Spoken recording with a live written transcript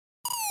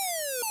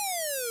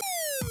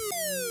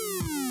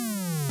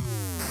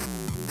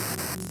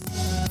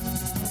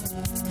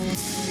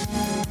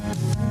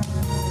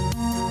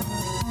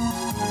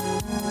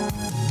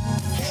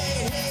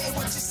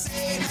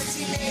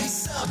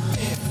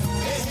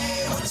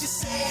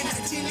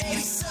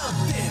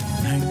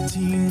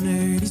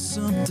1980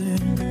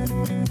 something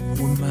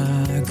were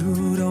my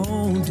good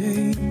old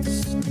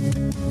days.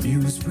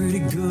 It was pretty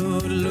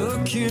good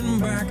looking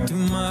back to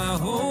my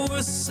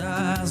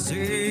oversized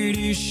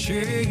 80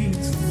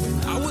 shades.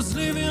 I was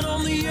living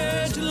on the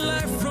edge of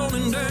life,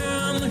 rolling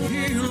down the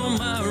hill on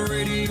my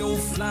radio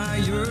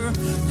flyer.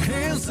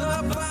 Hands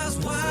up, eyes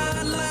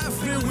wide,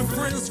 laughing with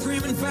friends,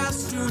 screaming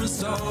faster and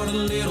start a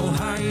little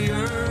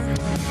higher.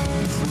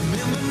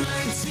 Remember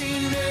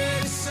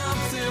 1980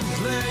 something,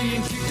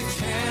 playing kick the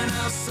can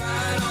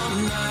outside all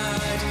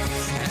night,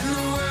 and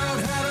the world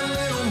had a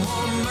little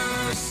more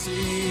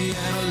mercy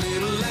and a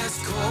little less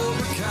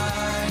Cobra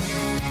Kai.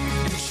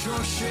 It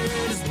sure shared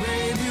his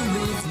baby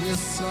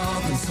ruthless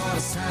off and taught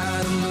us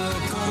how to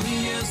look on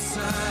the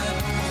inside.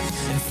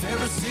 And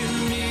Ferris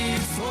didn't need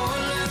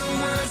 4-letter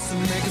words to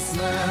make us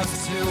laugh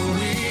till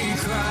we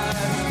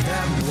cried.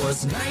 That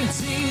was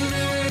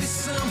 1980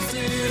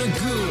 something, a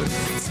good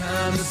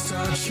time to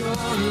start your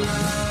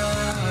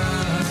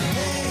life.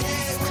 Hey,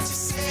 hey, what you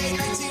say,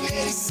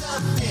 1980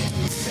 something.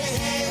 Hey,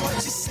 hey, what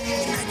you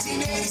say,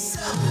 1980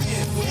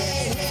 something.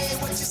 Hey, hey,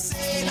 what you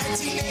say,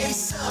 1980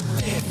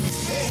 something.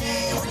 Hey,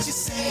 hey, what you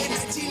say,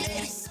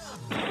 1980 something.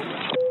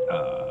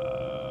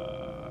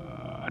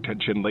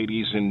 Attention,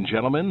 ladies and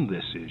gentlemen,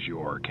 this is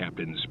your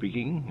captain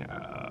speaking.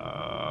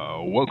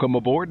 Welcome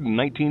aboard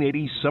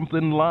 1980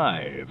 Something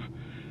Live.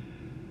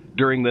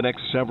 During the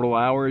next several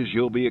hours,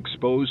 you'll be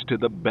exposed to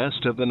the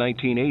best of the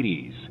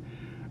 1980s.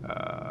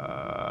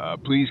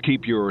 Please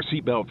keep your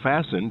seatbelt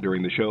fastened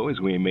during the show, as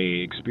we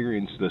may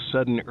experience the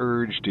sudden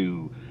urge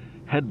to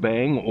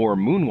headbang or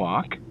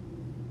moonwalk.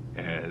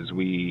 As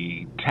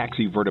we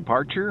taxi for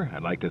departure,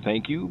 I'd like to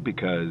thank you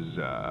because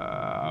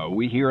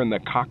we here in the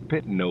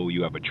cockpit know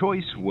you have a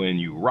choice when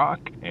you rock,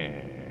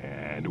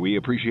 and we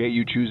appreciate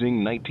you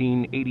choosing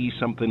 1980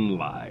 Something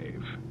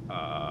Live.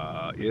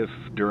 If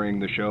during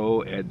the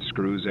show Ed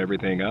screws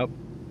everything up,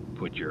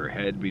 put your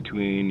head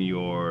between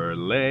your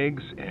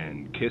legs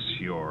and kiss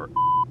your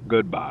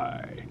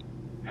goodbye.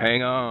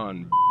 Hang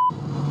on.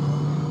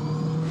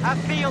 I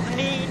feel the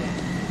need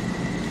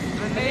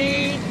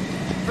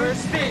for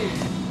speed.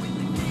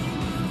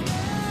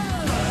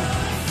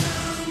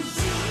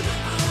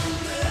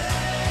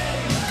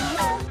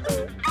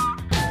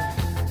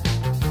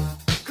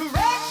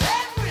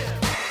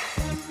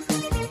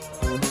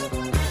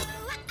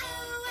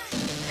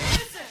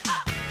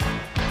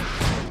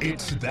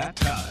 It's that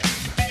time.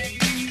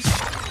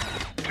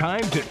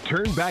 Time to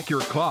turn back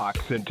your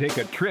clocks and take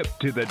a trip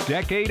to the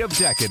decade of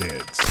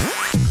decadence.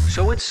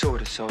 So it's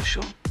sort of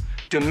social.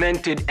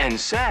 Demented and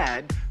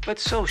sad, but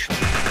social.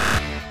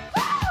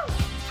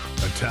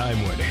 A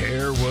time when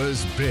hair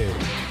was big.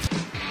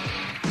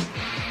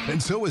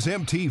 And so was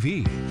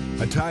MTV.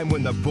 A time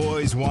when the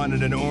boys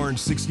wanted an orange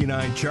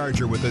 69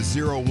 Charger with a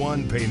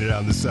 01 painted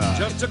on the side.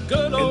 Just a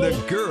good old... And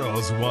the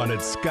girls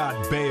wanted Scott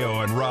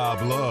Baio and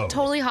Rob Lowe.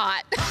 Totally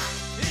hot.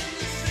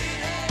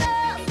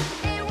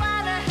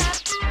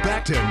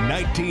 Back to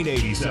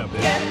 1980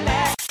 something.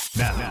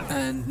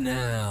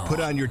 Now, put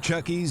on your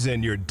Chuckies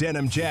and your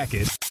denim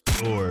jacket,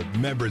 or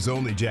members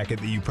only jacket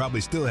that you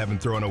probably still haven't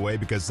thrown away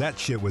because that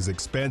shit was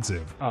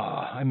expensive.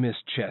 I miss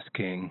Chess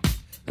King.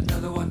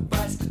 another one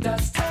bites the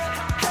dust.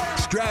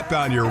 Strap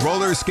on your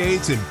roller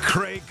skates and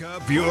crank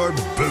up your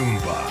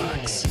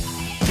boombox.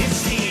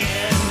 It's the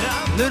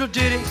end of Little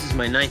Ditty. This is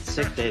my 9th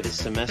sick day this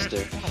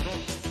semester.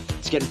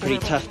 It's getting pretty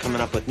tough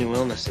coming up with new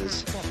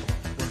illnesses.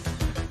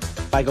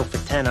 If I go for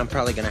 10, I'm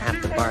probably gonna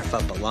have to barf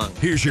up a lung.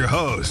 Here's your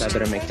host. So I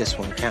better make this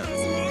one count.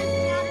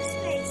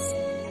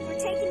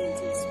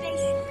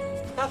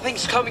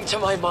 Nothing's coming to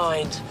my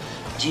mind.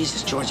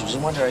 Jesus, George, it was a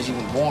wonder I was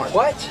even born.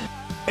 What?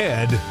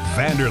 Ed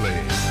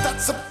Vanderlee.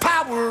 That's the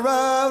power of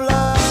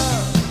love.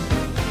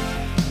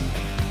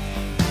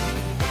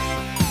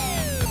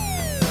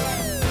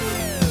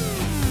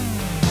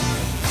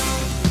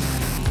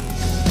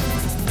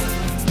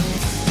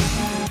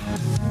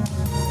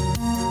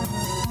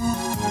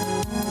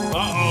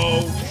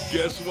 Uh-oh,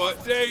 guess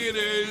what day it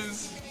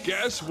is?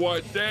 Guess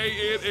what day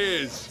it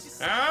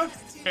is? Huh?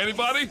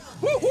 Anybody?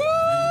 Woo-hoo!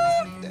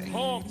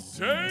 Hump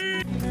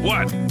day?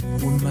 What?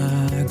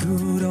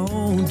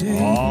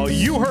 Oh,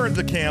 you heard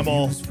the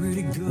camel.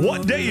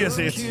 What day is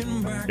it?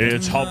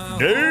 It's Hump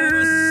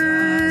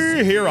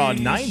Day here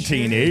on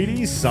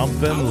 1980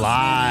 Something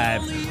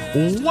Live.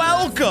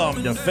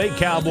 Welcome to Fake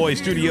Cowboy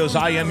Studios.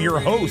 I am your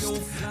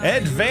host,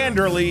 Ed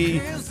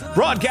Vanderlee,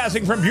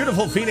 broadcasting from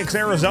beautiful Phoenix,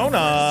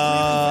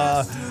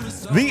 Arizona,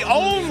 the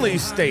only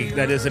state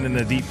that isn't in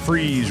a deep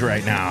freeze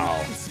right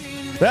now.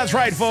 That's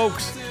right,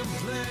 folks.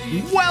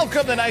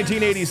 Welcome to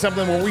 1980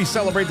 Something, where we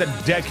celebrate the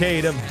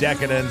decade of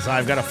decadence.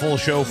 I've got a full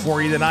show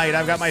for you tonight.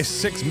 I've got my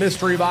 6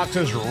 mystery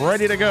boxes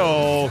ready to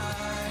go.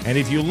 And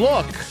if you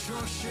look,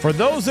 for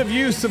those of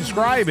you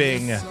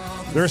subscribing,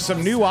 there's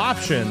some new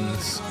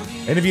options.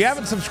 And if you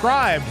haven't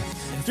subscribed,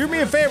 do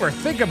me a favor,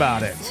 think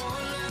about it.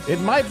 It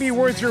might be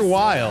worth your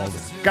while.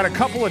 Got a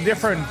couple of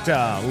different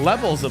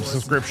levels of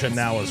subscription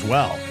now as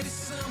well.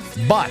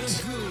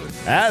 But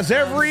as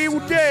every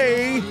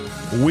day,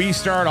 we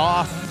start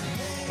off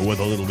with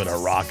a little bit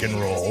of rock and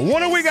roll. What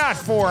do we got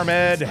for him,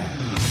 Ed?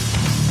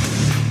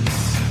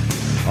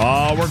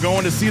 Oh, we're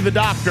going to see the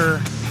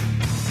doctor.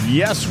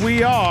 Yes,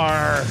 we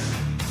are.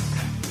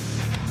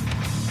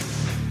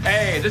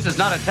 Hey, this is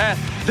not a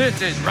test.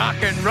 This is rock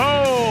and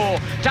roll.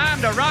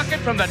 Time to rock it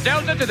from the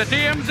Delta to the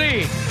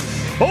DMZ.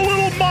 A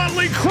little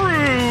Motley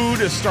Crue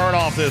to start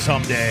off this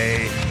hump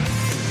day.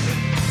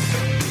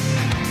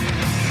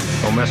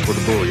 Don't mess with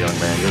the bull, young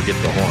man. You'll get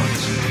the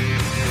horns.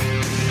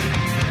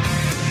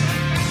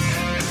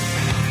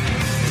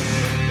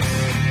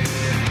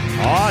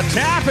 Oh,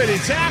 tappity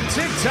tap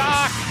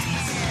tick-tock.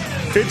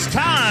 It's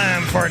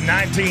time for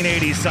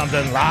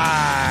 1980-something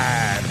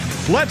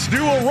live. Let's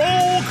do a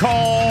roll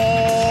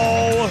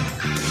call.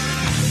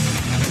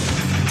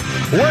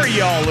 Where are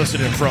y'all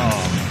listening from?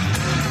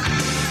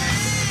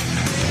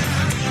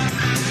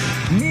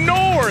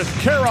 North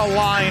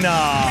Carolina,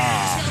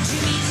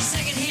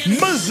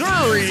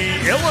 Missouri,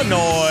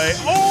 Illinois,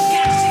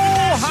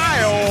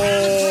 Ohio,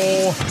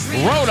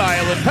 Rhode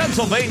Island,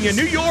 Pennsylvania,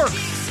 New York,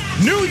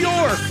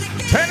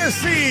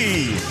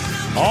 Tennessee.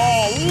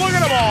 Oh, look at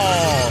them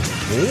all.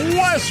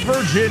 West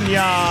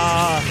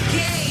Virginia,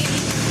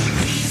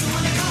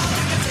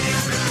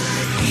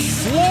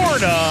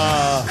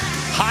 Florida,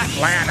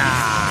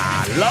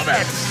 Hotlanta. Love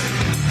it.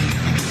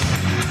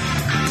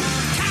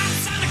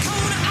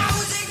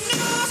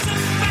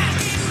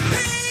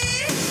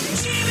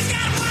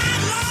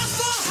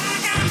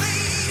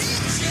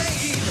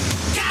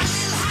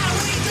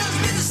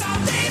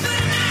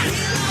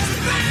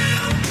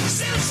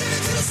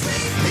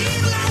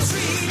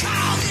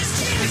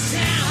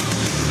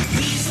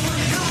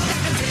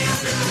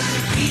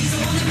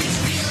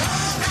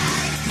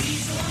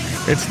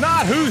 It's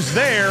not who's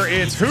there,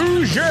 it's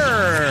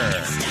Hoosier.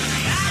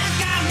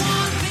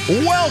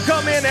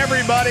 Welcome in,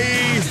 everybody.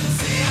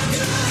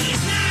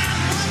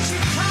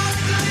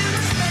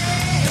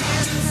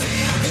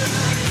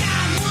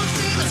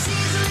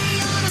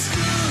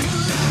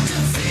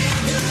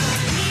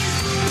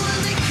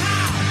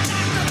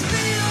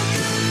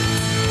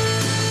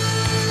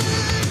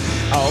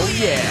 Oh,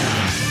 yeah.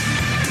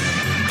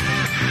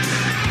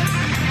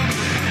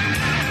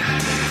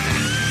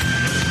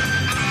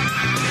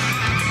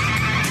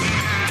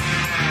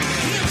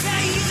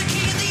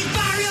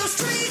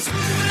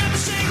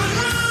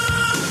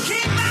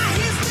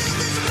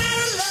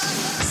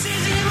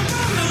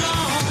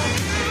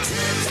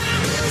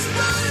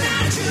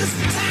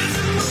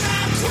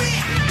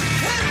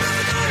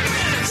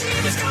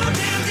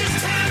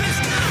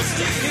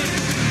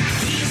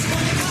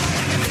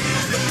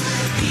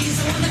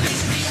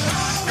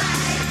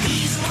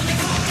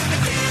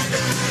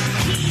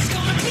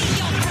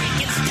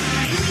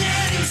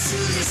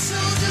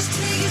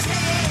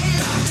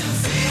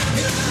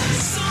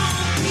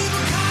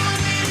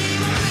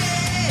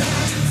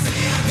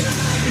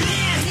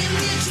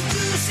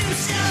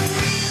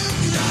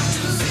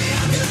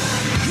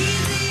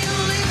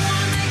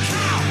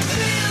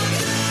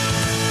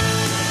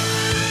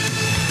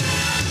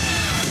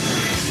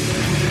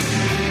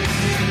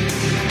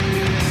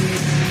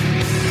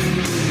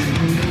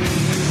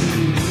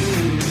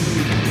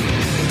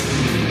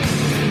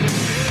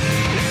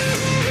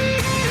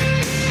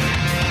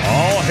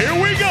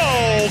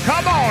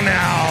 Come on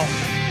now.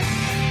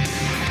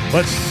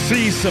 Let's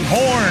see some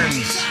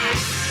horns.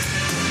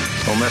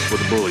 Don't mess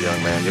with the bull,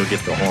 young man. You'll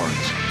get the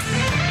horns.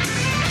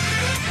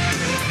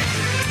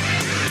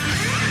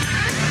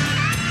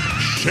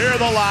 Share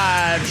the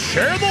live,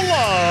 share the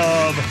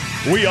love.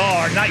 We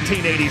are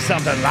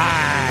 1980-something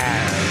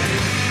live.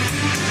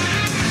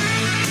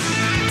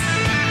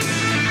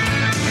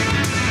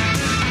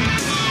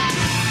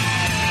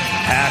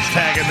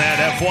 Hashtagging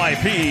that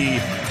FYP.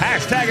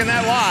 Hashtagging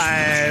that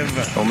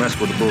live. Don't mess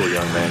with the bull,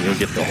 young man. You'll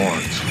get the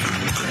horns.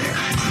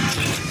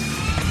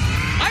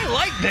 I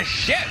like this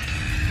shit.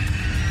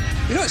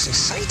 You know, it's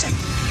exciting.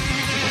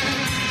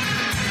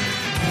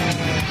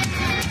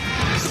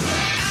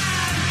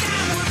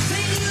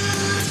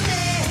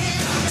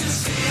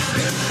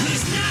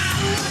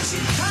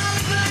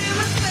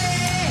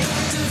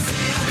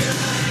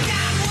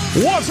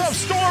 What's up,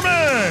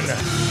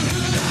 Stormin'?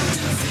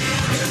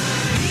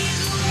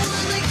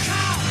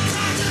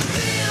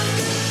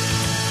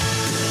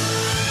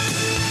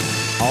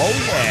 Oh,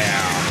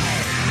 yeah.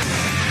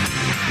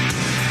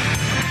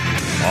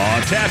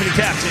 Oh, tappity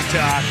tap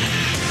TikTok.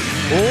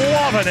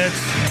 Loving it.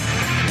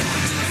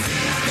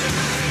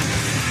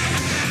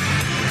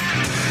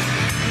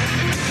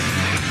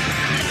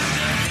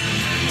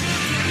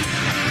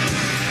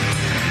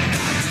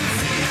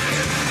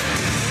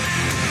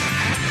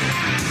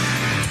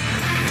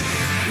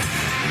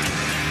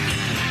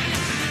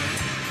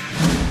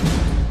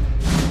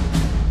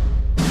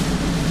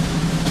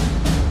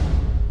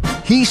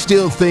 He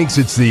still thinks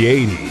it's the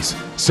 80s,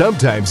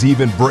 sometimes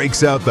even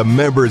breaks out the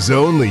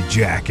members-only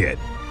jacket.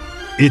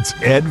 It's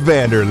Ed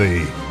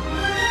Vanderlee.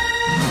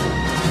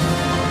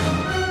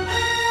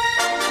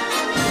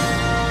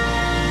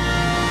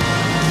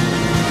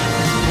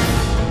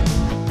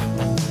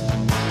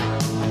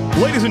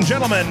 Ladies and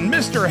gentlemen,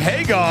 Mr.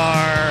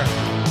 Hagar.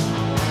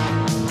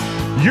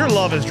 Your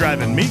love is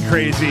driving me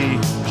crazy.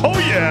 Oh,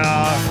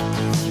 yeah.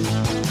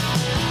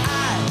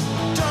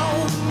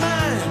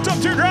 Top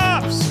 2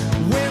 drops.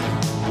 When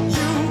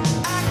you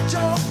act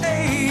your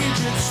age,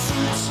 it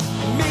suits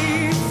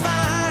me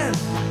fine.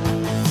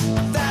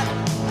 That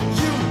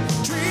you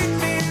treat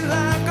me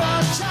like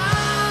a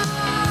child,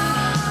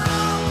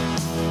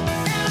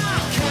 and I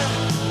can't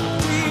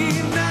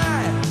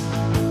deny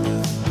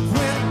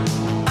when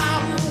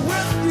I'm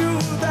with you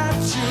that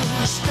you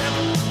step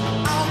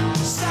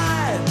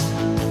outside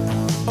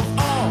of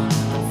all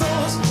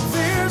those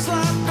fears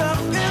locked up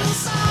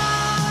inside.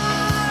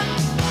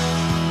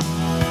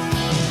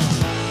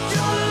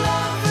 Your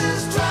love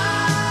is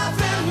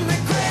driving me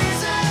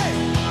crazy.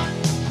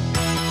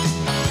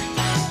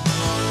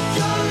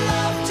 Your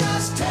love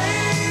just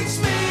takes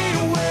me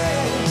away.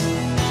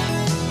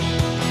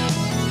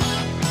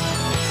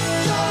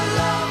 Your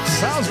love is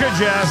Sounds good,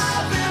 Jess.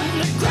 driving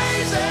me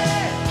crazy.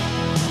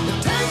 It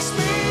takes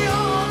me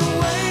all the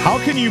way. How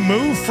can you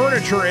move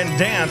furniture and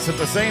dance at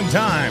the same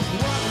time?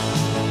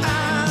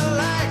 I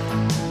like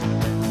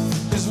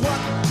is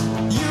what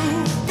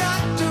you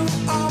got to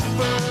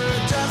offer.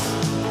 Just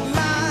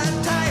my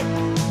type.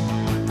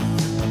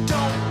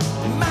 Don't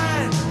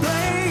mind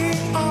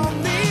playing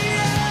on the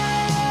edge.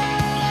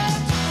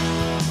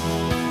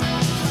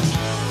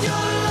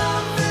 Your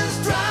love is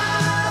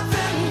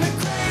driving me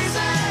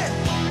crazy.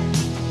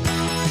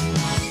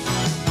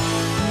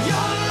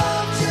 Your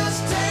love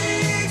just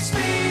takes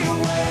me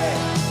away.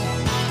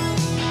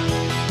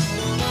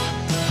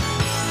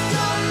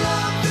 Your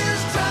love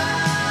is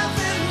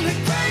driving me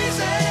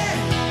crazy.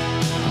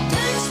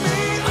 Takes me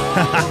all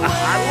the way.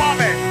 I love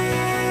it.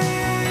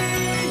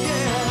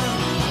 Yeah.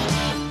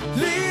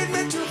 Lead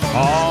me to the Oh,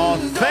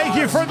 window. thank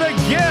you for the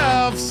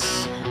gifts.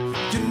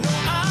 You know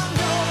I'm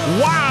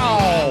yours.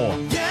 Wow.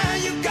 Yeah,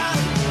 you got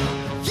it.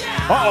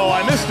 Yeah. Uh-oh,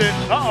 I missed it.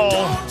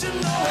 Uh-oh.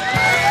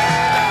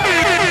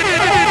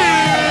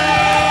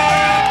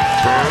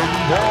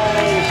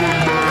 Don't you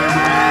know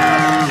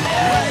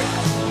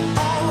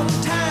on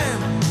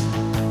time,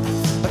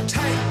 a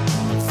tight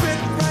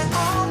fit right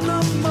on the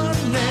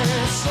money,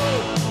 so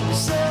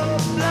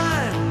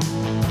sublime,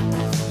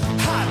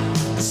 hot,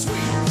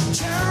 sweet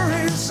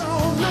cherries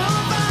on the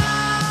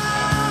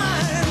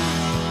vine.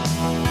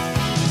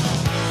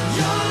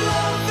 Your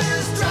love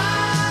is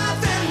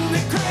driving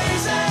me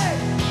crazy.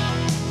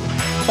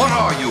 What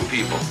are you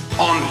people?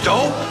 On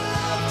dope?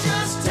 Love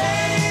just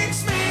takes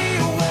me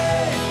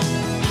away.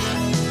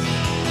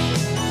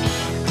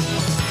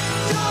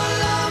 Your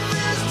love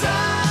is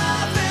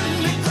driving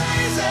me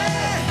crazy.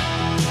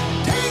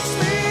 Takes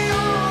me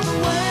all the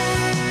way.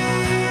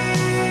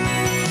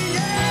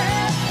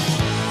 Yeah.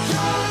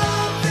 Your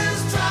love is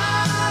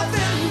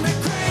driving me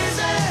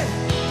crazy.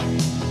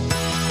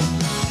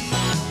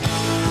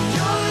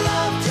 Your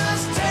love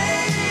just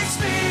takes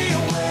me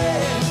away.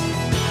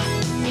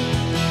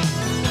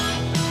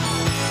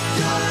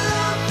 Your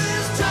love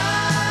is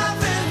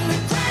driving me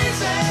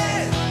crazy.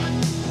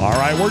 All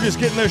right, we're just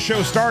getting this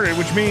show started,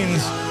 which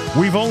means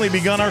we've only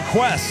begun our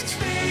quest.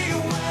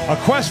 A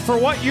quest for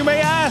what, you may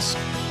ask?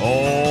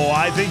 Oh,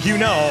 I think you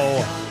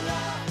know.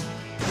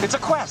 It's a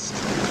quest.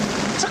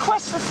 It's a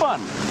quest for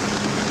fun.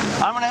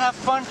 I'm gonna have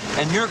fun,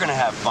 and you're gonna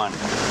have fun.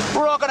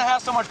 We're all gonna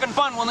have so much good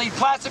fun we'll need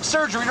plastic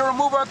surgery to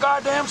remove our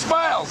goddamn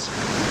smiles.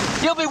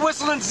 You'll be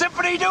whistling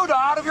Zippity Doo-Dah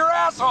out of your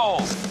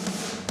assholes.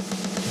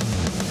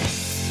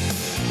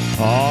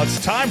 Oh, it's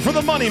time for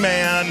the Money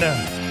Man.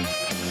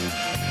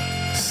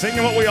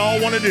 Singing what we all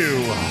want to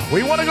do.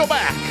 We want to go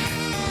back.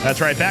 That's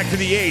right, back to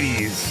the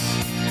 80s.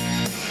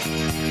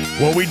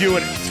 Well, we do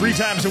it 3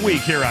 times a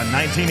week here on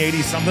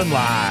 1980 Something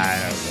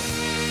Live.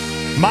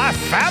 My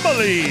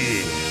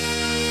Family.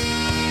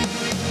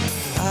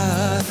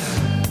 I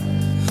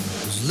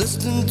was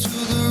listening to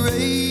the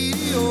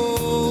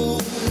radio.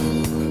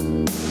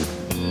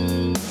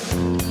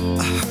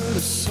 I heard a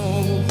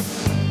song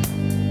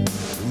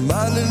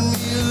reminded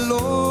me of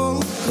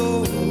long ago.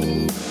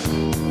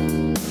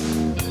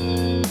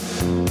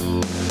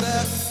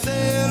 Back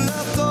then I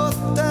thought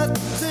that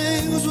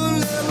things were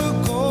never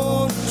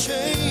gonna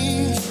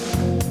change.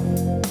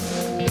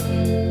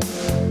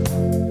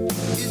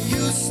 It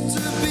used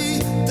to be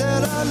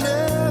that I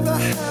never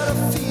had to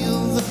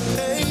feel the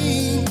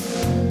pain.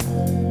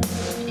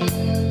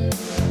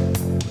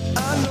 I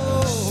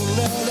know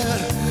now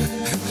that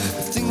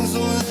things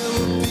will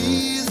never be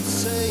the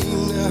same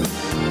now.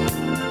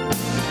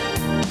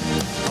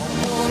 I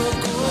wanna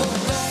go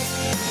back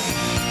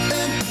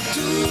and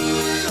do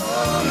it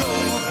all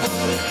over,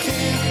 but I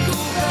can't go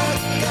back,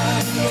 I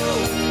know.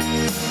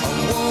 I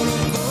wanna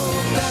go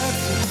back,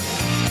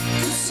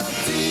 'cause I'm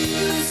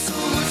feeling so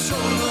much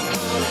older,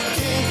 but I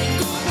can't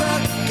go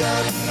back, I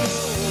know.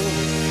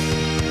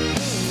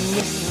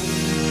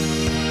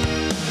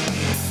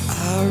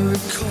 I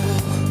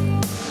recall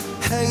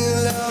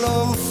hanging out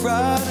on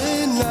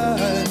Friday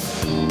night,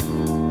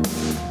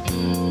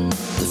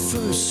 the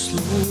first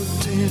slow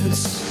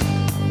dance,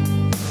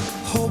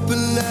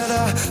 hoping that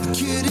I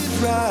get it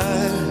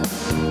right.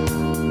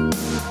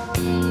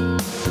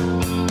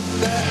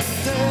 Back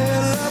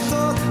then I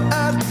thought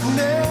I'd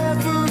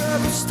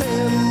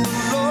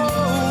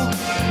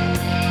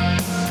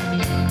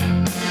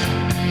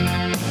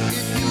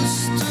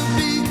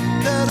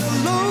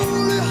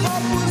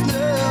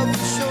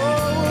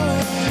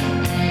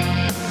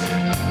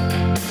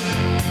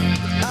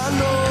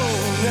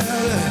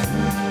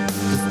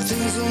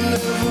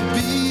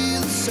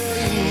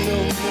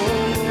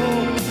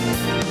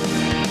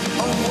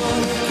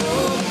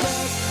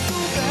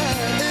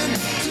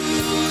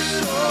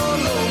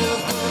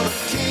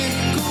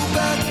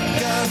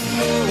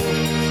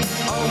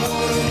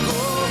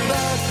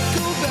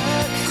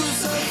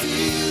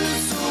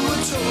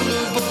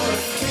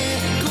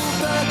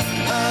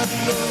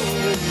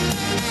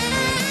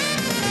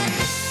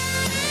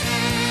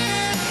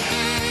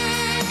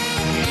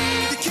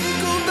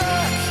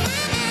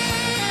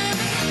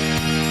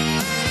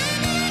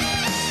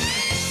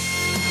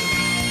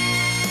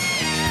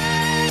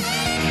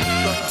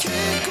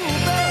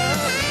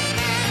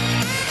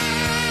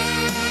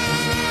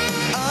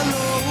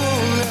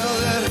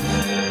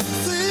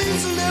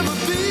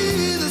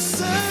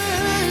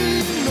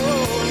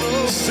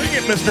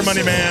Mr.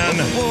 Moneyman.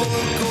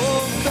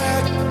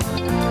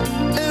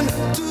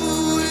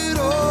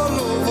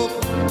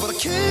 But I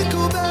can't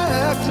go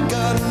back, you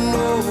gotta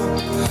know.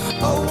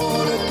 I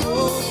wanna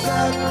go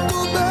back,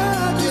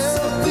 yeah.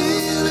 I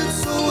feel it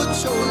so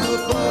much older,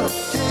 but I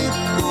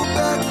can't go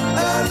back,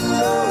 I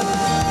know.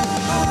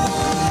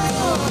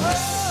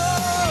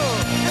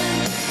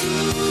 And do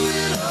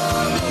it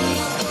all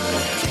over, but I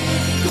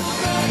can't go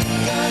back,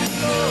 I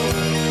know.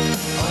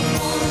 I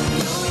wanna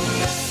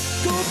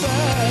go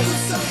back,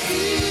 'cause I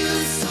feel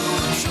it so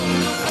much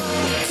older,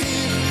 but I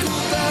can't go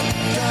back,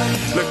 I know.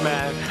 Look,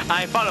 man,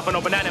 I ain't falling for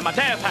no banana in my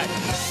tailpipe.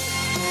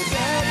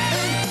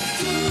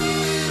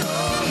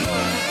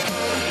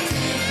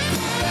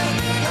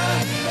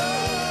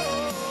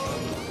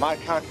 My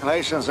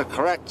calculations are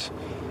correct.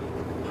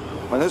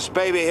 When this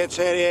baby hits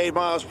 88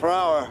 miles per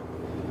hour,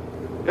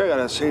 you're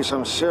gonna see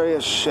some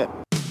serious shit.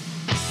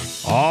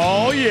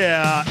 Oh,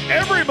 yeah.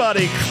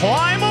 Everybody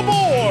climb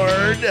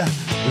aboard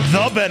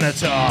the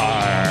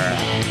Benatar.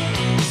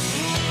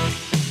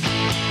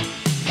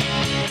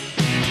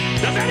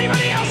 Does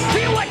anybody else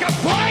feel like a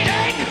fried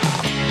egg?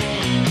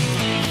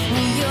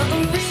 You're a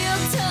real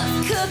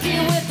tough cookie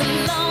with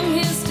a long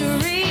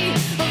history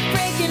of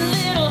breaking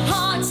little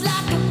hearts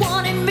like the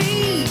one in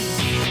me.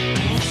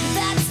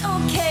 That's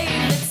okay,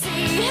 let's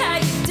see how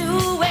you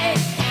do it.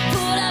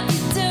 Put up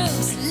your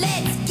dukes,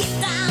 let's get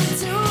down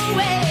to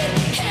it.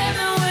 Hit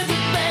me with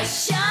your best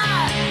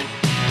shot.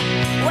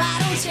 Why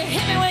don't you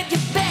hit me with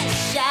your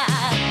best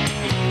shot?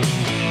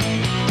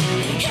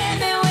 Hit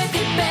me with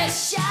your best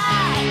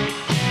shot.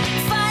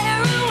 Fire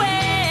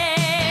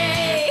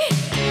away.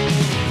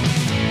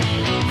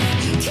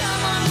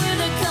 Come on,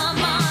 Wheeler,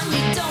 come on.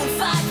 You don't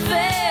fight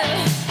fair,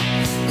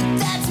 but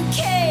that's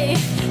okay.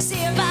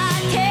 See if I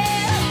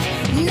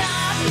can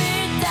knock me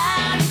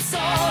down. It's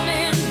all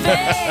in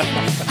vain.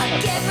 I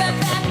get right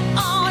back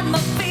on my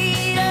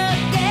feet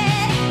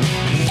again.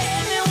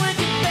 Hit me with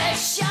your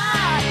best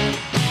shot.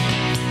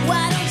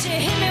 Why don't you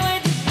hit me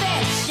with your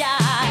best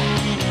shot?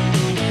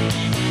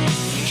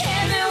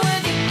 Hit me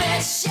with your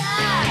best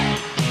shot.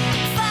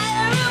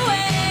 Fire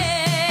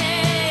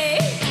away.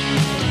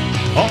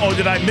 Uh-oh,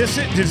 did I miss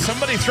it? Did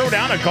somebody throw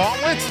down a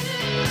gauntlet?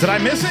 Did I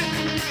miss it?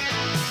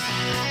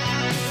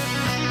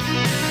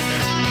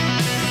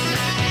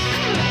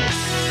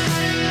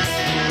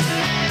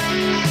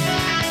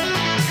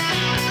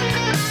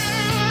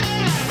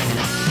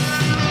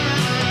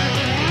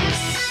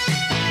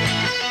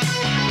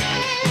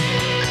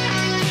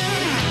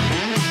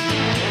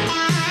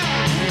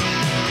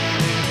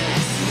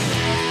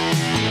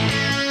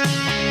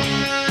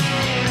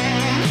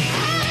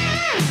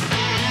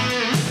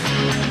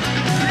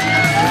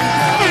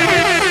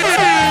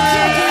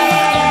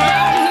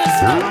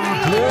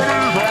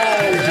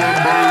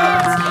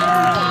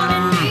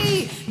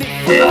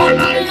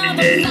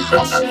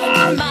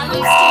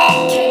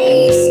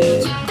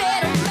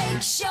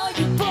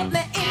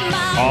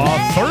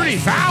 Oh,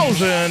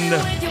 30,000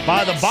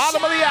 by the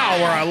bottom of the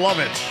hour. I love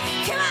it.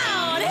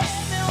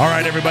 All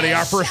right, everybody,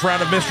 our first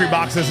round of mystery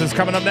boxes is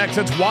coming up next.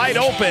 It's wide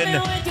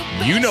open.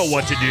 You know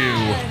what to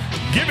do.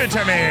 Give it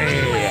to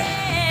me.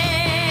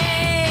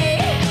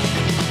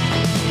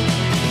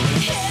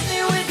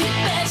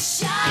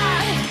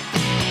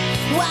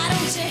 Why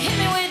don't you hit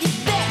me with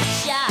your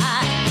best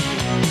shot?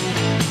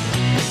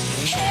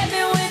 Hit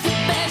me with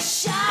your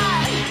best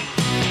shot.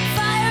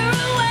 Fire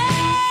away.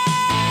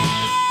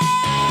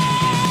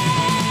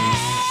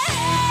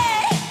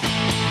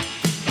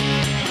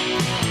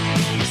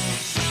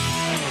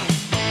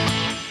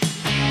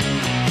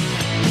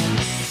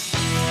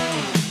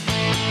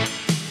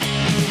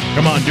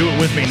 Come on, do it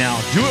with me now.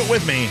 Do it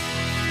with me.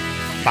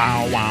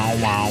 Bow, wow,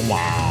 wow,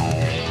 wow.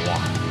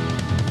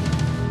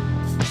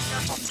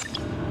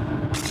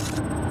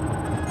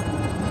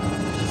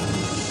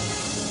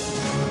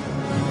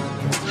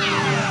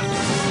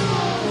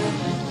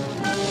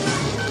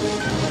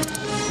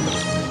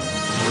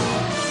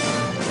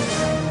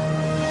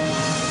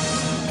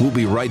 We'll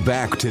be right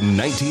back to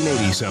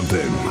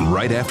 1980-something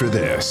right after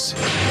this.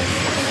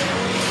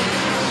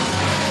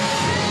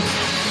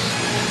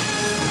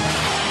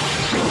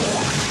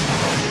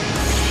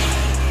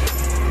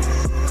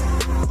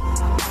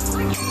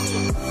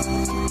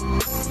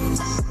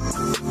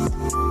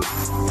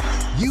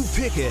 You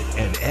pick it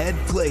and Ed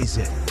plays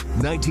it.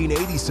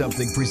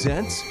 1980-something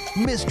presents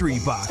Mystery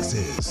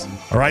Boxes.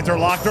 All right, they're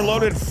locked, they're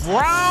loaded.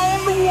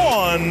 Round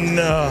one.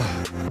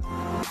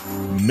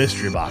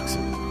 Mystery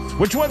boxes.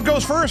 Which one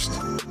goes first?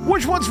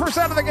 Which one's first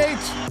out of the gate?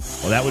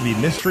 Well, that would be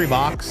mystery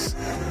box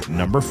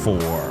number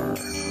 4.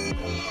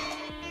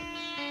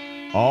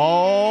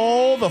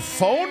 Oh, the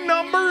phone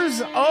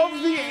numbers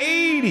of the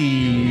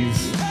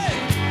 80s.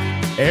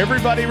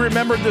 Everybody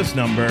remembered this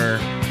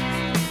number.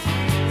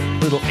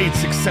 Little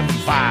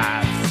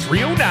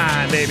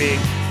 8675309, baby.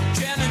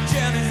 Jenny,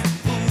 Jenny,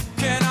 who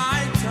can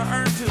I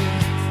turn to?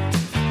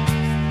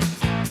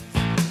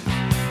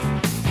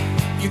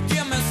 You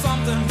give me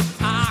something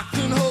I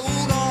can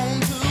hold on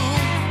to.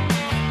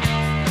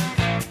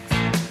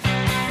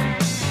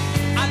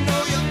 I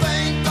know you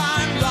think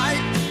I'm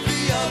like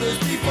the others.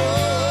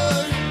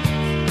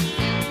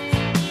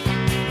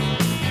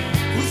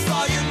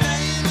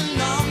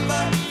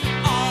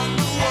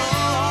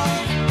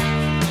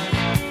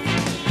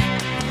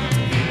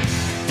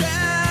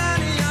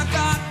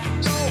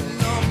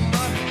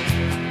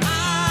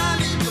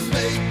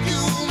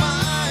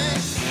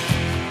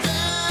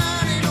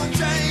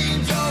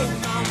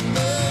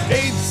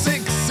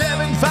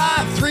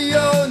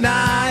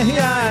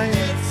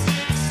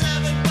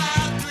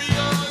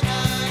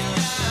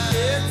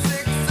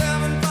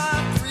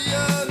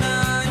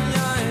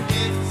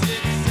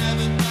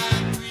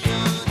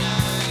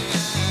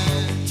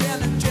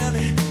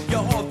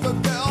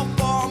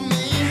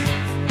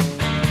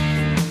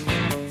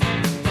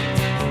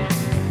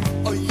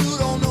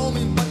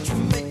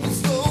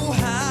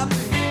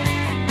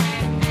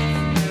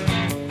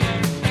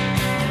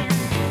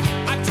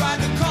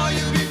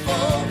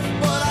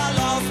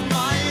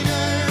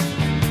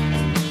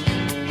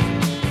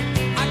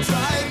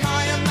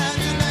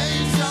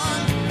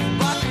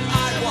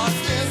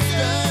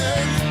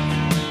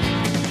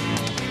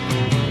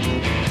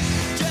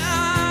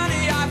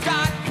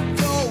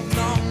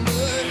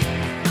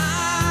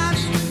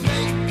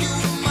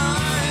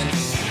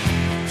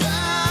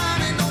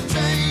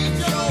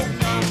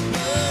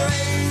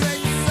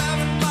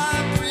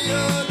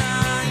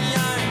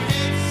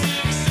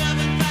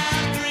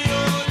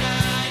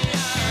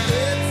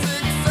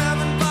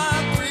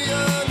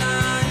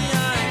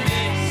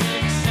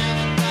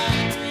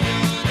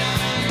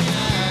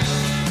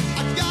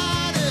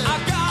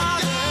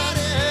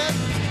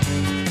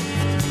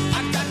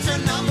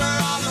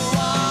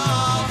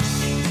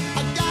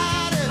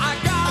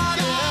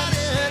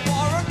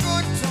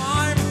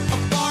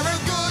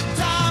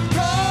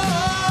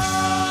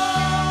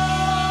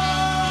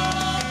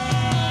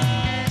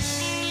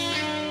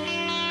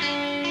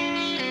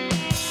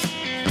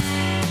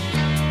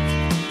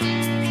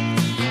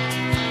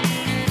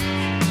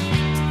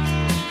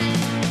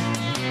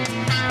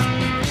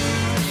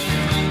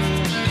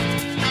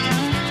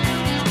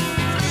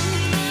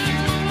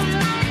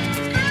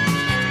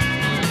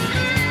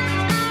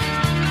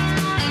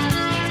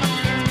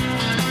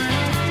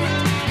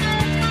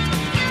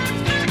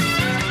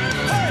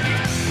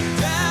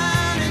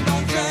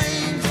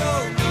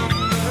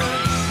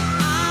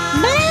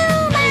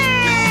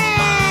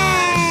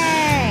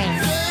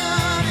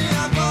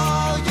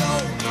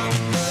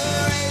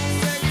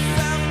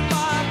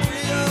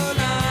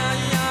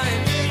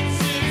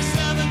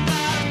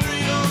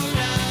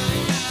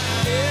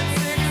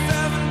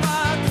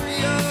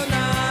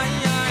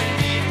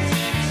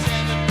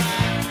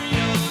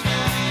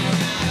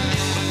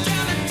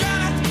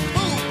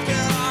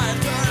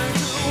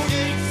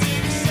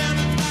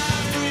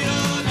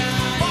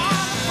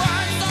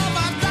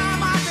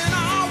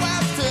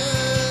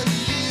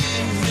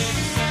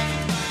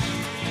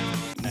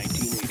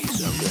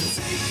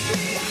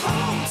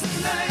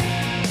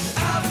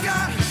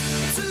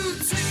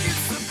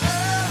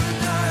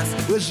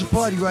 Where's the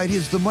party right here?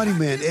 It's the Money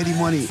Man, Eddie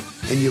Money,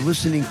 and you're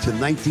listening to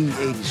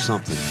 1980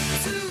 something.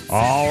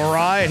 All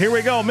right, here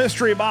we go.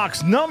 Mystery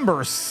box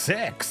number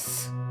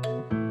 6.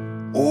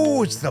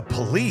 Oh, it's the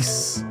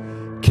Police.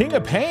 King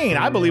of Pain.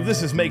 I believe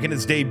this is making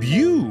its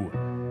debut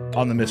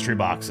on the mystery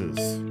boxes.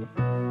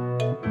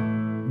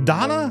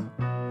 Donna,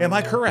 am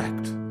I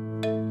correct?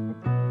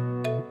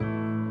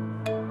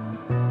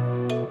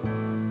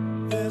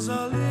 There's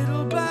a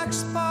little black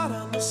spot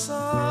on the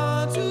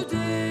sun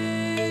today.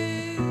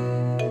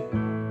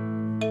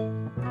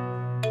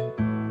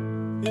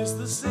 It's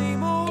the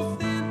same old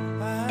thing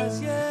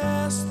as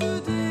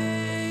yesterday.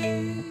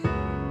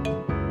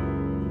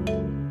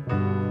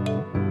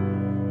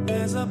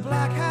 There's a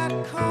black hat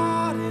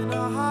caught in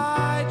a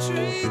high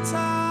tree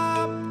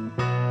top.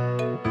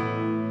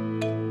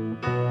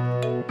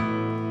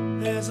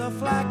 There's a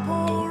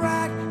flagpole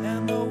rack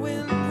and the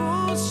wind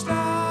won't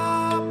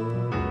stop.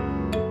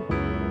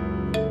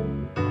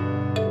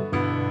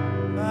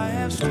 I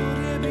have stood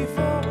here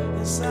before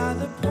inside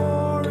the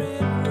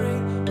pouring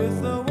rain,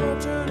 with the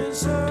world turning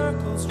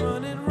circles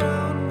running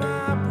round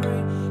my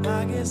brain.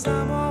 I guess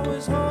I'm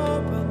always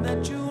hoping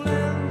that you'll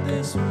end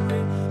this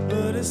way,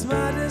 but it's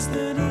my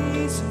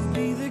destiny to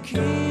be the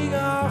king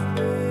of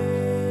pain.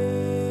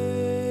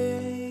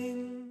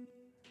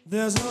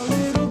 There's a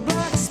little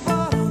black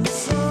spot on the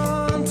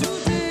sun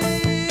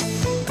today.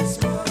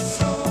 It's my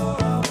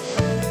soul of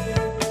pain.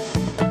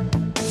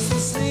 It's the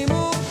same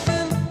old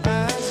thing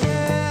as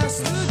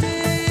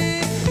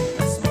yesterday.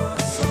 It's my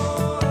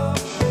soul of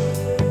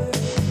pain.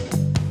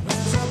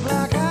 There's a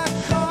black hat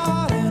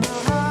caught in a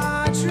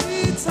high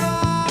tree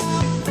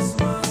top. It's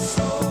my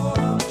soul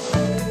of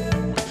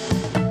pain.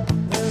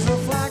 There's a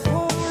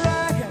flagpole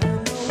rag and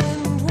the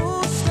wind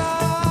won't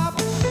stop.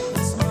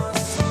 It's my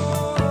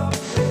soul of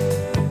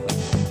pain.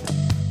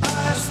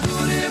 I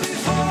stood here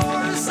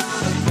before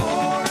inside the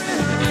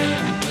pouring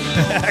rain.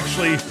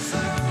 Actually,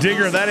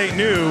 Digger, that ain't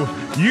new.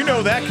 You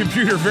know that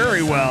computer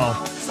very well.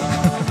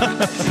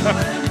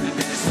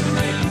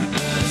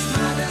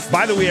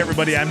 By the way,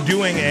 everybody, I'm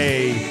doing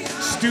a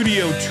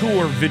studio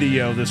tour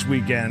video this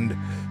weekend,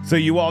 so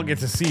you all get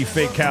to see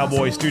Fake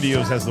Cowboy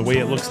Studios as the way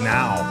it looks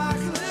now.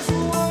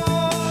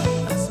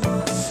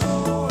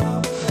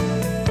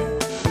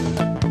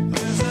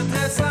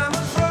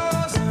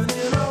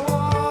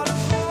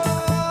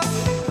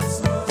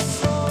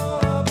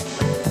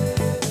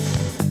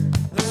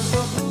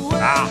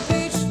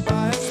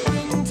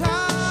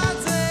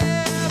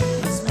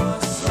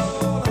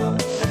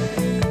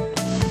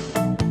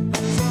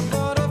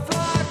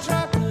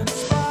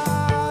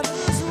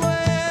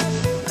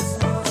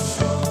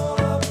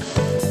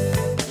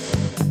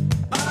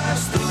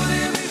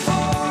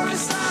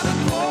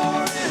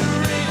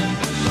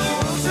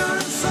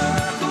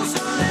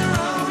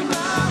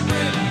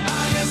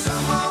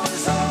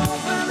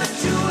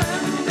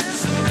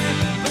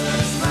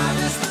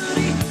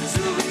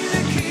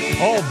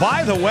 Oh,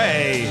 by the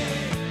way,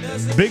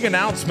 big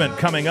announcement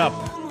coming up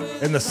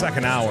in the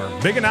second hour.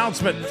 Big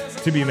announcement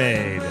to be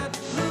made.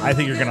 I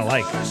think you're going to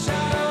like it.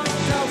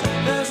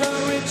 There's a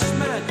rich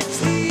man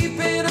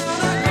sleeping on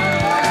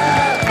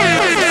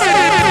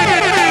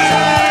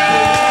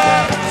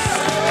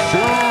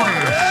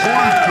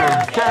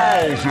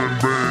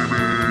 $30,000,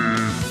 baby.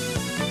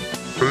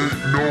 Ain't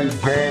no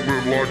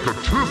gauntlet like a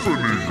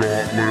Tiffany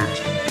gauntlet.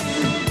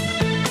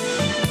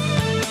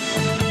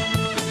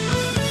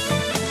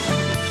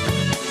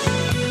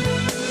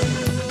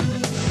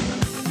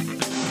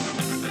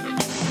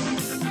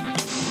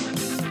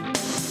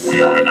 We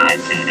are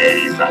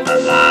 1980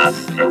 something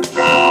last to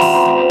go.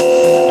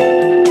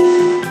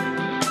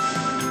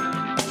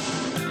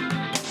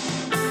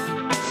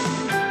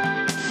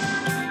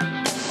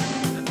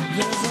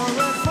 There's a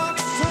red fox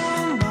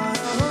torn by a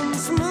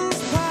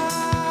huntsman's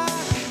pack.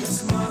 It's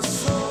my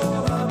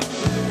soul up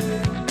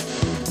there.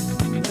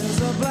 There's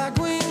a black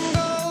winged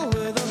gull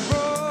with a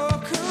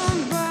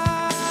broken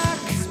back.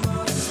 It's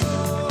my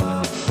soul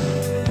up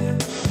there.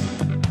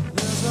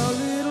 There's a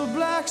little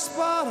black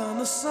spot on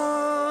the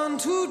sun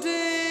today.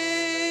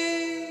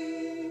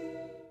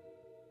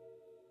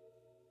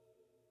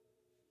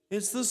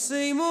 It's the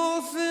same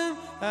old thing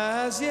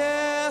as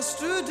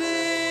yesterday.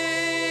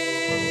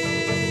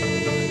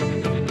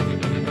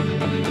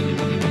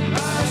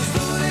 I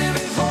stood here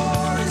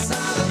before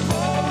inside the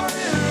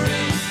pouring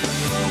rain.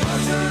 The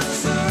world turning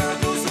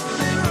circles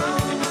running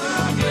round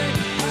my brain.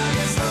 I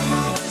guess I'm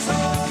always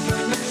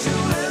hoping that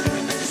you'll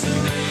end this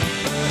rain,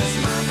 but it's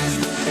my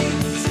destiny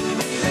to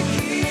be the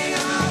king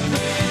of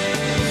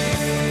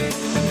pain.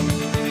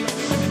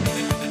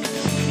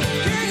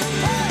 King of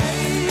pain.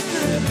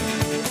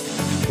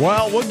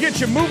 Well, we'll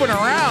get you moving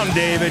around,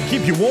 David.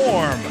 Keep you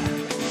warm.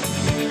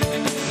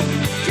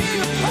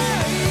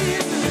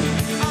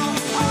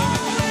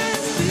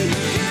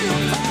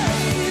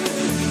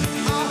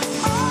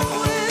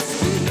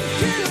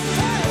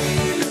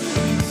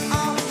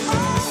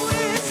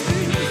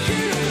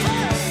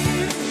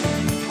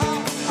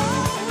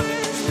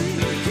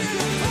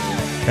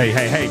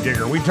 Hey,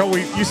 Digger.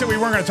 You said we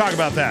weren't going to talk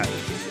about that.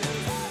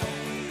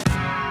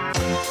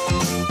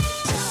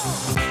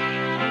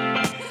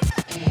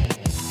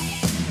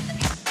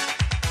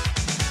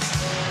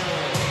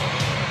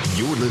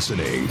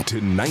 listening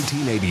to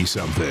 1980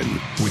 Something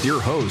with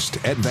your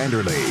host, Ed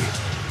Vanderley.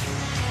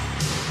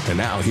 And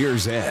now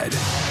here's Ed.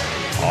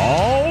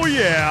 Oh,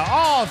 yeah.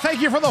 Oh,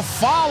 thank you for the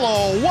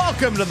follow.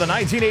 Welcome to the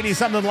 1980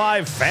 Something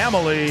Live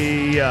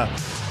family.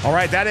 All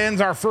right, that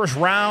ends our first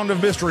round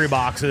of mystery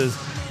boxes.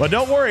 But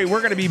don't worry, we're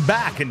going to be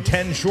back in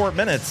 10 short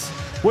minutes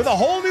with a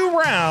whole new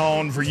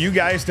round for you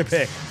guys to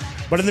pick.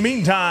 But in the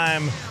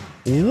meantime,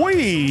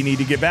 we need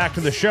to get back to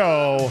the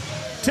show.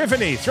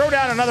 Tiffany, throw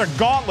down another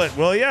gauntlet,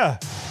 will ya?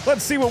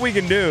 Let's see what we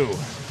can do.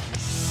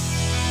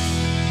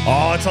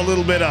 Oh, it's a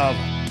little bit of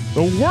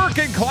the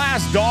working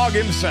class dog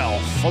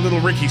himself, a little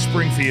Ricky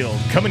Springfield,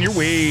 coming your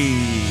way.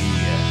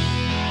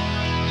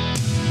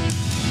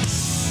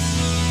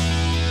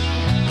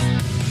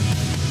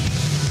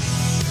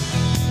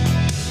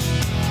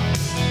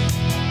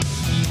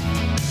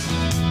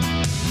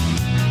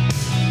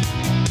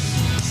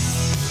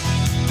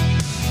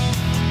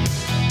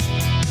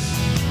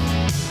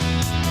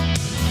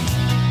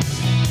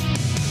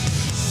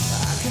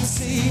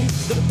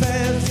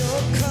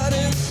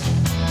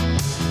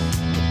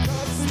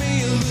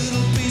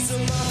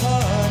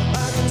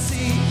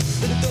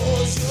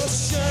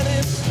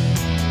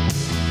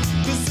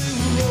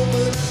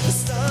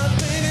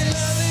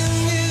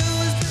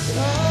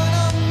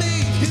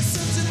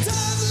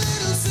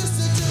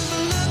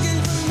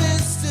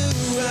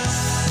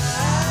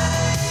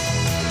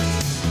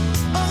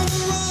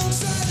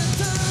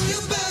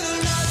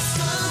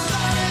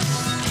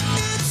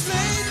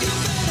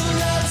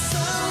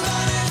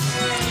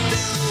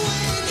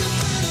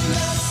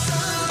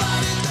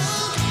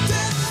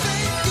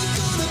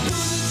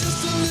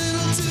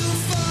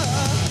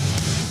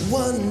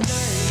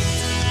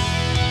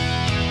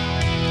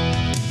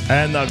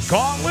 And the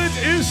gauntlet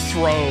is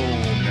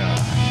thrown.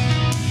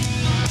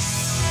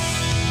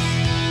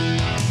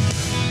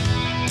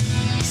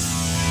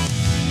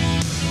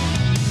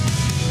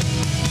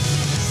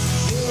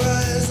 Your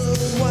eyes are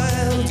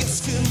wild, your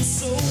skin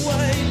so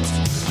white.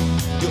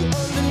 You're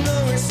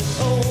undernourished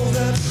and old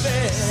and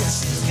fat.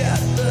 She's got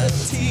the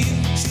teeth,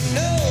 she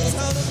knows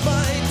how to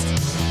bite.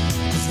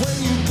 'Cause when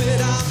you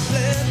bit our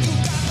plan, you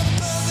got the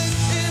perfect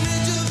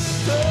image of the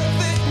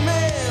perfect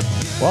man.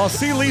 Well,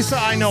 see, Lisa,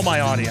 I know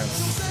my audience.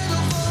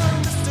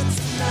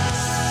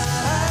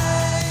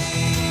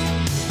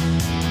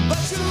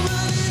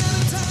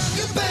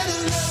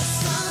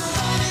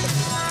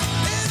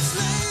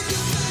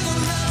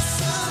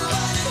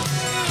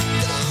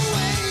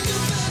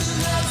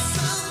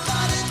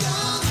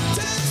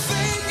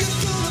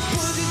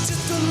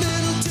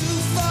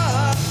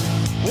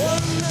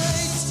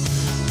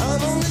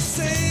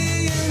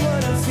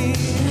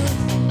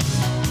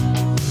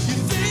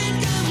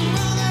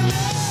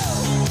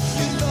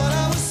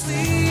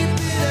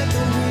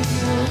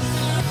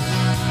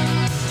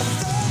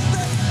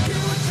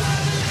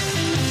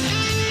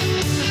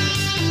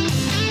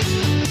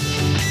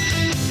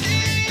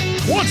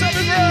 What's up,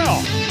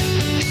 Israel?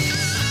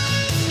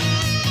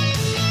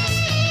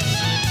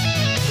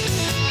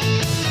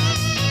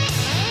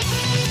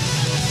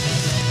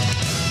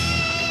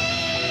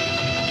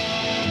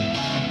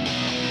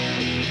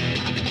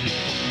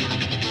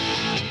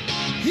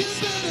 You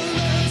better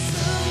love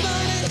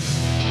somebody.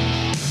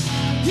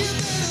 You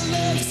better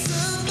love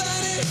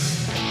somebody.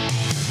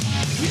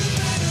 You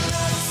better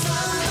love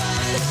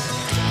somebody.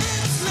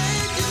 It's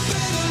late, you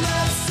better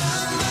love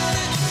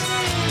somebody.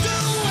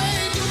 Don't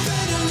wait, you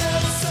better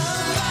love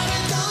somebody.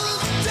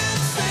 Don't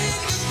just think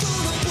it's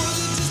gonna push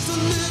it just a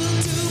little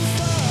too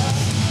far.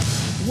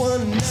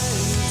 One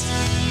night.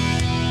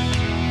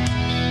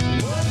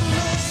 One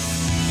night.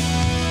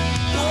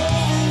 Oh,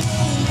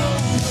 oh, oh, oh.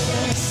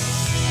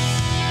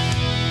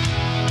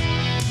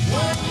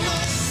 One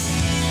night.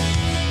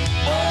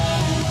 Oh,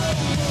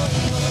 oh,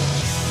 oh, oh.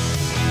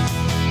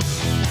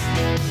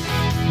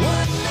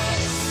 One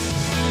night.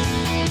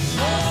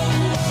 Oh,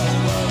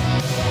 oh,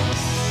 oh, oh.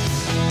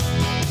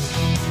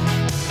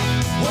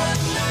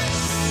 One night.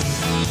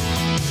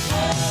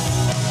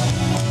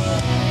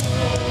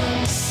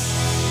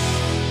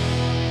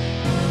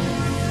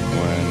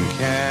 When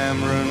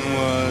Cameron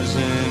was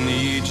in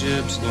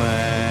Egypt's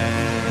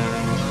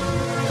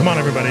land. Come on,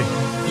 everybody.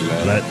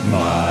 Let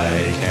my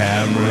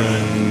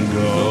Cameron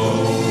go.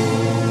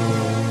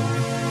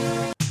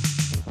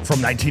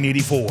 From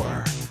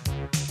 1984,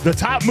 the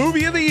top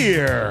movie of the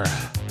year.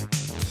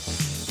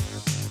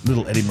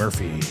 Little Eddie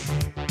Murphy.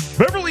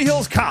 Beverly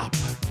Hills Cop.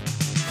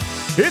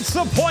 It's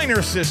the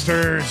Pointer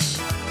Sisters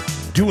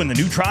doing the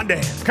Neutron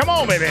Dance. Come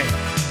on, baby.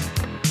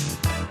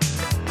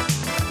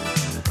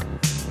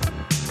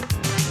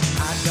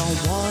 I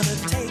don't wanna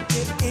take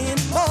it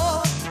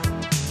anymore.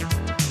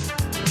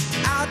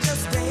 I'll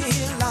just stay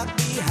here locked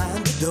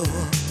behind the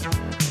door.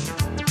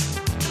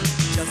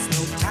 Just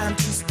no time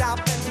to stop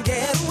and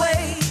get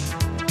away.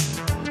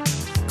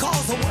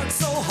 'Cause I work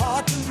so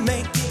hard to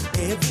make it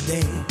every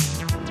day.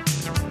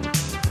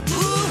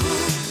 Ooh.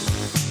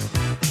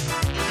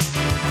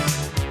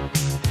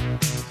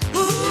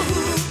 Ooh.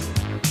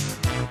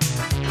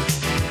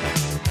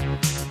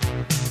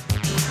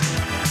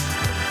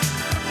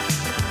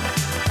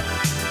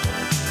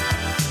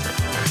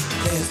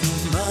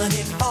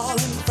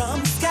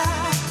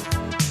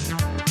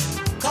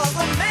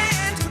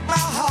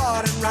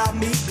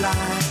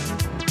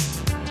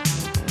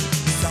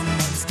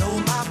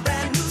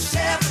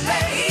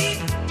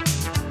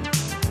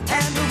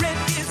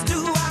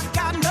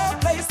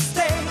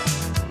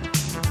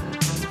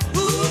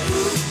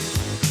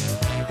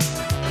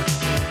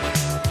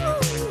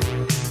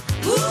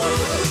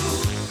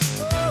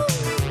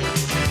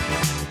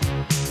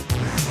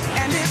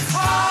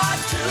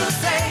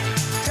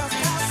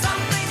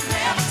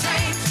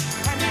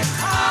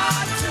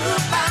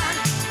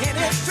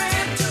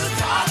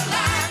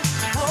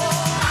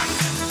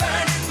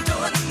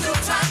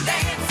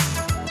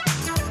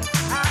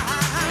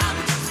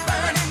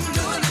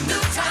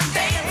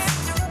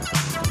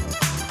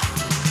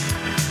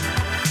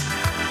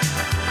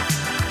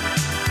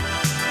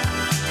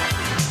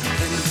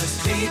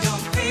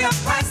 me a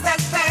price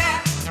that's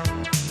fair.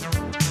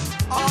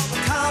 All the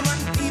common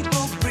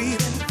people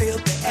breathing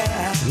filthy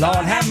air.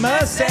 Lord have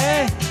mercy.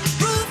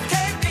 Roof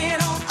caved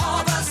in on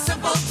all the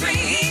simple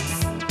dreams.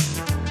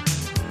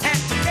 And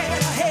to get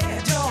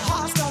ahead, your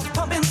heart starts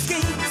pumping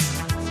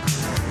schemes.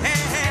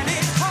 And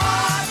it's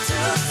hard to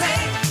say,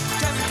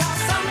 just because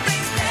some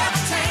things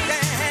never change.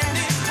 And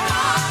it's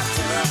hard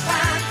to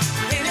find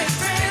any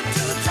strength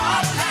to draw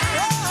the line.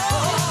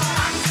 Oh,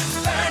 I'm just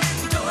burning,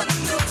 doing the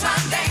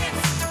neutron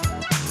dance.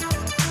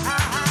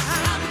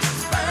 I'm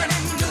just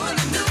burning, doing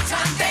the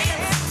neutron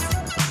dance.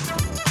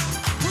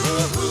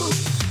 Ooh.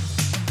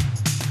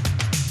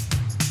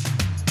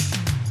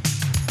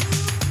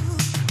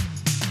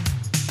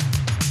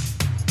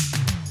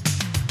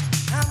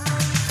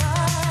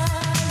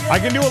 I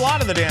can do a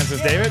lot of the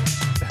dances, David.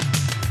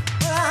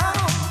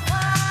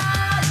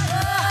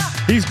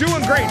 He's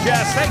doing great,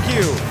 Jess. Thank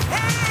you.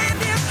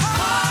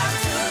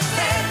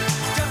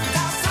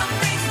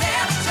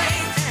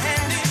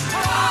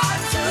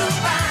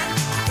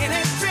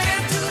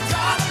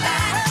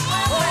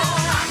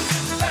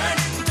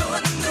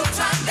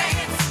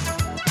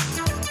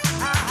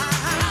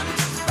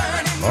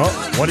 Oh,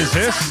 what is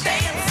this?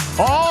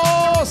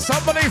 Oh,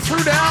 somebody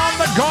threw down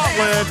the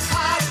gauntlet.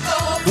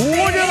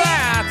 Look at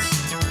that.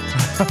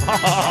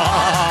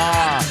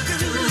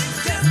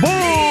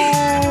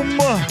 Boom.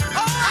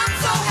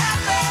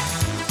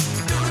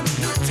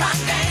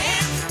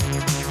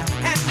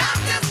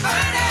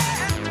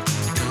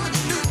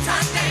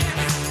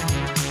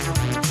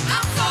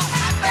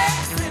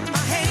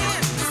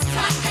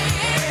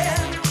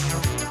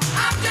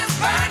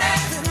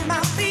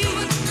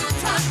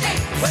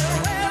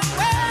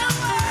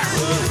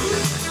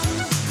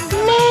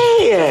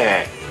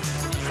 Man,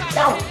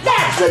 now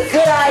that's a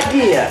good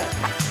idea.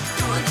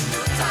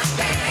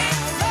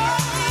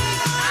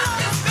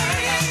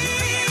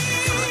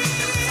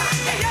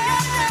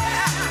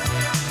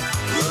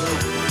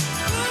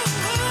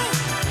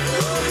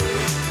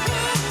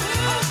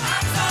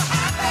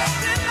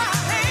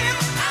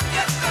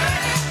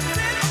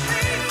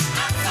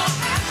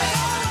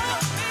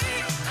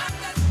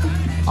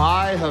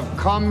 I have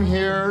come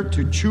here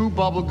to chew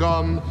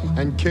bubblegum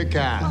and kick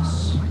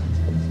ass.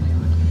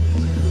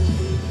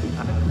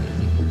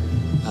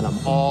 And I'm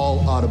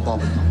all out of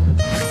bubblegum.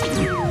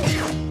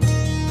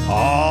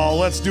 Oh,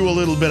 let's do a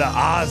little bit of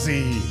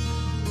Ozzy.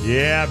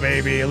 Yeah,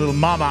 baby. A little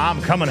Mama,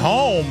 I'm Coming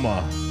Home.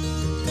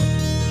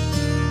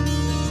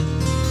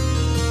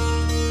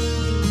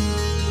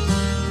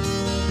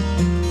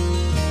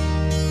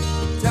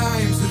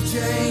 Times have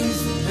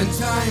changed and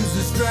times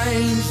are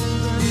strange.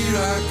 Here I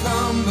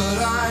come, but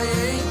I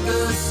ain't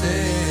the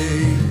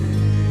same.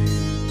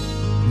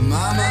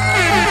 Mama,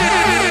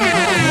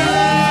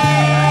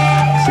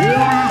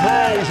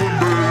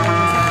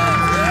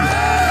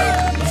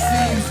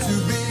 seems to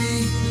be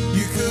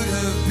you could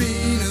have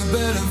been a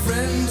better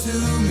friend to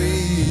me.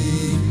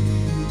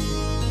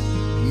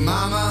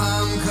 Mama,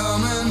 I'm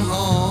coming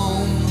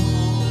home.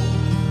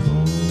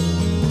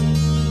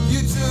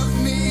 You took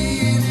me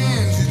in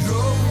and you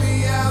drove me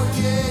out.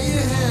 Yeah,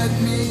 you had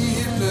me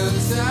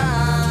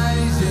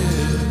hypnotized. Yeah.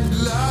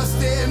 Lost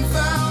and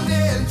found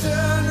and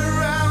turned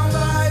around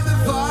by the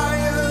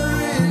fire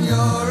in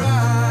your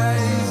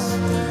eyes.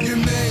 You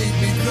made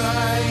me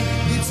cry.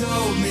 You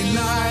told me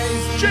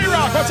lies.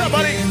 J-Rock, what's up,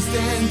 buddy? I can't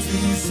stand to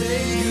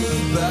say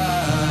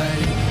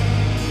goodbye.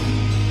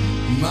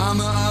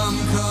 Mama, I'm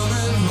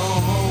coming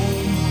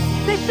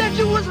home. They said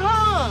you was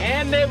hung.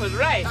 And they was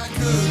right. I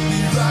could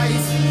be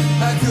right,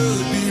 I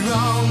could be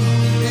wrong.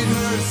 It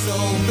hurts so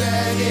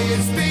bad,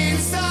 it's been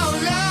so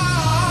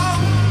long.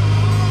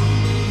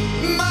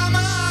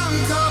 Mama, I'm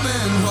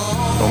coming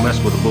home. Don't mess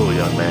with the bull,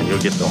 young man. You'll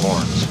get the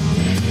horns.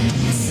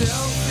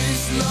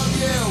 Selfish love,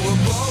 yeah,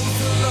 we're both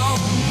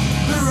alone.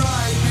 The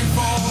right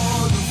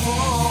before the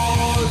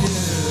fall,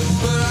 yeah.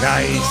 But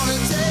I'm gonna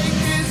take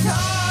this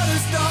heart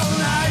of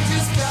stone. I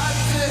just got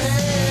to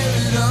have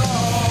it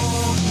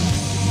all.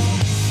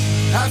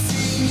 I've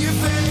seen your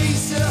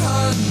face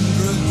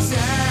 100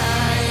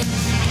 times.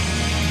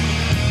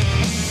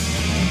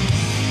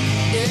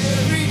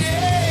 Every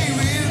day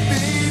we've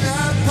been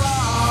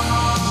apart.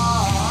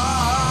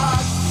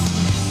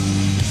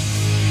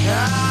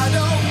 I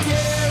don't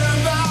care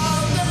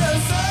about the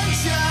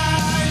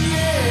sunshine,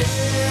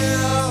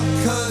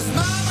 yeah. 'Cause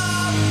mama,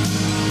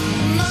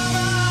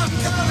 I'm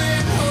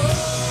coming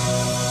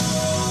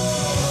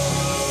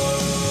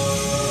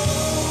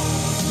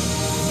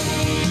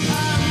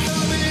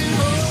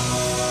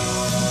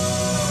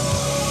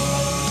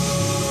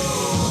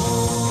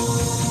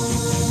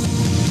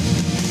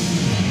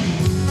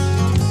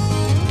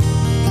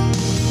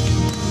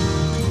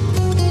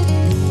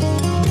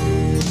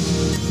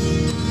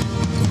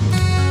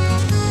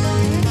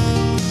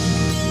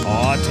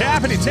Oh,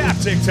 Tappity Tap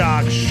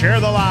TikTok. Share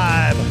the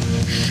live.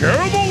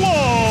 Share the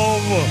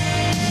love.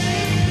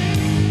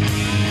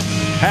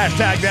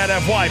 Hashtag that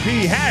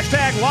FYP.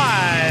 Hashtag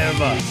live.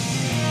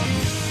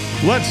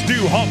 Let's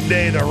do hump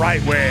day the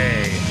right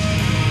way.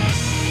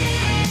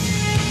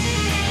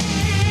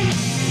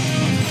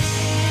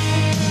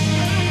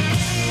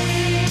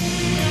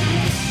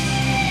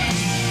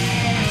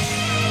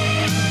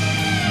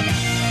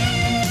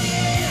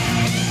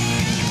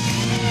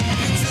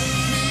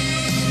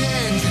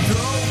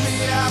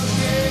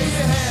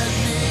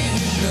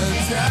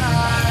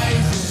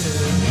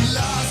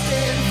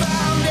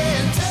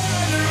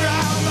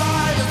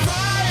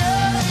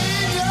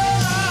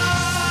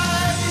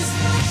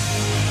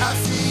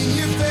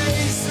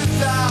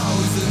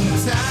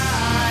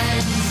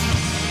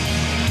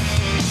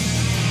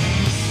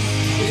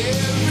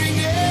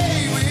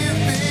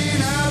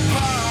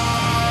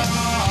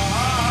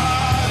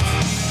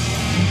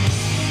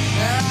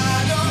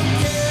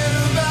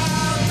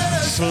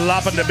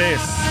 dropping the bass.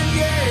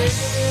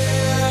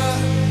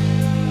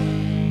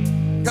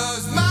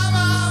 Cause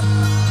mama,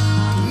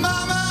 I'm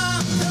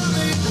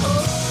coming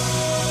home.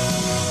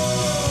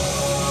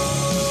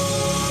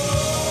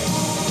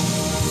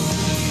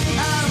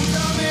 I'm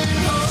coming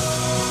home.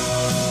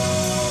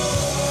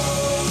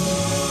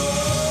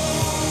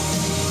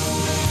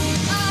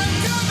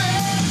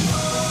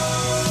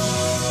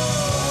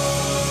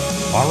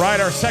 All right,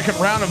 our second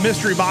round of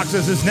mystery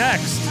boxes is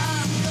next.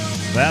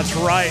 That's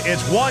right.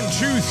 It's 1,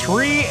 2,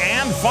 3,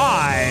 and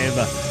 5.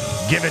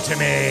 Give it to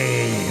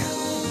me.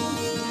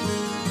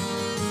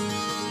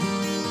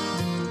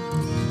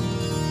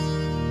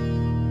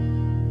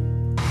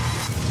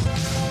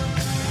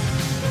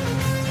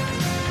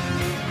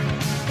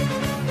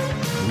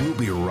 We'll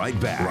be right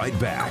back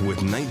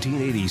with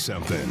 1980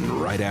 something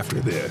right after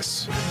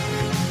this.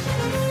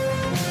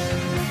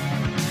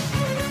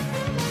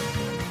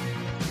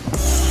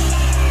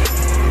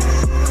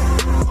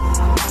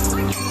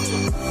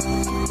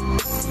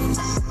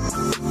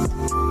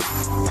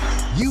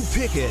 You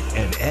pick it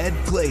and Ed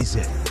plays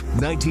it.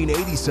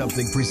 1980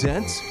 something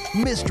presents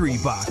Mystery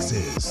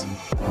Boxes.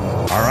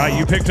 All right,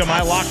 you picked them.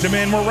 I locked them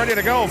in. We're ready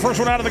to go. First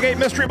one out of the gate,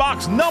 mystery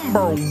box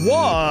number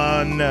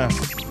 1.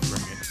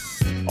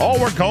 Oh,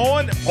 we're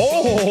going.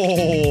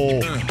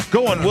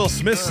 Going Will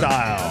Smith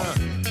style.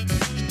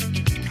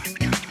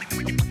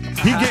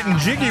 He getting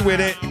jiggy with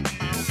it.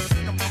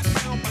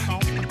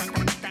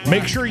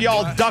 Make sure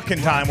y'all duck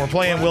in time. We're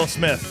playing Will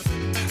Smith.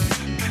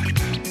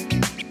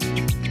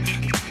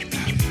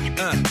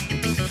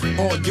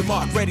 On your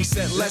mark, ready,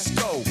 set, let's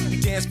go.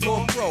 Dance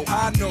floor pro,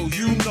 I know,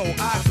 you know,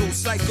 I go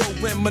psycho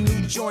when my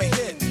new joint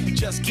hit.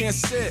 Just can't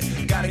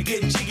sit, gotta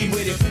get jiggy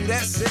with it. Ooh,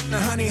 that's it, now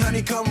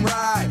honey, come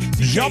ride.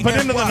 Jumping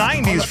into the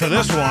 90s for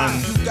this one.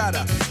 You got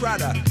a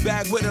Prada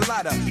bag with a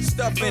lot of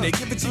stuff in it.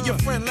 Give it to your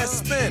friend, let's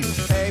spin.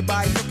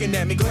 Everybody looking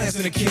at me,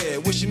 glancing a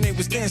kid. Wishing they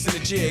was dancing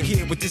a jig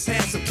here with this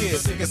handsome kid.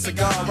 Sick a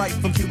cigar right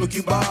from Cuba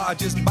Cuba. I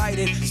just bite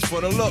it, it's for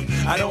the look,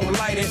 I don't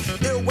light it.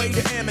 Ill way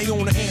to ammo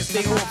on the hand,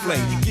 stay on play.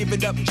 Give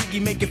it up, jiggy,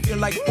 make it feel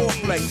like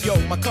foreplay. Yo,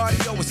 my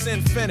cardio is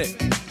infinite.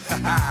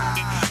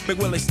 Big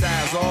Willie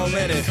style's all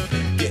in it.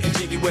 Getting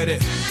jiggy with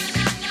it.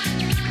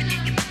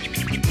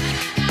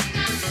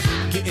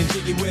 Getting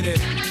jiggy with it.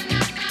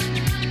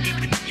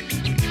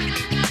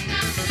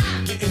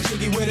 Getting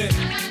jiggy with it.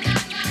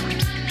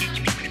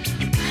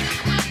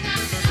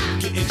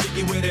 Getting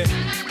jiggy with it.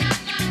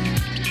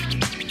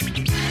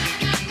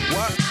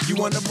 What? You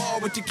on the ball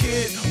with your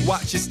kid?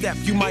 Watch your step,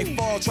 you might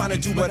fall trying to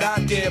do what I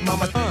did.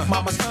 Mama,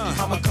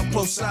 I'ma come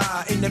close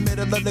side in the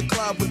middle of the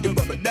club with the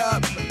rubber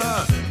dub.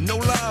 No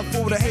love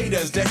for the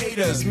haters.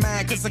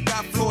 Mad cause I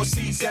got floor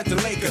seats at the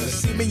Lakers.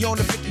 See me on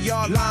the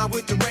 50-yard line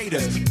with the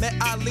Raiders. Met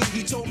Ali,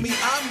 he told me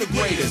I'm the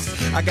greatest.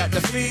 I got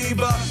the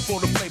fever for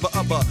the flavor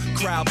of a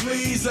crowd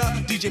pleaser.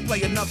 DJ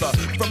play another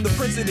from the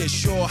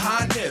president's your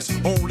highness.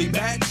 Only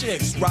bad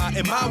chicks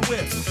riding my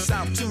whip.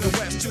 South to the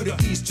west, to the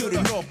east, to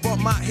the north.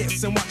 Bump my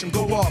hips and watch them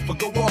go off.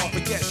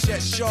 And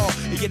yes, sure.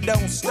 And you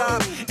don't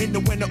stop in the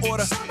winter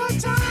order.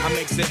 I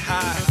makes it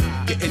high,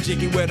 getting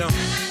jiggy with them.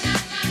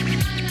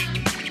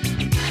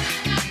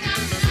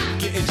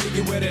 Getting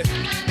jiggy with it.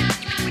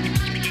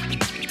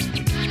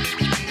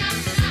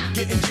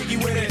 Getting jiggy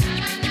with it.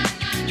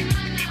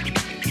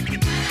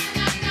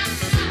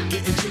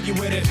 Getting jiggy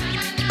with it.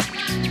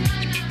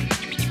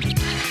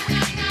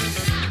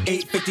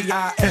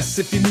 850 IS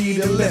if you need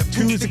a lift.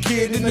 Who's the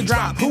kid in the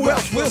drop? Who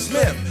else? Will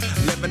Smith.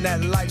 Living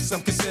that life,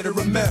 some consider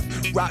a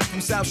myth. Rock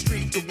from South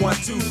Street to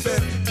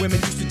 125th. Women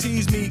used to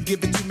tease me,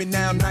 give it to me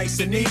now nice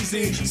and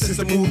easy. Since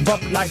I move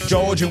up like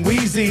George and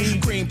Wheezy.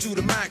 Cream to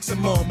the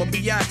maximum, I'll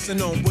be axing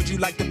them. Would you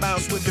like to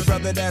bounce with the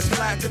brother that's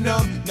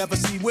platinum? Never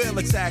see Will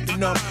attacking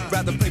them.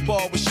 Rather play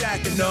ball with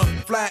Shaq and them,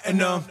 flatten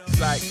them.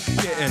 Like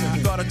getting,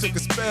 thought I took a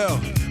spell,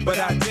 but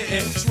I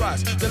didn't.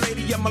 Trust the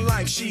lady of my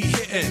life, she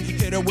hitting.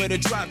 Hit her with a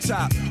drop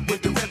top,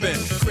 with the ribbon.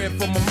 Crib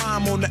for my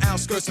mom on the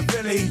outskirts of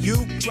Philly.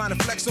 You trying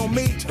to flex on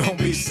me? Don't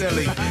be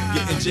silly.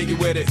 Getting jiggy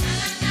with it.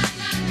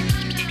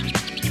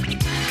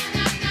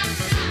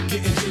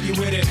 Getting jiggy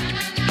with it.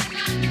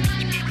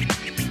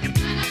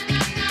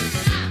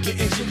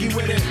 Getting jiggy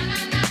with it.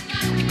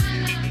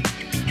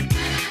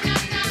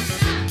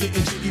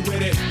 Getting jiggy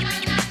with it.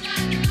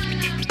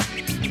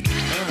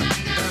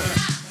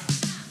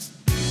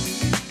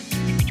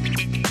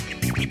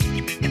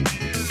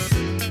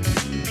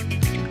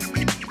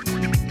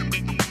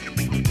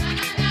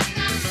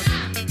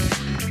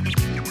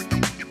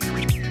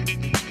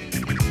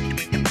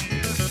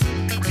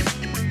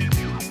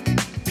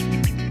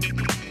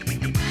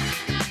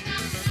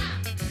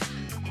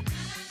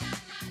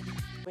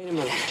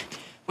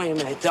 Wait a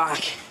minute,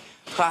 Doc.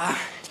 Are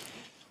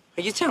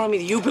you telling me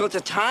that you built a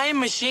time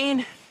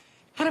machine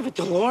out of a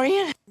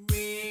DeLorean?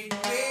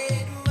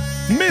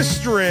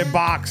 Mystery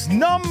box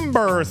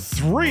number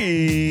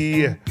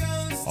 3.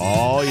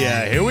 Oh,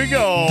 yeah, here we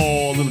go.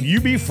 A little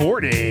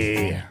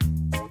UB40.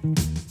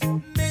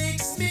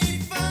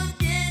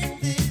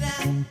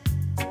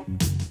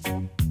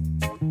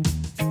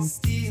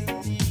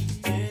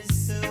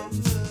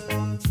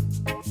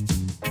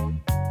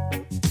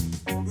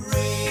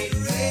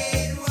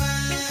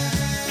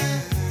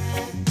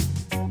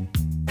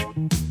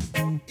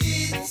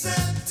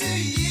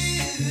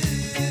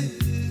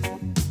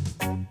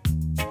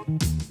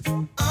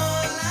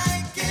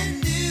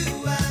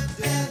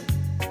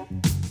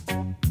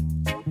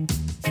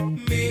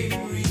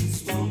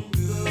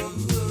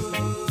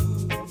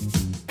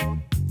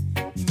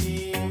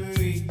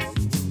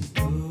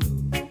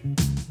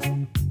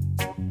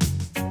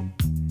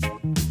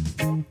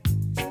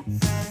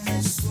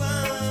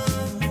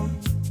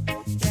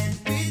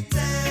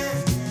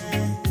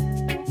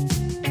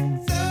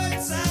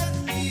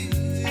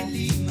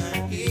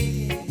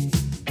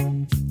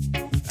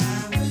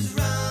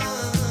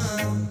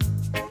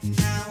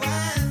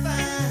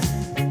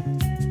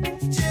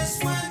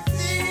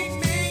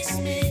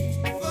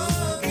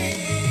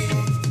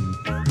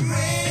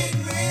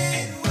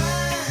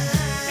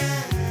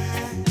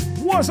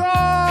 What's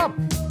up?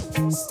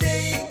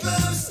 Stay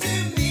close to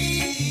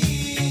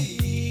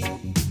me.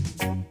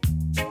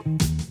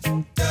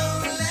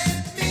 Don't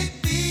let me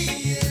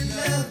be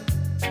alone.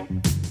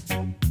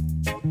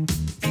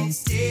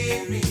 It's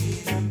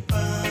tearing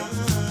apart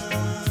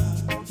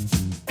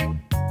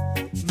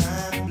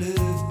my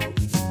blue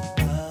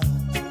heart.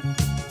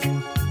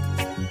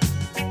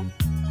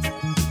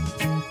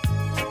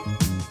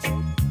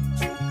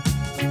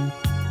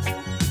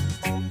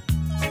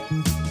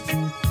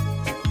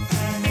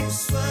 I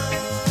swear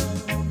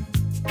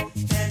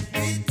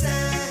every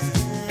time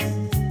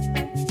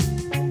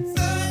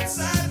thoughts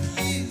of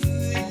you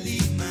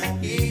leave my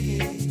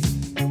head.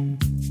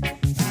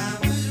 I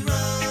was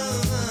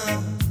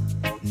wrong.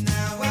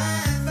 Now I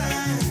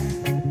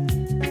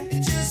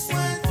find just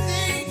one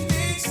thing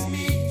makes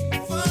me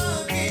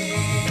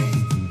forget.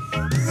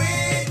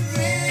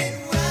 Red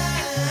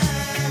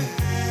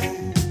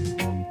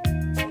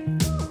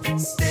wine.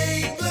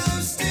 Stay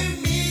close to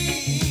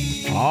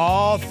me.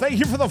 Oh, thank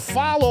you for the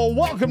follow.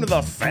 Welcome to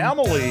the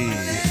family.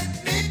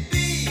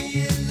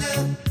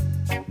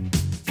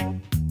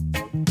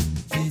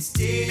 It's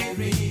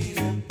tearing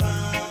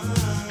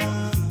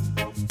apart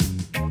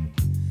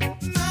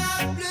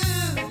my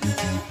blue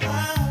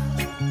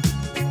heart.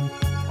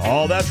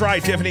 Oh, that's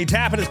right, Tiffany.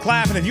 Tapping is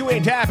clapping. If you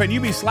ain't tapping, you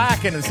be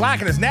slacking, and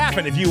slacking is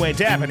napping if you ain't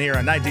tapping here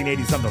on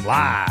 1980 something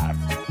live.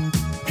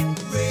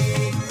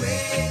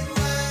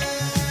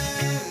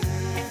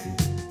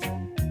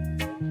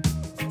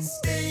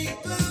 Stay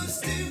close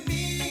to me.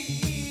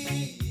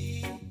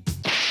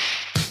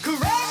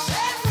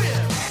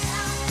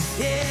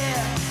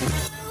 Yeah.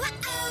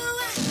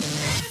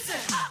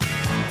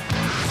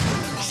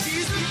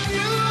 She's a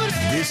beauty.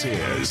 This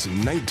is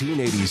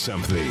 1980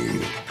 something.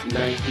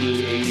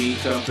 1980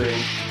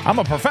 something. I'm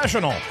a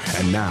professional.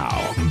 And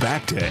now,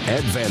 back to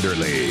Ed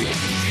Vanderlei.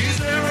 She's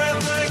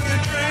everything you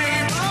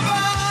dream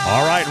about.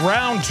 All right,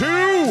 round 2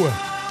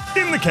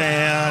 in the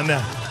can.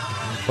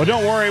 But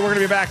don't worry, we're going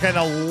to be back in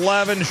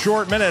 11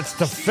 short minutes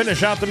to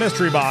finish out the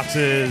mystery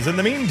boxes. In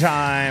the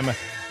meantime,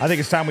 I think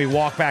it's time we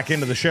walk back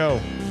into the show.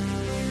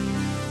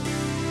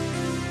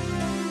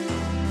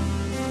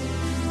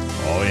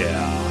 Oh,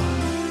 yeah.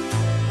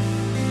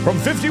 From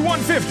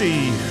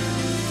 5150,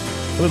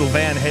 little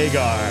Van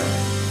Hagar.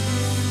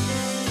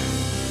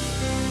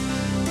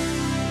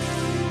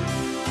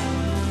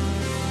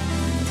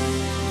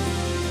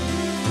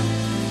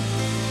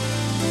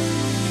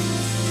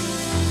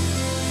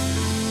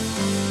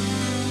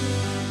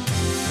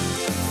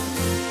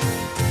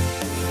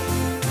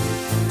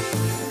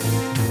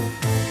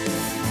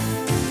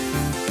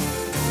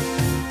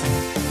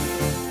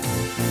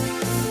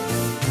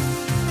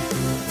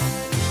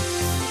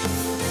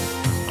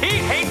 He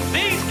hates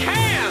these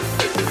cans!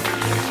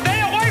 Stay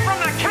away from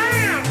the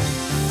cans!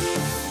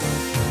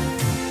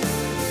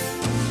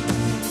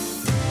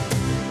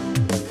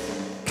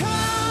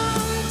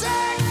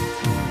 Contact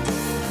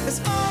is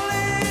all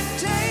it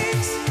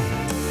takes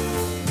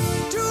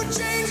to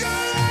change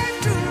your life,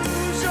 to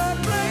lose your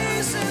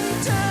place in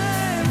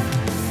time.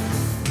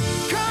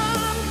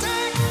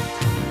 Contact,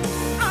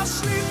 I'll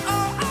sleep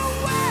or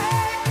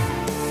awake.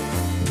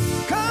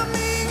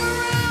 Coming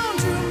around,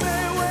 you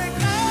may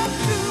wake up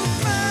to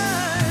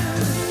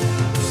find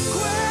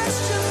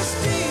questions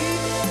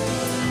deep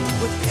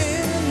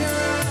within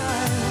your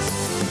eyes.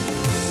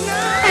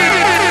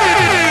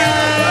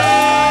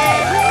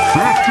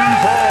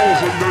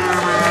 50,000,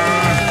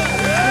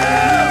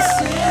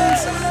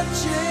 Since I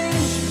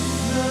changed,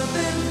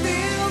 nothing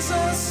feels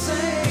the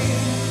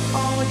same.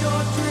 All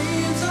your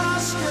dreams are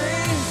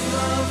strange.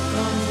 Love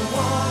comes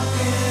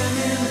walking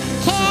in.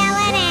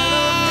 Killing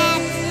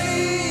it.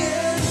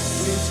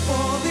 It's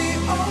for the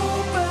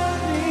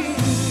opening.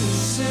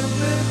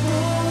 Simply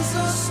pulls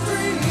the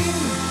string.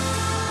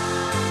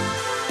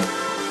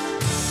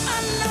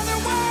 Another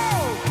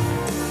world.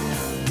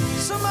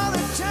 Some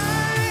other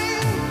time.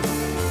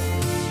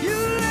 You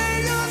lay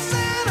your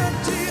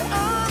sanity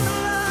on the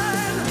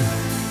line.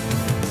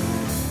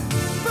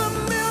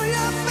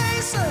 Familiar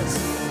faces,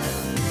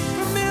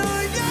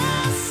 familiar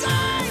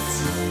sights.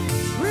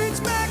 Reach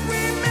back,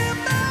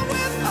 remember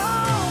with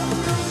all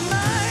the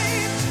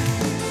might.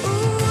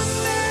 Ooh,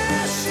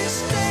 there she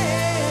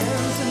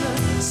stands in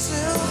a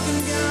silken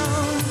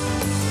gown,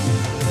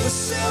 with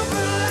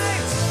silver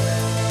lights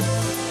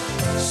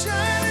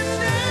shining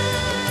down.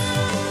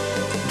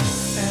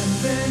 And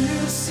then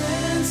you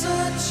sense a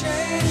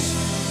change.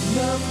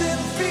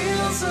 Nothing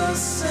feels the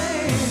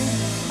same.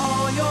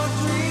 All your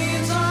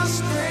dreams are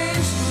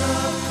strange.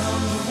 Love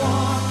comes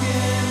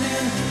walking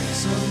in.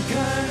 Some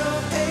kind of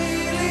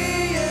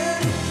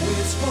alien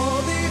waits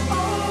for the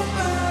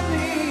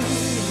opening.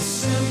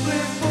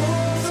 Simply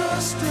pulls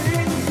a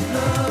string.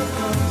 Love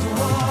comes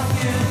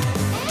walking.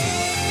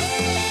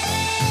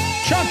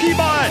 Chunky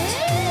Butt.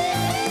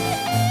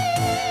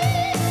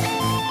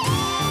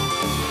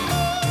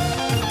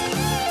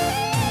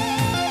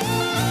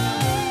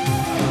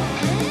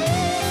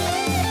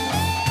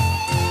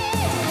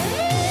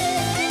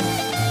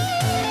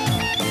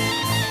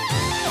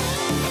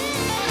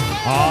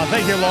 Oh,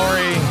 thank you,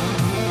 Lori.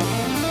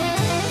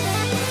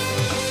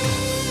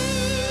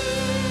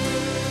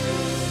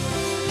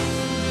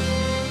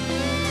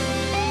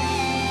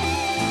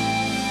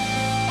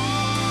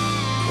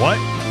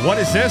 What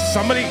is this?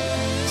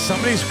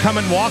 Somebody's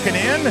coming walking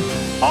in?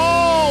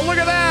 Oh, look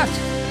at that!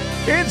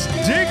 It's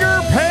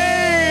Digger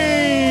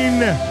Payne!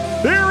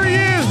 There he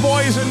is,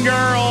 boys and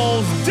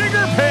girls!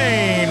 Digger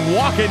Payne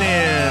walking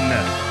in.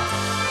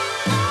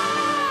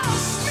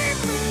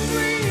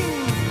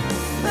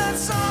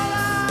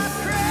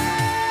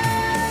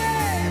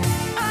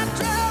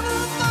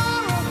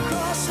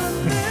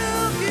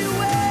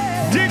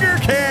 Digger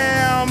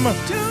Cam!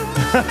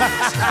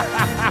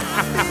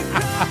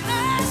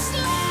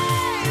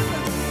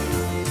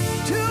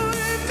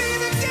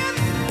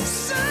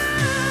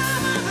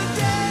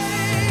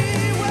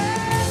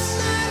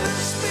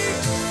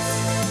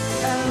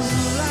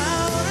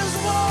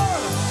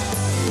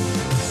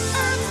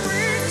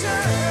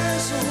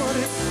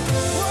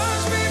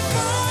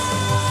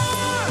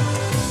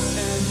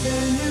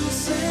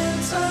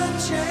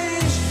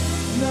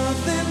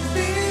 Nothing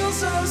feels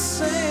the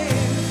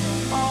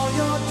same. All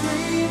your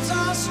dreams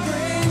are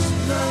strange.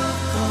 Love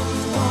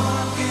comes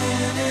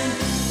walking in.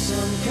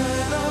 Some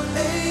kind of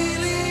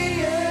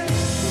alien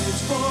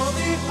waits for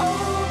the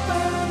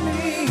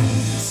opening.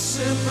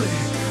 Simply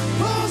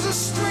pulls a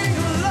string.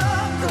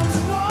 Love comes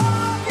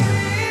walking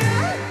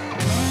in.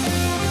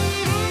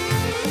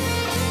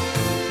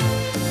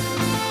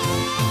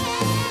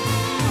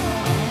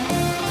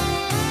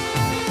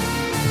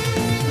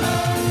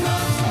 Love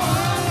comes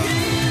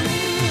walking in.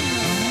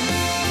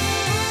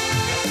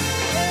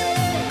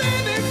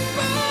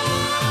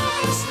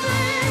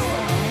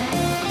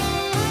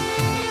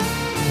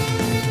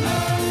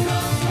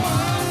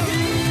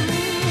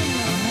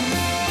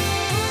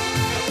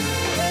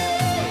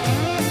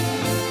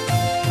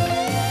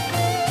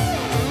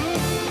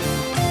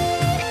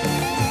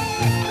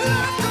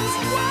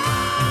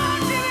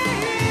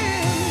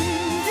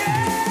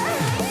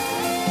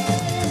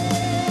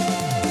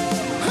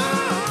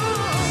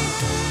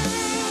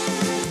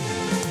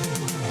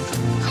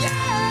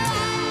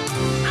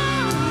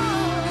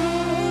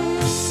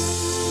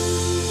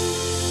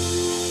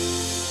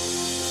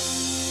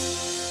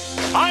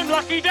 I'm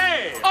Lucky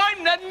Day.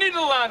 I'm Ned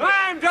Niederlander.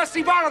 I'm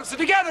Dusty Bottoms. So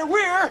together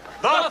we're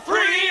the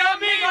Three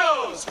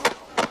Amigos.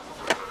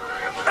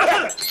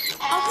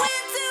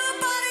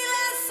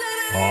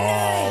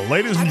 Oh,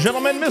 ladies and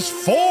gentlemen, Miss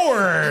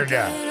Ford.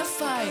 In a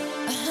fight.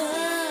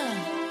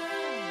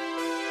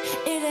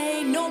 It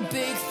ain't no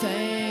big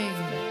thing.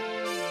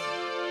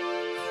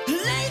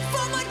 Late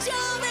for my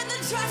job and the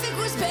traffic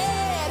was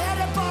bad. Had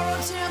to borrow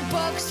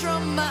 $10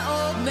 from my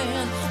old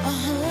man.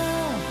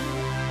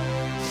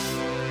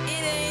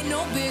 It ain't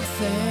no big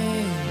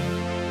thing.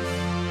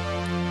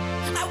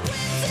 I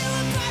went to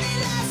a party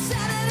last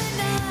Saturday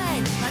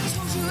night. I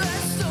told you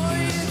that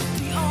story, it'd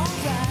be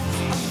alright.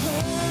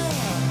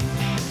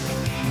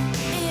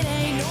 It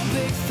ain't no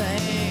big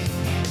thing,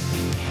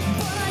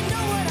 but I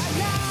know what I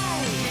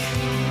like.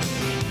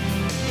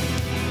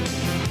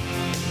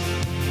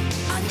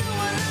 I know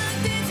I like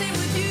dancing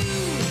with you.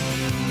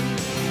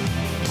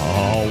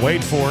 Oh,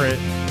 wait for it.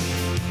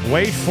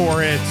 Wait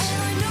for it.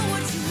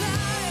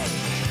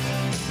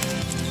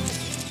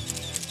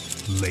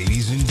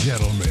 Ladies and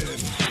gentlemen,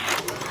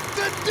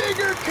 The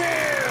Digger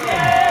Cam!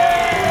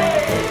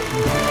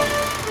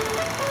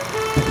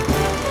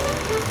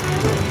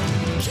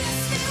 Kiss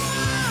me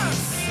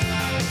once,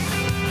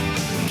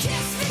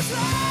 kiss me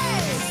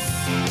twice.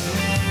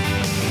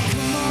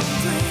 Come on,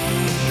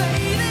 pretty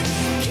baby,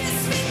 kiss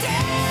me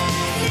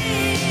deadly.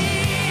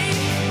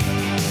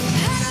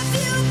 Had a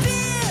few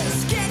beers,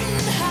 getting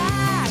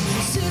high,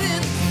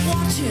 sitting,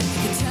 watching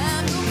the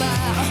time go by.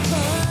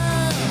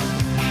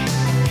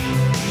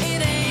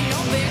 It ain't no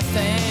big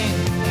thing.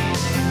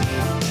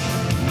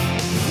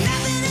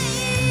 Nothing to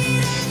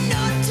eat and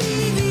no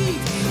TV.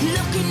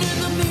 Looking in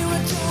the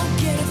mirror, don't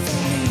get it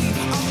from me.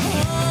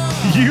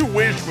 You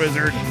wish,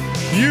 Wizard.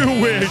 You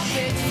wish.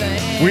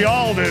 We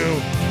all do.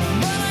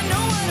 But I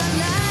know what I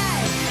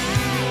like.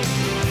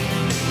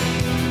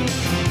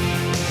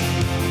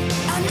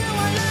 I know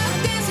I like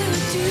dancing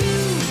with you.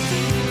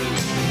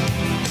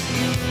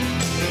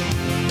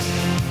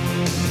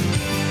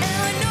 And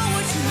I know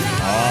what you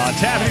like.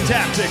 Tappity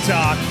Tap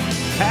TikTok.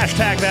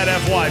 Hashtag that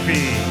FYP.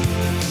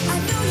 I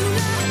know you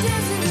like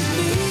dancing with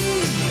me.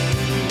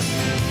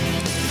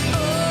 Oh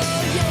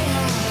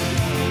yeah.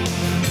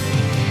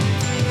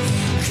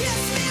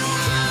 Kiss me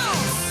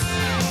once,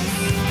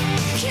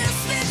 kiss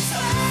me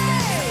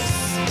twice.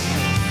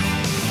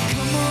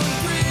 Come on,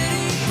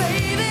 pretty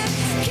baby,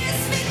 kiss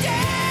me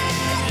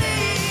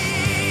deadly.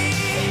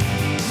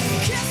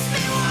 Kiss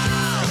me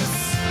once,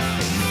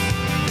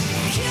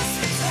 kiss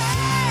me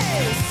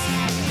twice.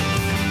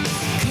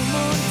 Come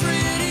on,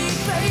 pretty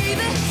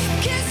baby,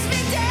 kiss me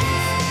deadly.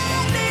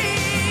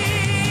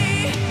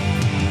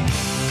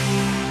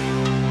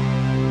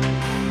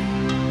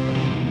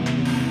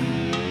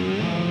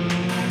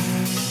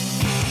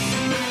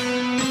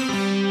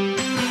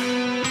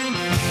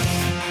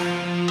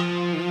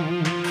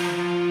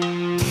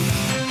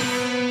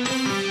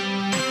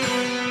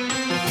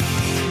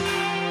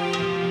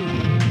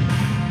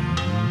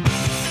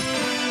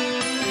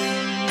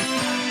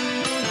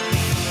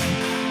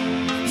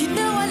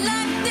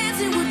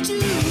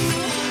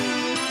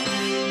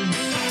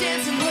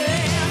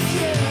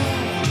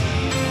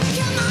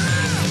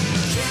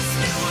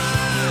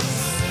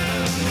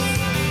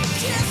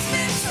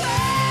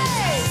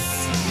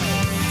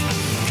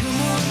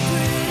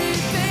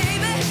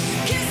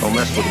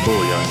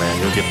 man.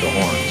 You'll get the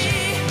horns.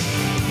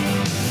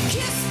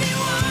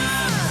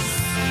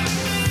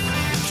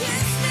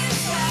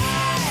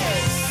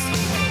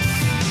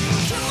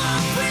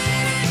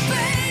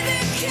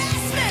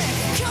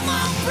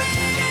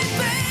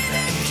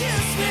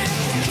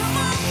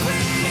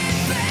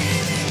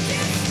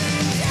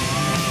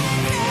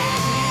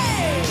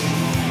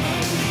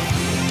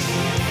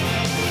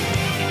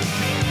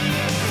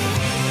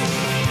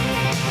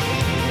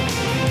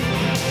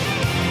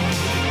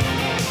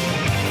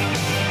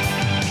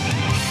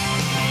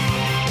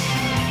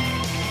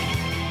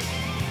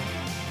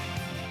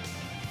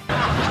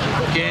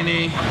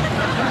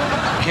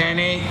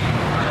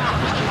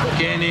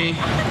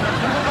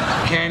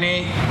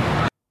 Kenny.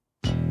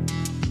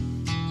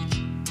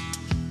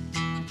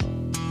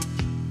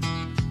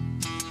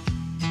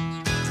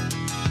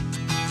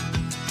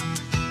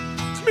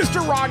 Mr.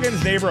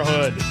 Roggen's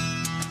Neighborhood.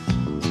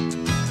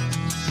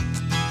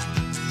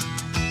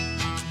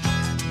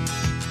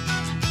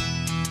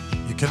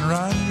 You can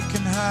run, you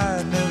can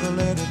hide, never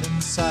let it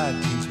inside.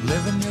 Keep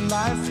living your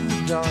life in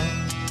the dark.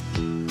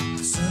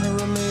 Sooner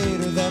or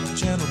later, that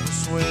gentle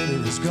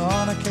persuader is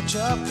gonna catch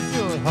up with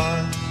your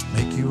heart.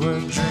 Make you a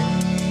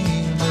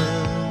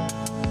dreamer,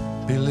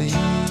 believer,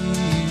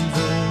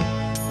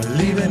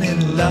 believing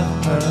in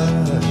love.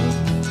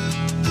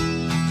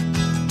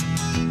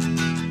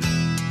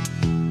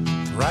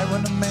 Right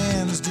when a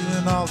man's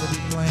doing all that he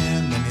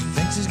planned and he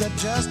thinks he's got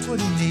just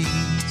what he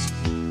needs,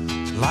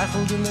 life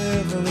will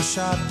deliver a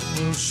shot that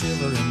will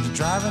shiver him,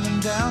 driving him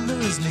down to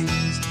his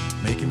knees.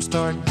 Make him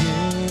start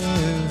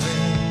giving,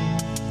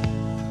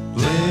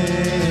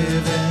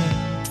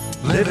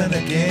 living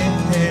again.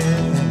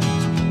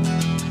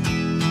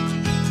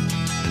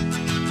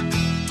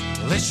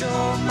 Let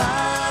your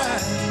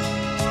mind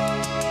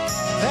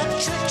that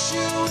tricks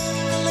you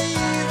into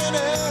believing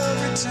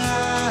every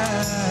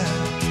time.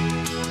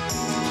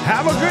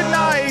 Have a good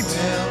night.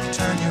 Well,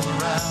 turn you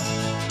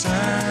around,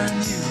 turn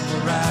you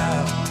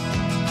around.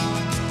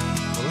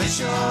 Let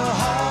your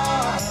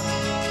heart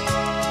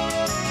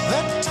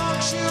that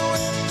talks you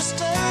into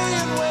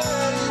staying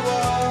where you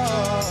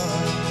are.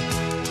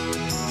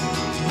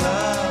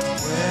 Love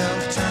will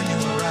turn you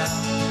around,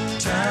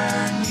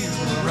 turn you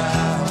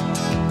around.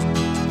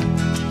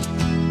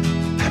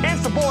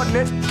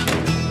 Insubordinate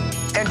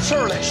and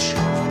churlish.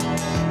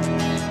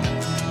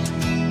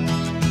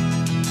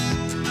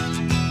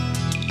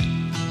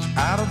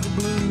 Out of the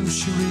blue,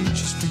 she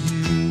reaches for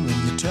you, and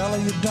you tell her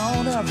you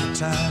don't have the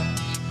time.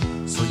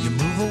 So you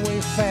move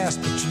away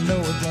fast, but you know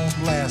it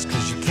won't last,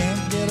 'cause you can't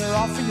get her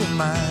off of your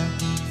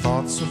mind.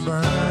 Thoughts are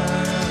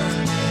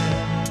burning,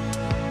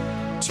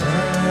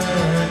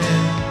 turning,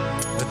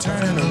 they're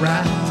turning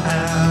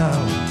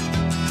around.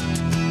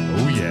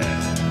 Oh yeah.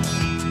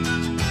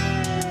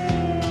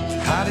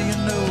 How do you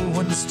know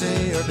when to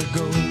stay or to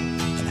go?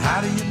 And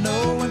how do you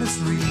know when it's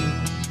real?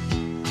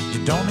 You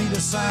don't need a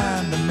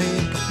sign to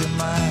make up your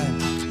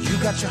mind. You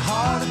got your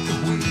heart at the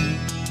wheel.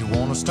 You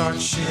wanna start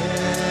sharing,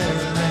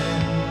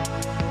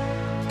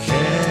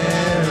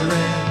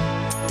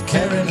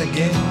 caring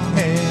again.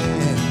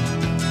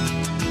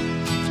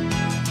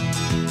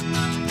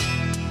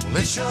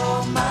 Let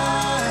your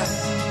mind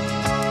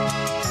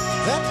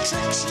that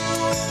tricks you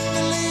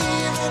into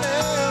leaving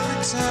every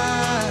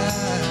time.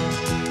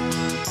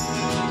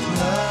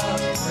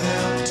 Love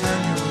will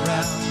turn you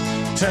around,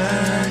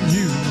 turn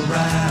you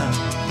around.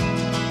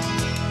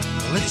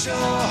 Let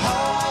your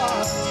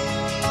heart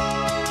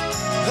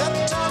that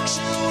talks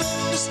you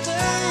into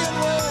staying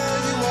where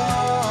you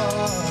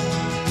are.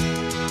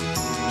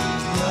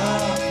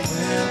 Love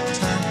will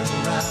turn you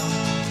around,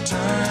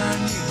 turn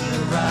you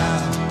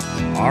around.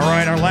 All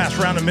right, our last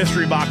round of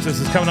mystery boxes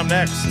is coming up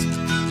next.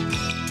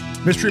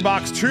 Mystery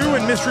Box 2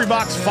 and Mystery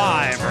Box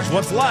 5. There's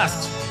what's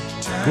left.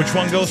 Which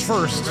one goes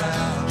first?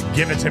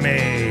 Give it to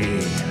me.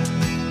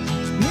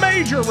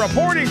 Major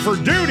reporting for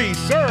duty,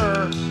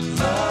 sir.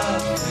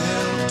 Love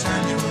will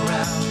turn you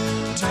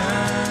around,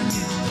 turn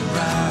you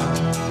around.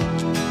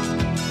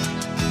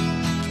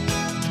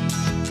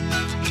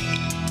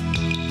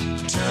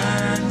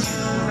 Turn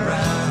you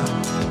around.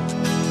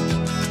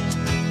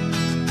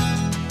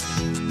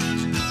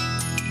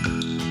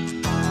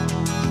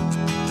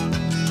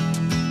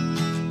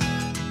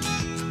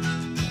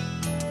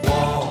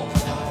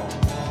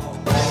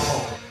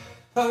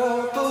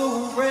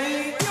 Purple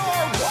rain.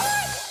 You're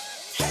what?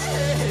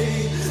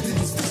 Hey,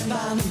 it's the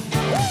money.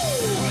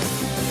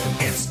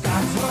 It's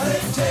got what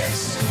it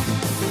takes.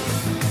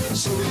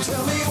 So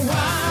tell me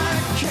why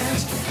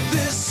can't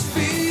this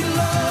be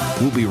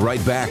love? We'll be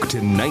right back to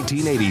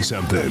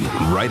 1980-something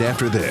right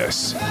after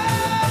this.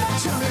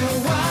 Tell me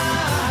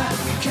why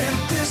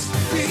can't this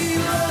be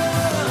love?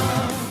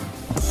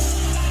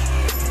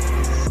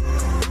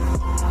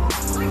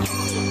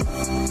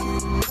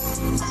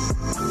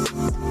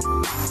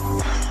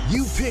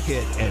 You pick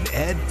it and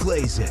Ed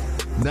plays it.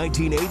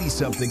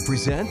 1980-something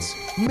presents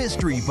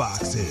Mystery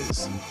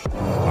Boxes.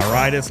 All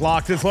right, it's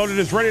locked, it's loaded,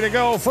 it's ready to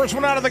go. First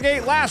one out of the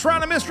gate, last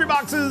round of mystery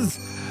boxes.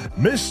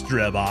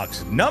 Mystery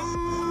box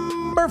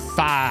number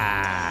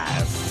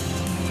 5.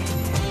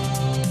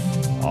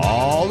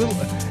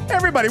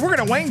 Everybody, we're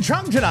going to Wang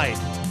Chung tonight.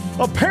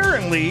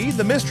 Apparently,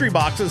 the mystery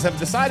boxes have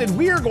decided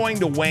we are going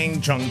to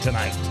Wang Chung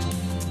tonight.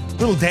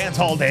 Little dance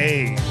hall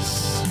days.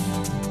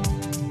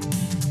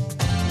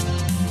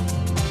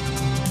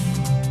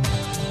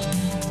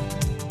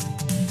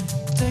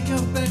 Take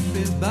your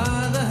baby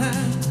by the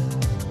hand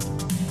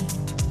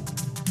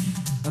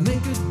and make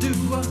her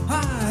do a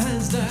high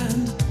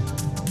handstand.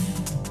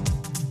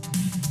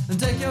 And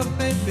take your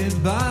baby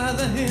by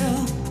the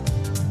heel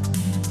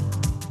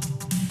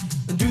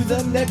and do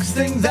the next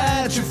thing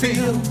that you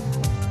feel.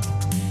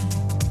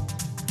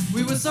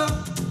 We were so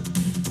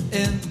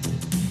in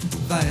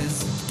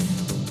phase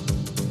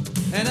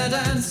in a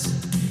dance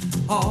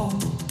all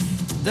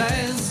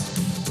days.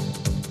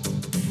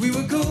 We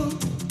were cool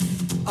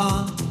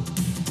on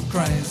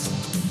craze.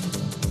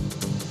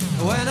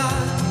 When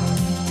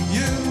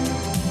you,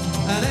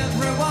 and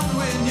everyone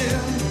we knew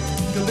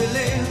could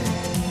believe,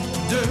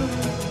 do,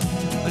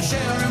 and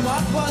share in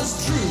what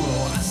was true.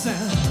 Oh, I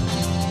said,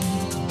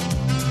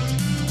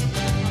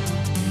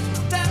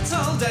 dance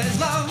all days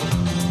long.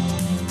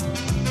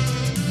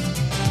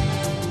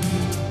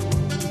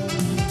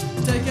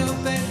 Take your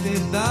baby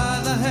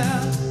by the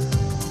hair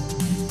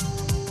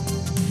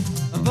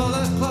and pull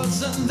her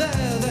close and there.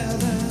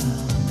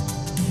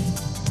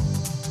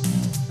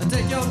 And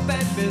take your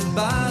baby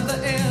by the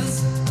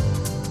ears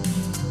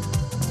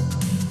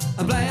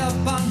and play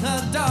upon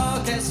her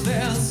darkest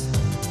fears.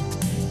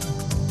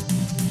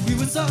 We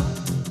were so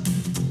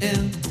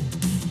in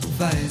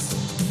phase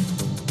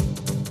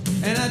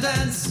in a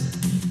dance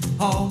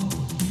hall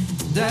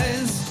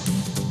days.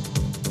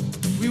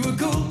 We were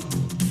cool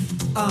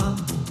on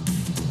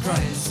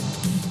craze.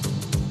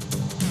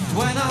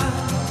 When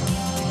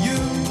you,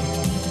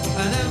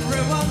 and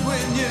everyone we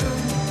knew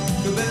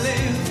could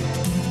believe,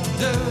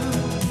 do,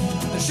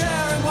 and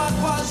share in what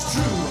was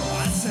true.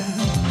 I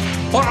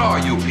said, What are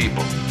you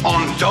people?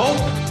 On dope?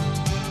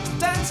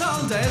 dance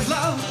all days,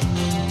 love.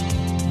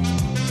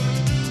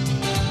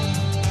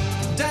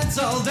 Dance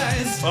all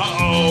days.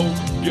 Uh-oh.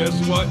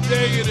 Guess what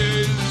day it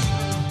is?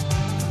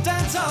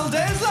 Dance all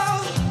days,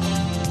 love.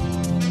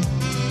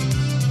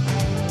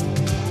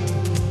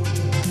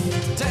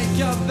 Take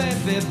your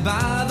baby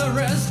by the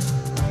wrist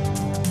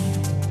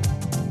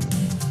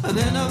and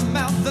in her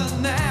mouth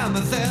an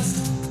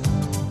amethyst,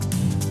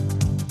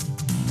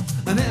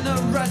 and in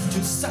her eyes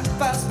two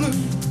sapphires blue.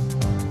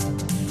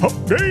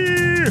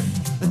 Okay.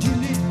 And you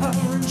need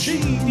her and she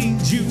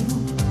needs you.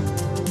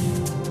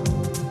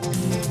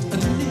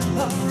 And you need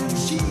her and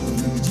she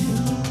needs you.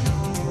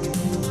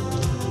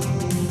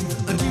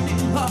 And you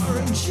need her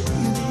and she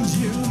needs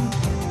you.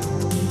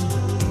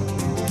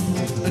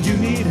 And you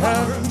need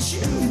her and she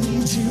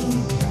needs you.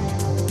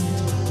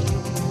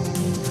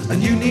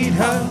 And you need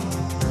her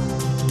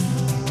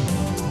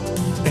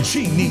and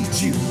she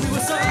needs you. We were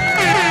so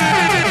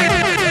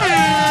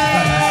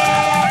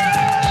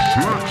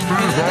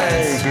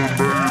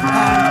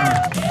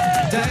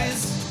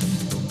days.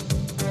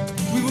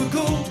 We were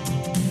cool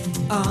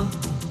on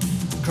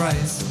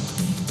craze.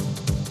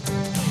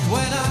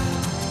 When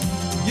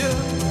you,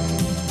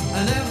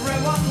 and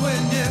everyone we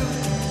knew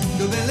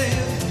could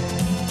believe,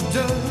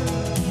 do,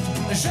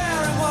 and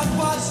share in what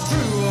was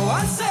true. Oh,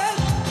 I said,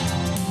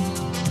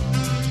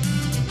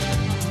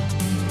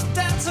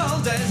 dance all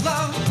days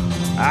long.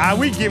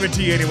 We give it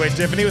to you anyway,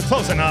 Tiffany. It was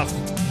close enough.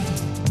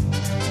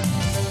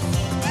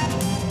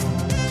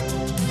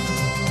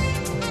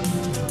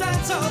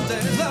 Dance all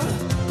days long.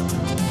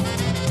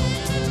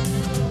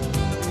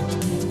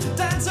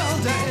 Dance all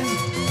days.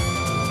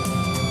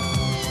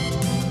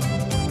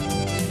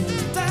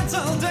 Dance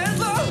all days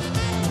long.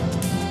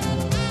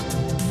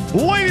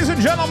 Ladies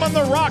and gentlemen,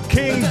 the Rock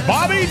King,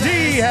 Bobby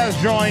D, has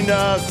joined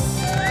us.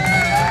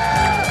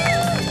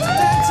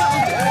 Dance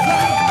all days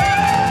long.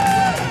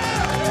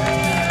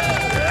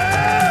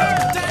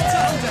 Dance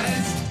all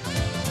days.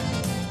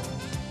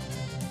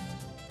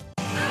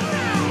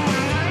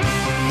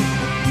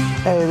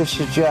 Hey, this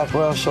is Jack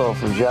Russell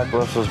from Jack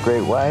Russell's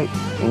Great White,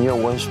 and you're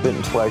one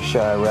spitting twice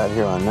shy right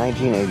here on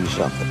 1980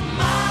 something.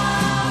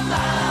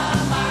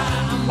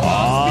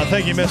 Aw,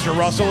 thank you, Mr.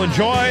 Russell.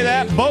 Enjoy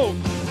that boat.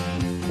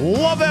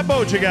 Love that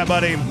boat you got,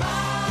 buddy.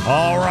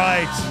 All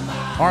right.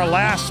 Our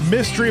last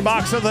mystery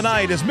box of the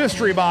night is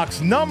mystery box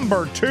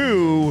number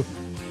 2.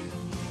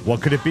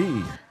 What could it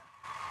be?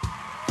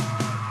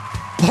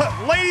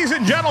 Ladies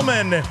and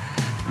gentlemen,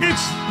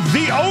 it's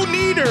the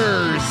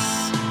Oneaters.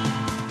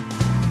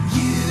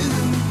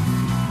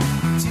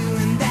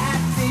 Doing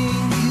that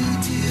thing you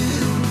do,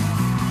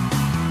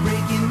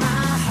 breaking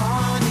my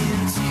heart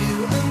into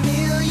a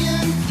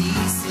million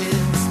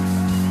pieces,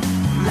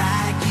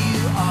 like you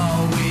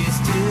always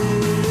do.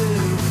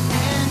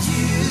 And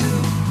you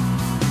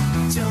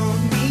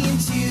don't mean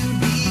to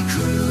be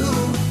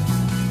cruel.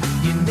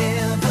 You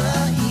never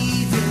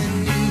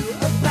even knew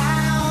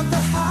about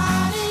the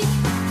heartache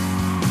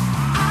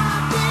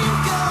I've been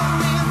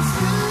going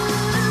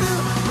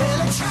through. Well,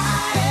 I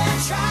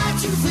tried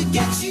to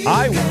forget you.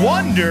 I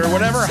wonder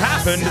whatever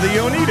happened to the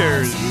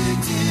Oneaters.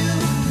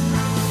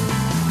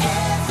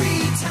 Every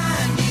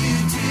time you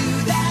do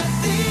that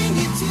thing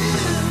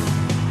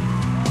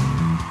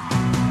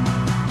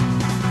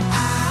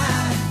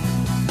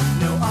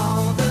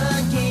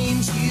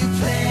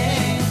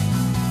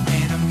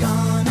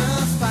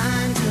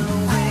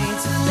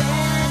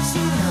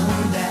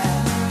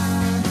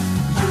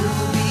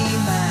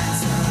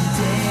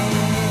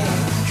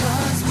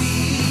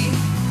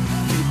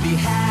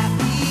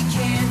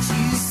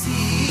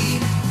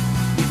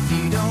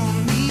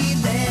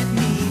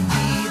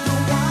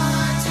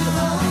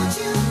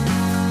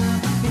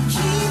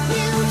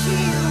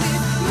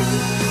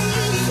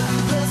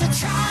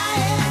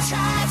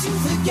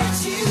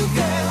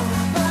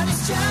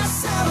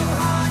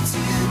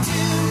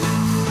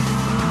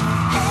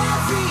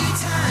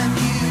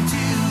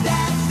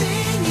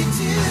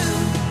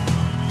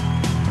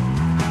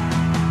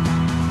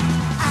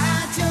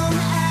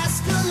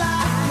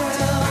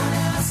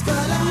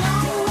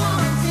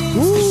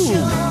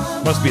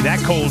Must be that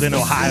cold in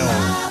Ohio.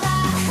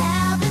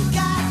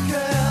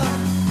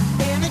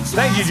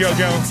 Thank you,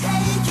 JoJo.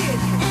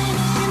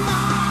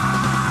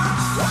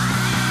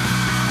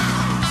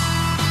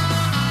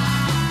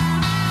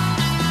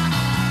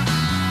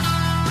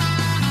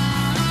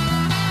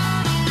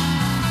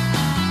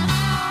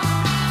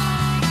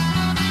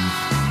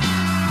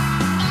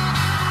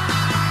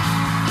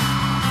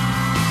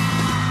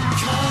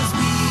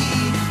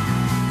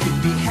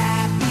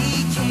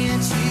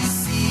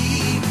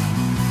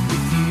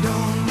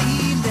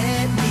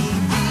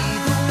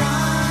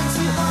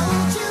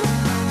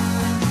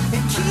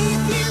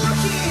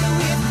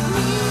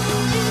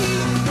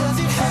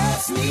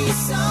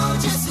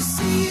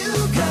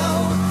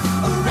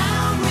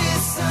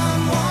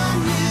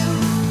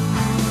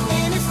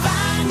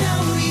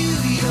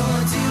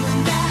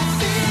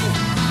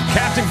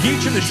 Captain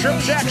Geach and the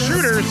Shrimp Shack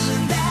Shooters.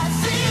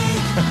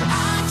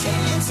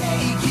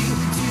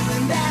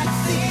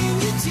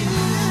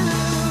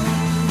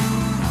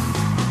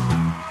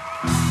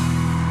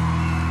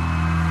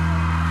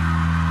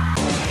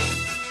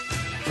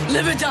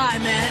 Live or die,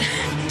 man.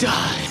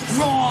 Die.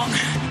 Wrong.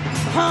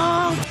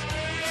 Huh?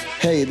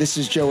 Hey, this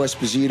is Joe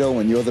Esposito,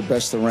 and you're the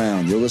best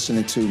around. You're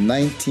listening to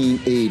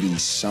 1980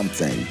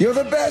 something. You're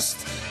the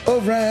best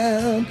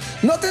around.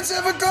 Nothing's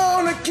ever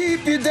gonna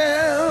keep you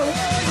down.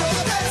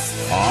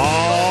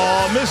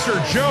 Oh, Mr.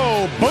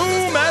 Joe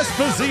Boom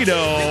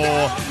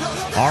Esposito.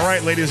 All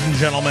right, ladies and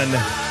gentlemen,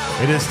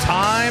 it is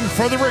time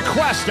for the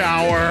request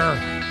hour.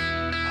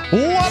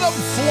 Let 'em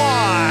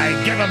fly.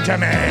 Give 'em to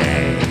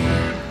me.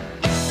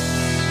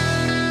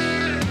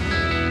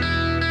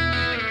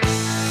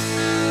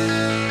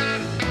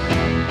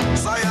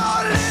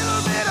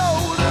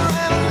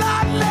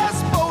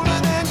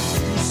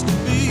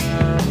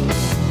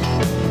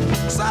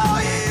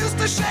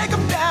 Shake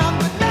 'em down,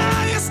 but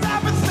now you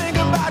stop and think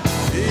about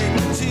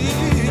dignity.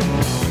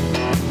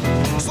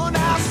 So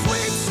now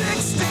sweet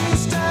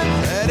 16's time,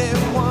 ready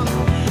one.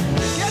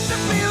 Get the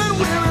feeling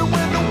weary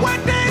when the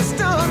wet day's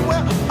done.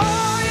 Well,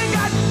 all you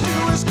got to do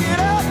is get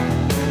up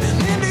and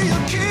into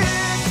your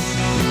kicks.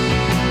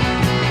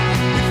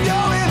 If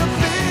you're in a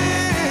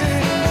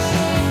fix,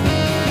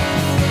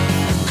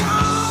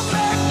 come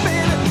back,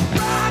 baby.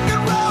 Rock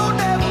and roll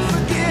never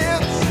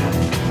forgets.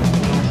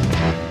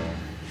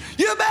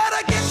 You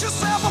better get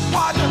yourself a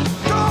partner.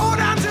 Go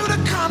down to the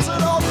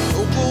concert or the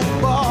local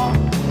bar.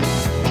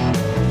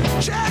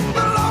 Check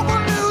the local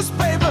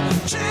newspaper.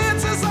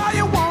 Chances are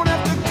you won't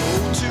have to go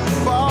too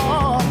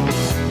far.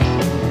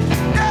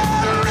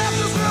 Yeah, the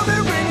Raptors will be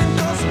ringing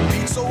 'cause the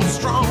beat's so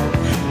strong.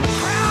 The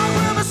crowd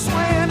will be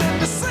swaying and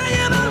be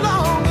singing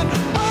along. And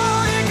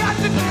all you got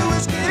to do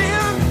is get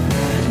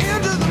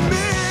into the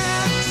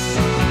mix.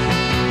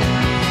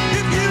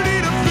 If you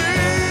need a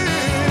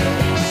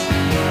fix,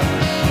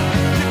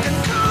 you can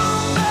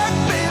come back,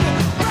 baby.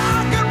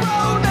 Rock and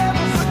roll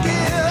never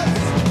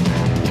forgets.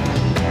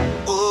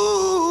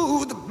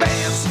 Ooh, the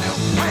band's still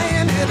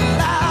playing it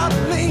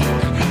loudly.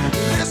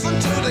 Listen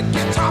to the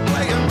guitar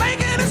player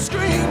making it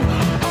scream.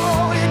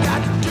 All you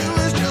got to do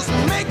is just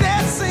make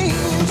that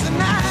scene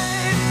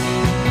tonight.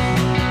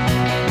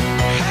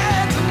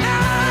 Hey,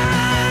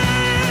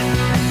 tonight.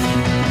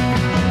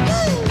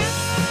 Woo!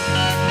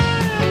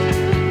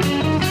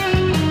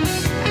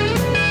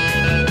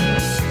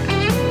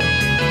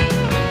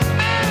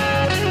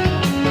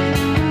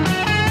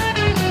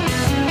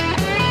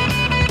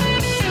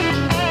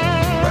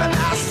 Well,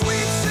 now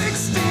sweet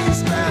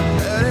 16's time,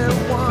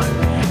 31.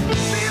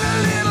 Feel a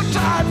little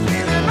tired,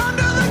 feeling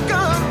under the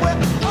gun. Well,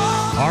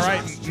 All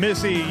right,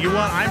 Missy, you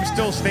want I'm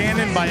Still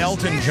Standing by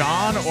Elton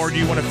John, or do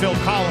you want a Phil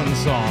Collins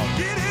song?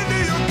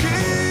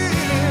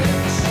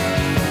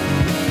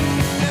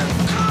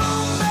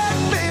 come back,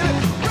 baby.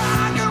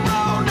 Rock and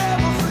roll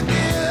never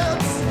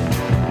forgets.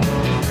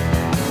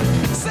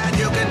 Said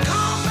you can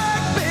come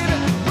back, baby.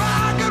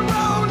 Rock and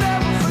roll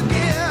never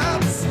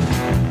forgets.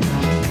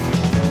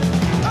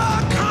 Oh,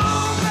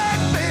 come back,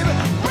 baby.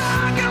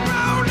 Rock and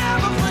roll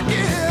never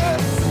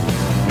forgets.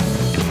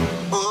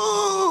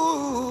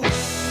 Ooh.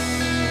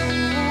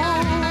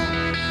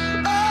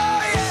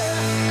 Oh,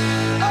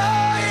 yeah.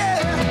 Oh,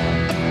 yeah.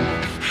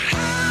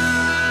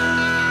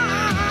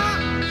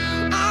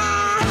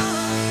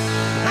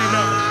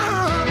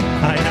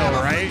 I know,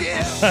 right?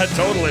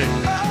 Totally.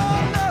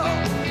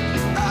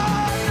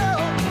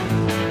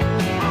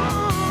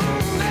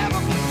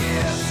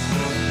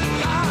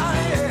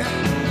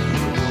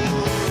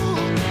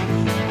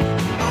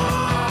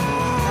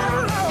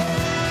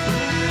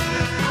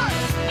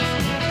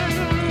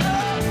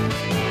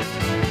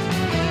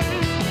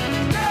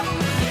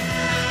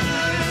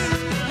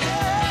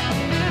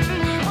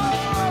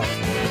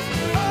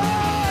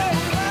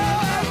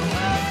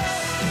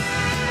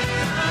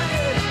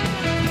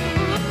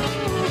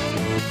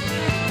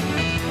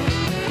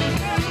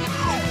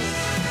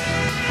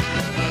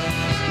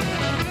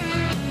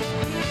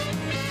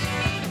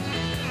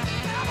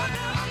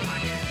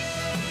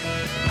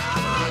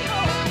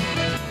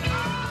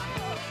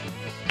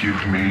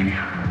 Give me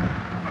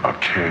a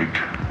keg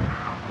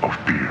of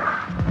beer.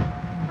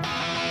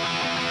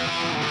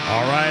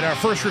 All right, our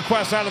first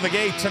request out of the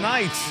gate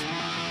tonight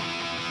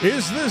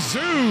is The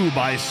Zoo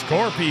by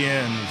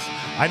Scorpions.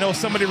 I know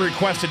somebody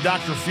requested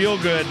Dr.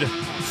 Feelgood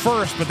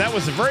first, but that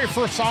was the very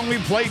first song we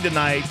played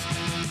tonight.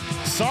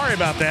 Sorry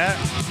about that.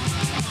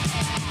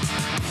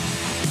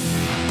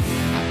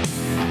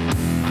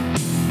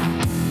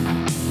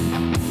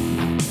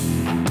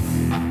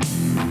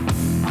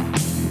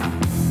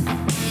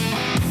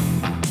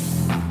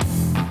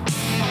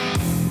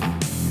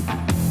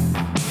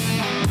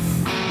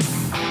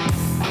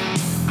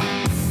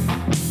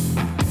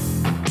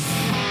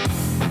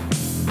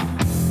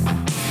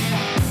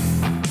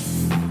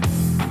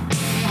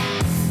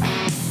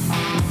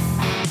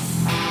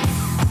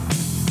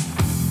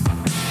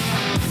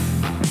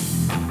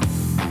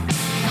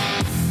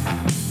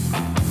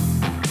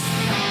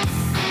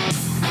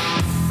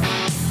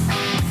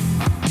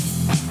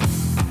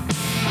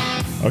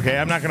 Okay,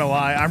 I'm not gonna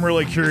lie. I'm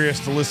really curious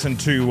to listen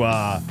to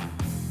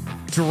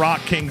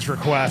Rock King's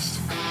request.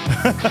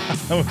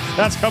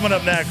 That's coming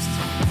up next.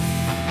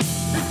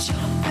 The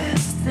job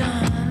is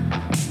done.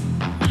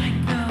 I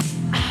go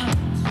out.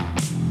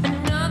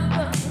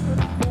 Another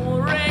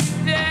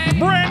boring day.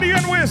 Brandy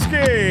and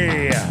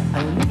whiskey.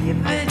 I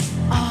leave it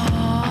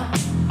all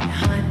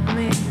behind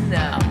me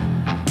now.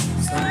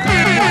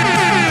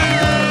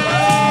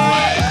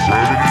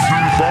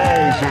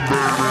 72,000, baby.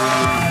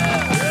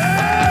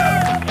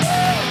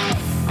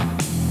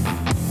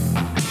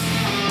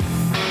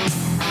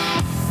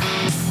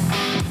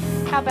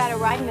 How about a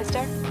ride, mister?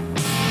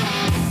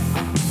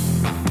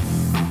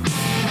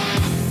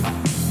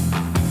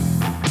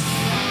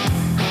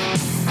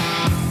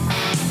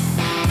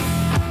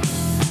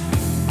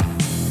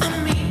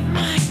 I meet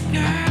my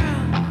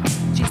girl.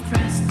 She's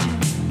dressed to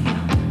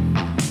kill.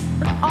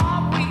 But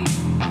all we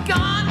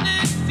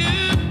gonna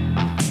do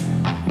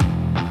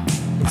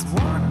is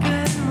walk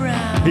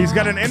around. He's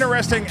got an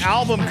interesting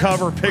album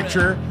cover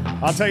picture.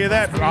 I'll tell you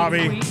that,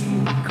 Bobby.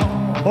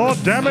 Oh,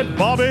 damn it,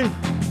 Bobby.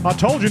 I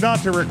told you not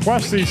to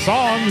request these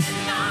songs.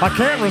 I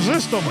can't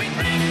resist them.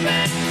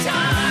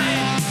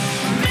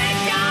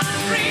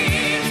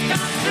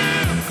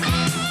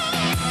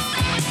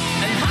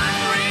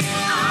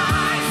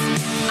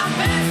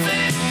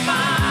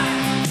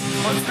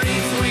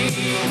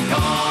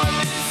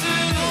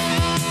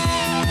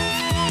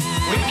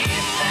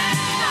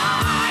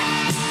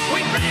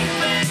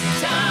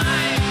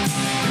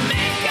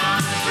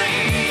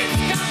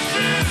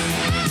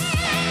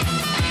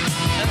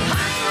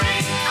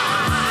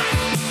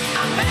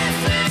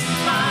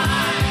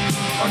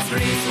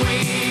 Streets we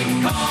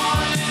call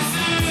the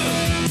zoo.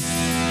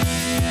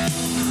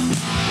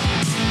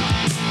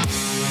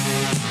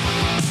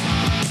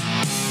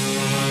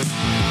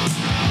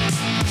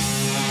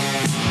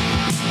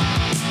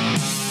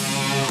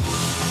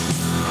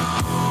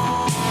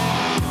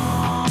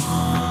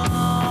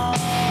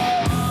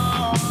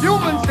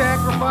 Human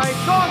sacrifice,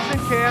 dogs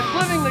and cats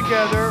living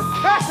together.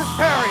 That's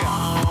hysteria.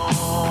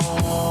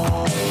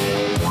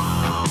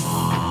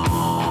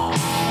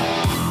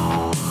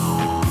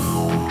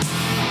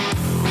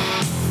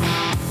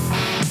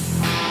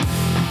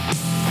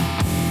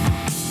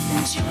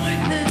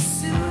 Join the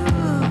zoo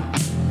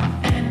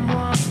and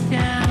walk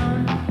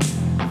down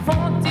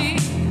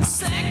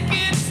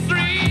 42nd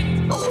Street.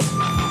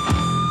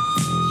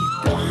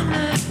 You're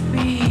gonna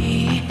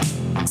be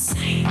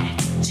excited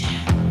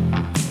too,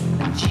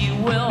 and you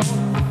will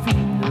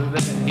feel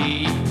the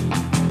heat.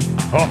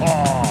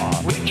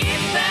 We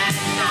eat that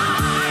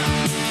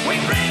night, we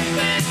break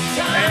the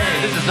time.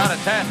 Hey, this is not a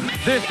test.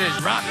 This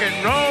is rock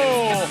and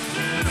roll.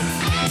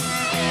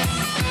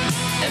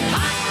 And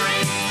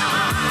hungry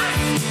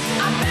eyes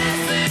are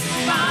passing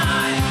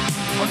by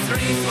on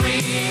streets we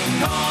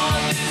call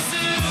the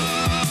zoo.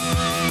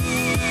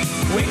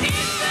 We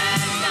eat the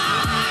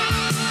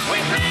night, we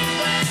break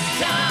the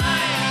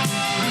time,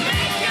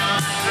 make our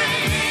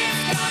dreams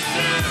come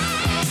true.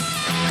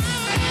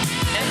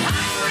 And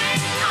hungry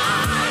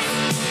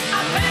eyes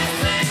are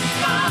passing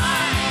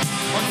by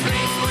on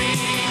streets we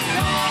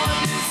call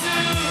the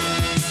zoo.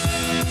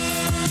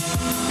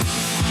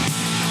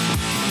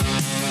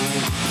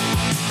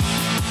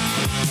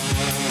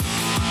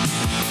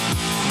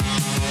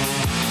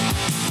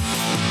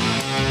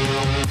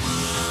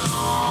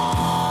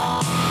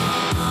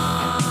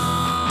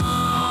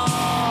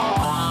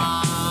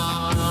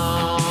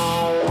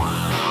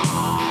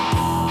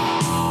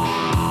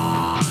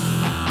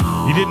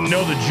 You didn't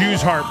know the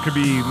Jew's harp could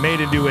be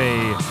made into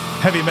a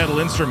heavy metal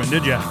instrument,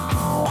 did you?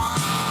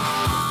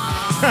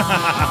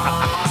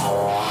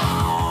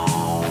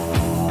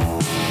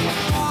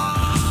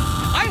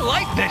 I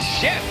like this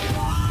ship.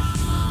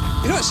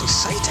 You know, it's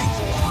exciting.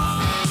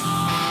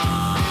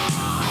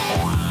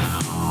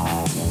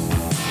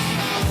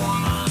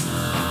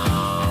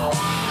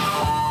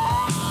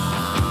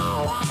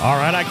 All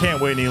right, I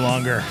can't wait any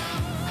longer.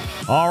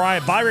 All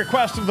right, by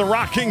request of the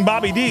Rock King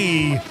Bobby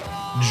D,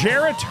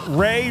 Jarrett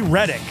Ray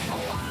Reddick,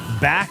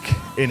 back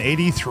in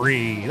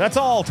 83. That's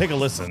all. Take a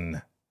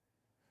listen.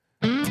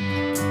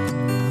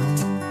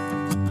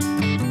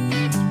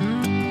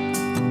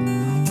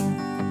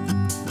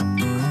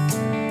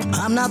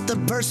 I'm not the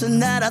person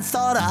that I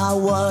thought I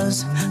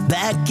was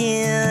back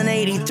in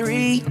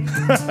 '83.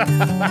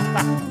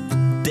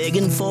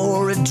 Begging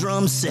for a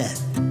drum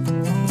set,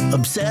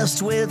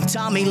 obsessed with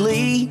Tommy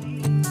Lee.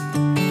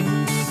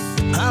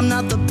 I'm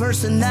not the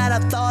person that I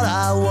thought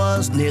I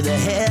was near the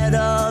head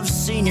of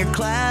senior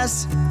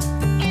class.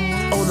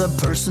 Or the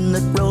person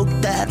that wrote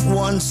that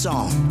one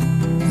song,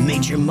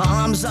 made your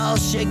moms all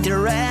shake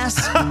their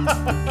ass.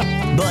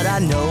 But I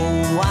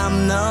know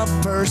I'm the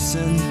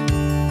person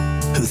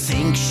who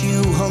thinks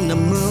you hung the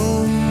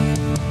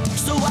moon.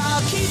 So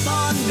I'll keep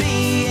on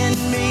being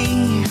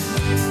me,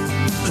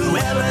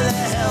 whoever the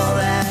hell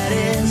that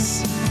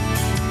is.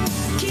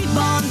 Keep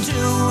on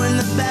doing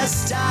the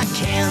best I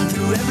can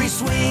through every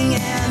swing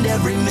and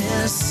every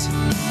miss.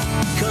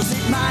 Cause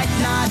it might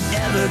not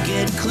ever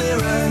get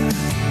clearer,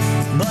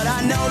 but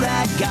I know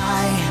that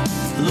guy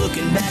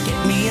looking back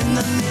at me in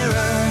the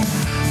mirror.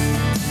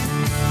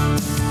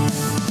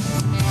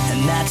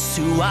 And that's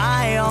who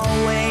I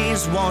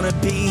always wanna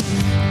be.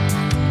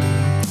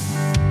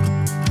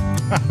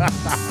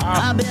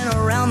 I've been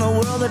around the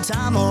world a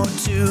time or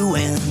two,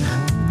 and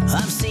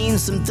I've seen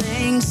some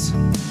things.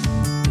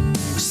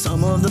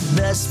 Some of the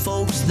best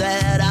folks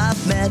that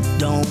I've met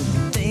don't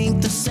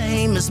think the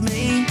same as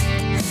me.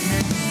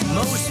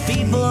 Most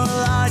people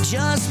are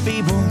just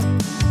people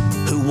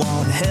who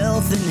want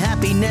health and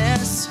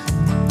happiness,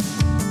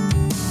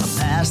 a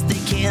past they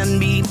can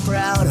be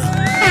proud of, a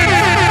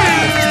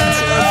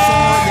future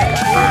for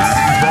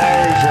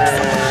their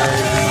kids.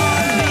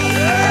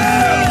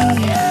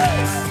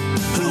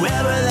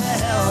 Whoever the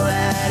hell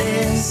that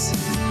is,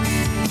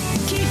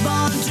 keep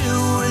on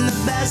doing the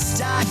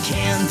best I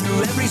can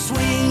through every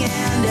swing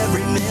and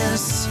every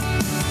miss.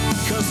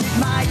 Cause it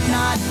might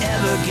not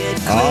ever get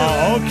clear.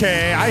 Oh,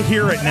 okay. I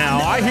hear it now.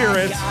 I hear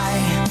it.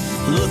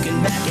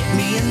 Looking back at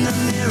me in the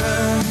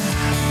mirror.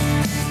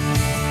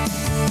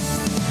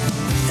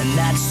 And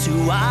that's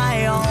who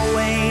I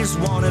always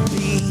wanna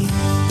be.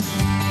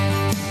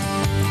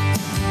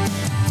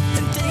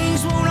 And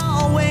things won't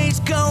always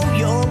go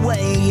your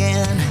way,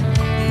 and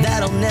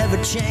that'll never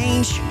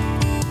change.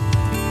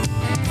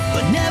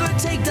 But never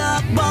take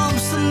the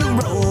bumps in the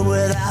road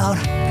without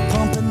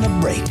pumping the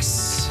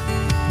brakes.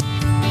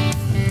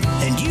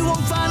 And you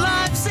won't find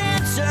life's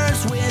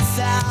answers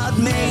without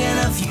making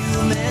a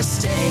few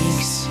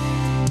mistakes.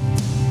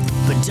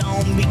 But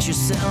don't beat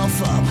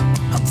yourself up.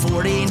 I'm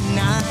 49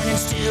 and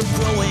still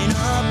growing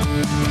up.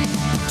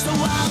 So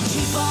I'll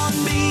keep on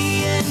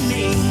being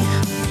me,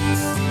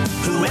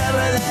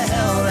 whoever the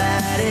hell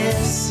that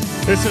is.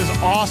 This is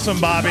awesome,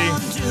 Bobby.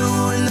 I'm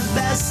doing the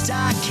best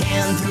I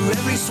can through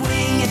every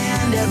swing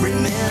and every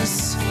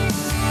miss.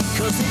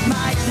 Cause it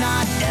might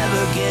not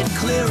ever get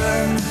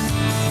clearer,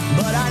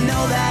 but I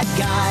know that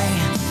guy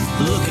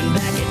looking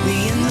back at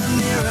me in the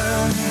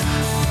mirror.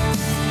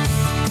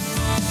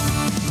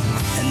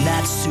 And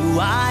that's who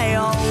I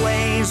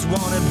always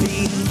wanna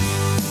be.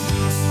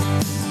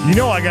 You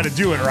know I gotta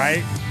do it,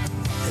 right?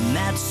 And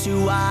that's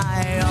who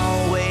I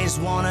always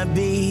wanna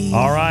be.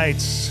 All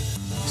right.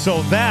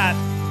 So that,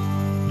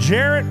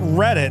 Jaret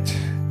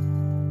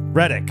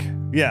Reddick,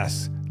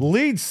 yes,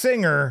 lead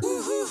singer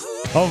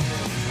of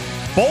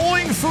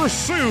Bowling for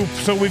Soup.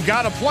 So we've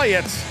got to play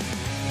it.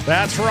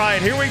 That's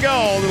right. Here we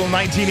go. Little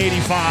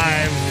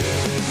 1985.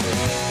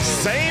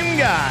 Same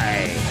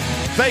guy.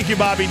 Thank you,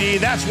 Bobby D.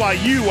 That's why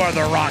you are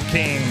the Rock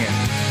King.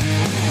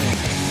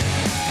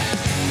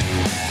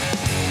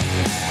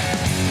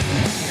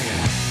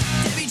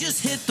 Debbie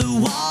just hit the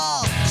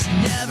wall. She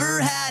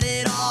never had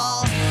it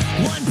all.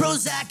 One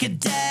Prozac a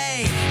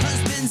day.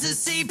 Husband's a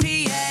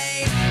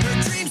CPA.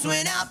 Her dreams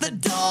went out the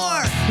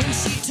door when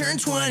she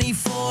turned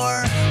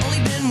 24. Only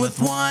been with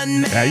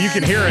one man. Yeah, you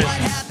can hear it. What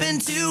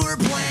happened to her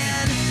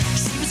plan?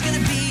 She was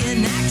gonna be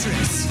an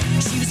actress.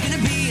 She was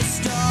gonna be a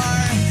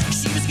star.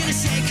 She was gonna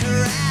shake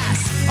her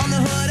ass on the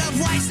hood of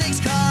Whitesnake's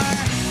car.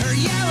 Her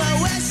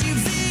yellow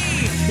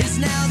SUV is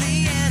now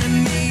the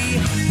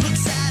enemy.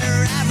 Looks at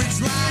her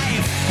average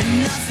life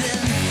and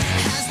nothing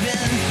has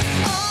been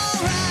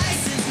alright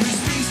since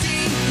Bruce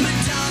Springsteen,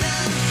 Madonna,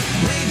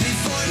 way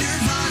before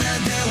Nirvana.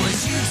 There was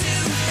U2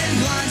 and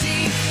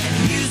Blondie and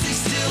music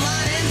still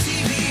on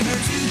MTV. Her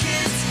two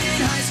kids in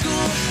high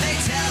school, they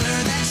tell her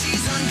that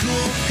she's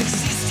uncool cause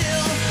she's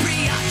still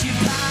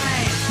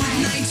preoccupied with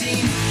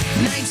 19.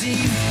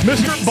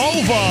 Mr.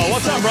 Bova,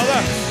 what's up,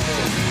 brother?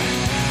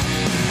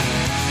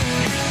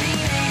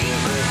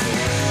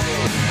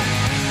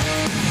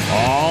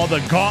 Oh, the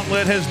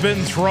gauntlet has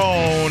been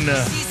thrown.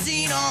 She's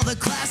seen all the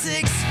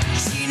classics.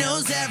 She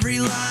knows every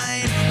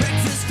line.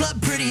 Breakfast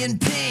Club, Pretty in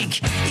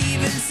Pink,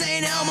 even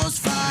St. Elmo's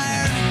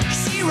Fire.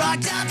 She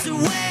rocked out to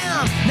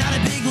Wham! Not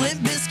a big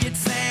Limp Bizkit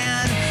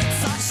fan.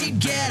 Thought she'd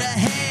get a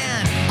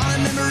hand on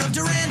a member of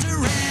Duran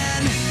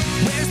Duran.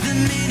 Where's the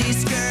mini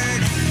skirt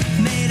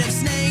made of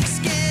snake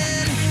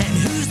skin? And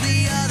who's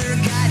the other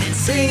guy that's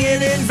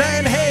singing in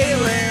Van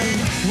Halen?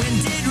 When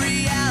did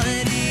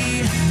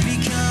reality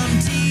become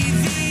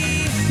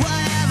TV?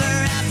 Whatever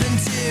happened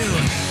to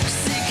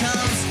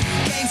sitcoms,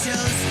 game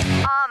shows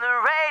on the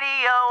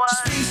radio?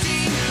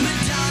 Springsteen,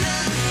 Madonna,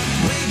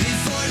 way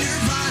before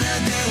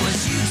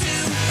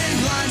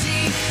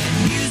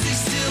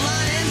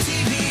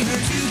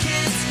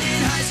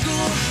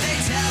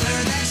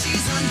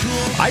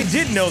I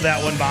did know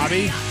that one,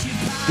 Bobby.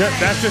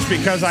 That's just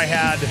because I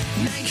had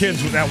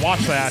kids that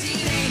watched that.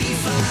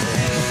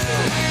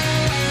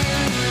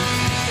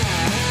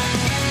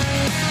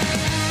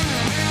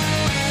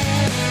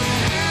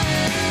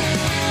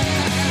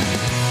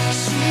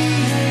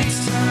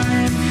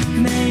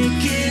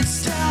 Make it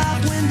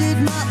stop. When did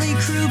Motley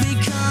Crue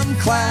become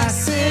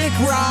classic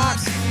rock?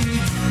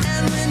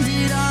 And when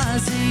did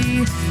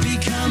Ozzy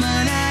become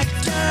an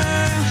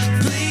actor?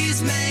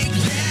 Please make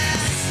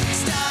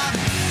this stop,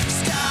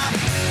 stop,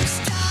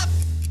 stop.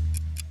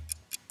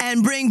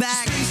 And bring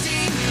back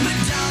Springsteen,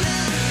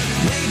 Madonna.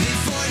 Way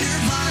before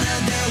Nirvana,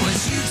 there was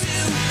U2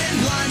 and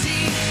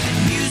Blondie.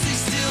 And music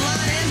still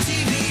on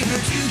MTV. Her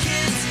two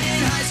kids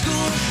in high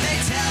school, they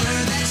tell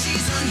her that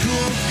she's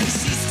uncool, 'cause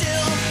she's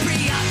still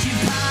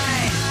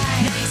preoccupied.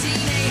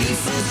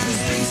 1984,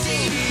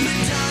 Springsteen,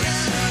 Madonna.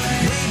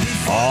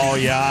 Oh,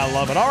 yeah, I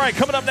love it. All right,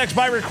 coming up next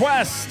by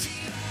request.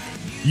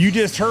 You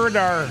just heard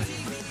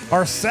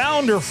our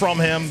sounder from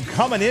him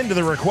coming into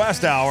the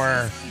request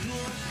hour.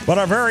 But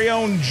our very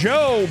own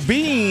Joe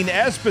Bean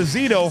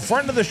Esposito,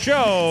 friend of the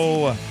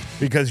show,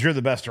 because you're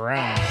the best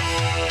around.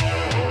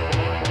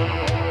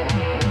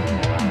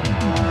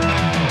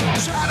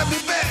 Try to be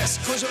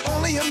best, 'cause you're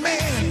only a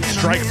man.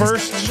 Strike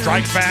first,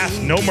 strike fast,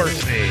 no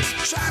mercy.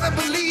 Try to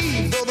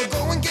believe, though the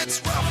going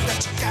gets rough,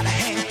 that you gotta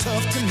hang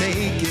tough to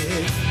make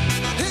it.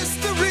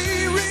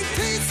 History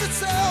repeats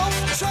itself.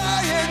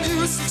 Try and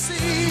you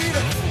succeed.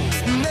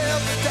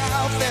 Never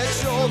doubt that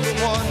you're the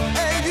one,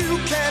 and you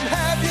can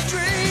have your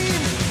dream.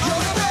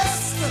 You're the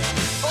best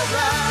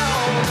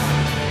around.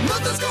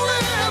 Nothing's gonna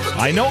ever.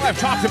 I know I've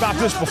talked about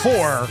this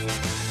before,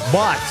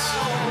 but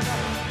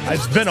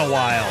it's been a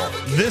while.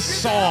 This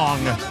song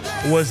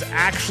was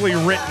actually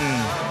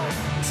written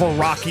for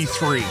Rocky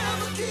III,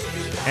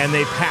 and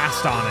they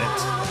passed on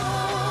it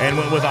and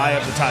went with Eye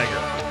of the Tiger.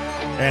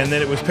 And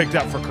then it was picked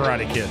up for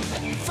Karate Kid.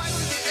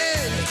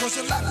 Cause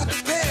your life would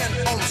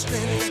depend on the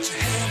strength that you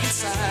have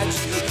inside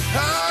you. I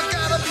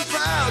gotta be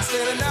proud,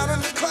 standing out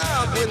in the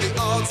crowd when the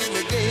odds in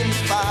the game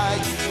is by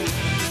you.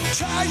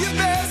 Try your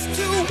best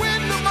to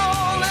win them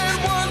all, and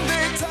one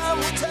day time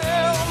will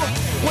tell.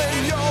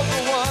 When you're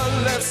the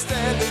one left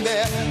standing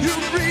there, you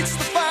reach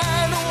the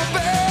final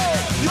bell.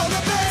 You're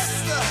the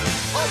best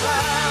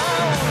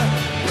around.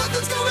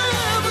 Nothing's gonna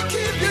ever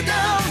keep you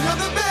down. You're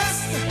the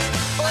best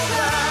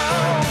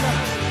around.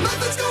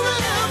 Nothing's gonna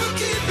ever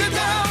keep you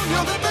down.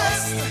 You're the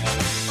best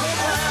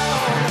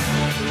around.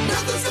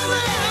 Nothing's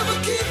gonna ever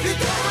keep you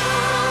down.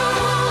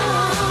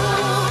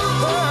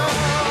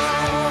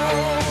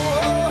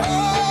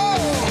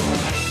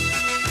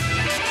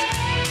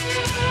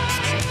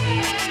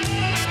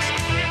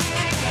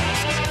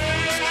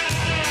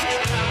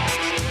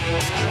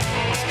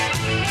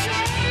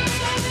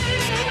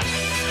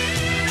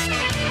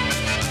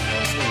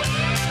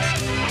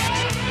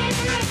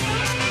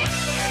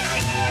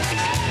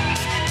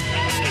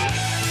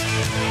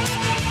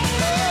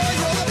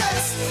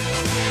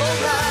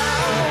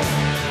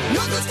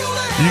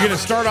 You gonna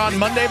start on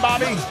Monday,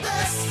 Bobby?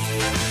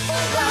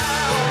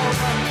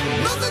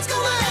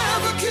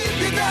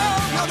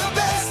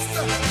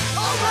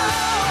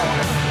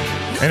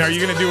 And are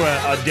you gonna do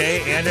a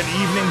day and an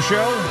evening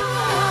show?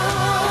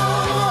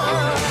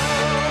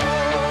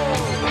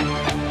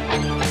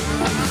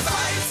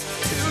 Fight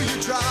till you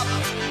drop.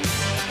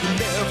 You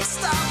never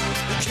stop.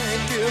 You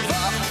can't give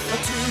up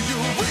until you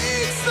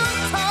reach the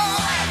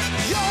top.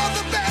 You're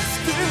the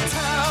best in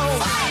town.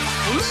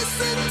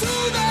 Listen to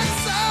that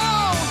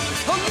sound.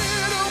 A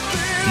little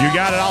bit. You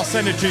got it. I'll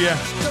send it to you.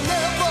 They'll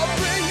never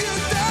bring you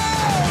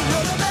down.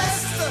 You're the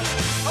best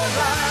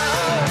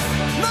around.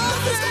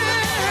 Nothing.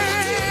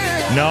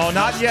 No,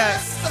 not yet.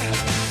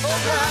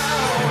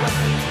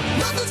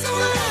 Nothing's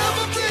gonna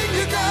ever bring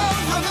you down.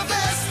 You're the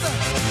best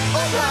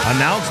around.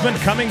 Announcement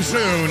coming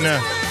soon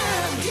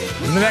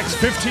in the next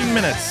 15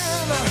 minutes.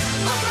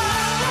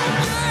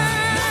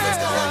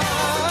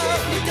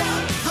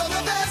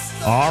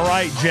 All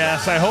right,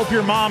 Jess, I hope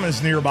your mom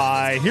is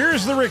nearby.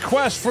 Here's the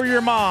request for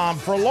your mom,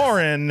 for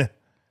Lauren.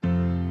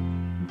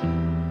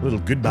 Little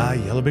Goodbye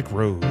Yellowbrick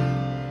Road.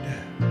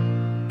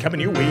 Coming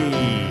your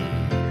way.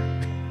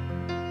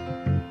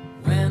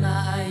 When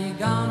are you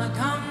gonna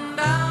come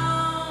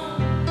down?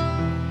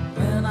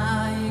 When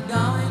are you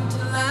going to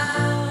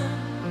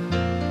land?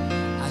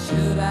 I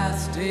should have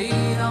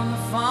stayed on the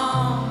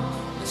phone.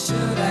 I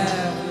should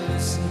have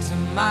listened to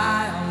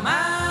my own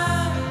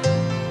mind.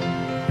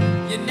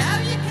 You know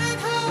you can't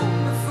hold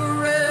me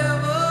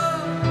forever.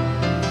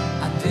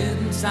 I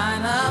didn't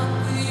sign up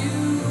with you.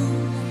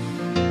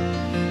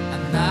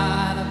 I'm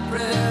not a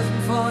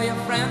present for your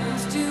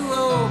friends to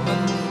open.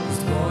 This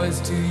boy's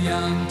too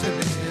young to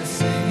be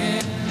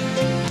singing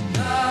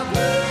the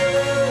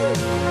blues.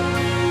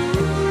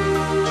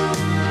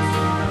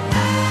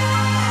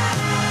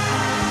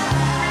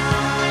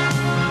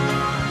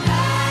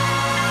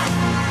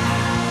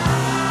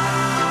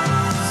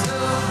 So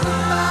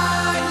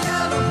goodbye,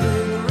 yellow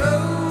brick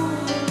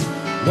road,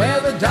 where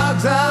the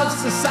dogs of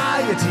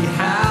society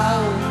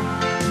howl.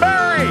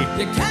 Barry!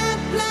 You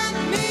can't plant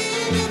me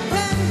in your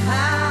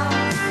penthouse.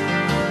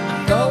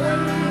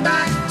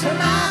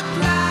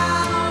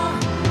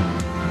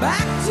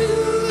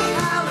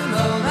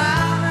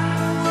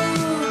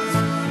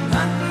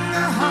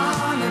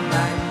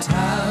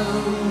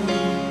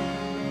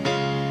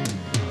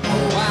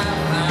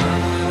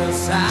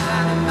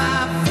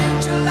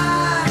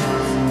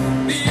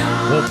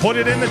 Well, put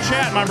it in the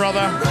chat, my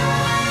brother.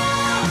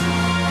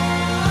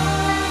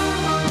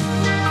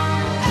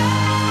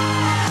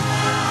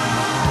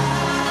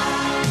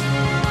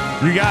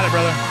 You got it,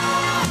 brother.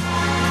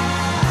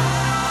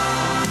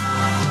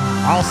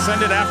 I'll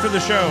send it after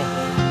the show.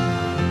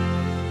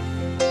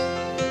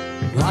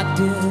 What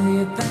do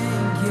you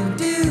think you'll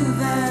do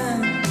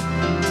then?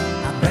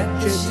 I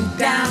bet you sit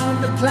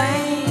down the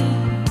plane.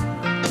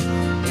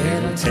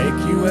 It'll take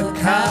you a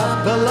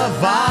couple of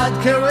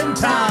vodka and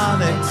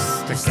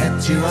tonics to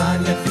set you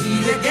on your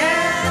feet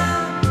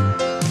again.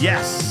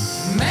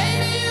 Yes.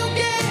 Maybe you'll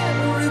get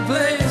a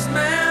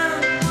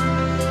replacement.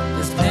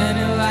 There's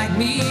plenty like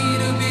me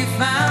to be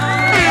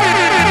found.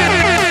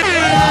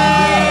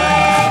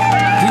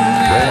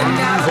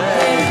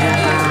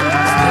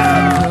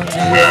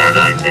 We're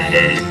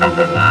 1980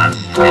 something last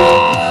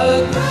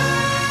strong.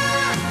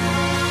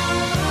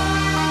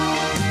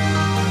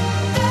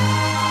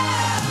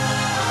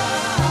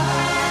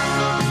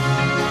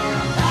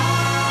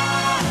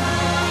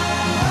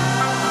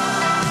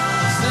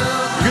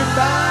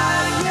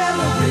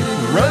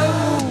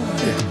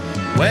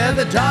 Where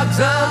the dogs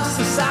of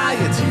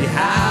society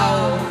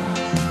howl.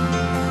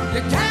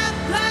 You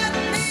can't let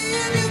me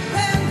in your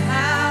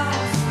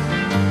penthouse.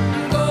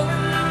 I'm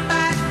going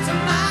back to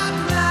my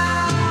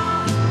plow.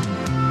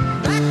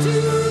 Back to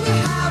the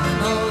house,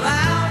 all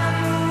out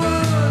in the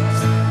woods,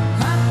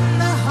 cutting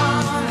the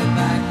honey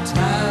back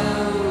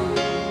toe.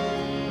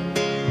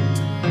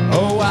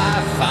 Oh, I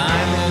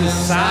finally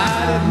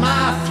decided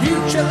my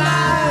future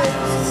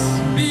lies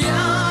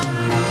beyond.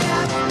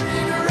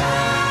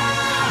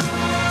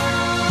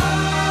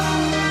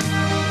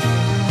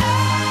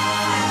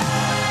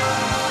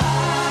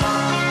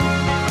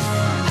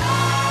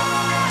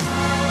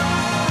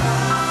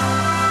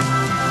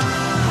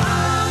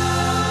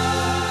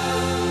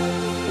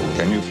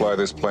 Can you fly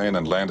this plane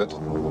and land it?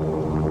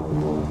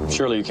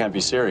 Surely you can't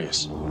be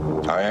serious.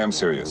 I am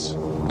serious.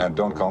 And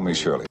don't call me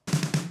Shirley.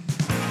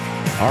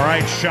 All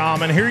right,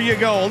 Shaman, here you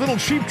go. A little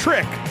cheap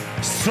trick.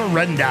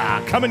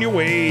 Surrender. Coming your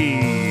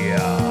way.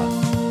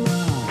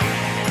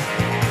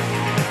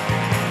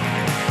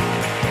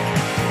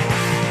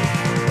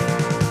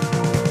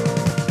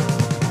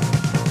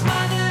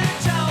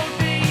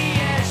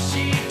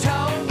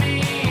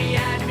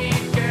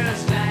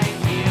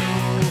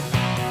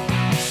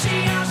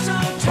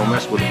 Don't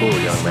mess with the bull,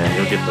 young man.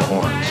 You'll get the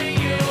horns.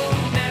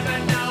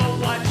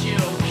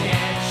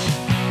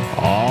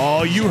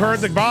 Oh, you heard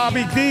the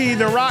Bobby D,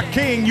 the Rock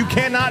King. You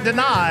cannot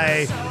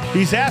deny.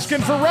 He's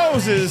asking for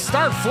roses.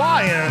 Start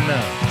flying.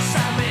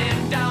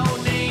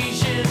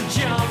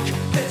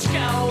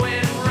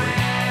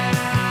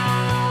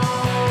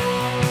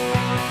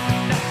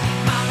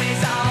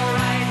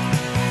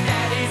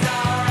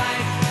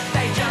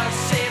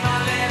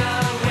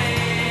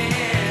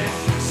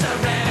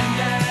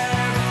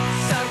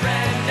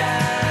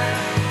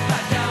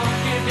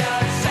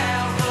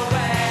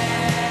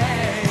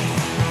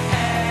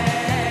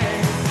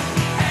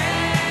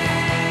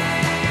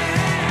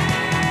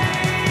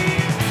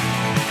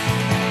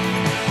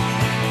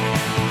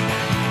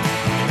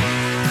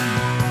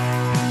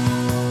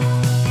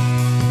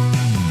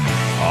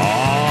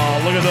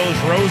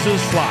 Those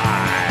roses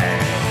fly.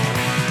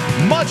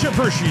 Much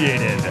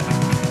appreciated. Does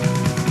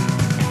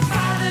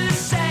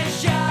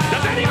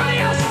anybody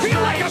else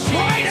feel like a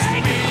fried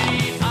egg?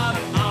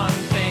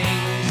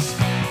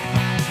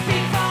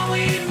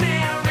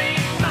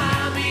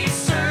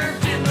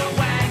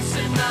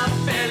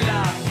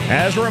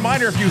 As a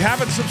reminder, if you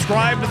haven't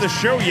subscribed to the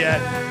show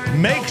yet,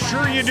 make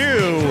sure you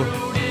do.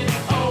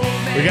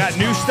 We got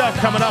new stuff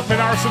coming up in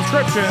our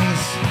subscriptions.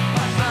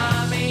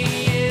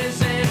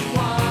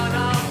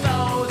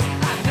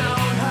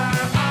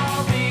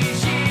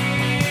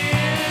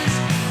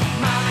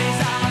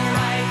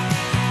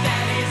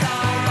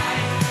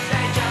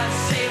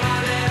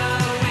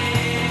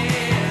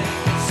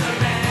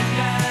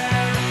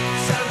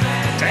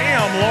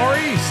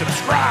 Lori,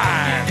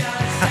 subscribe.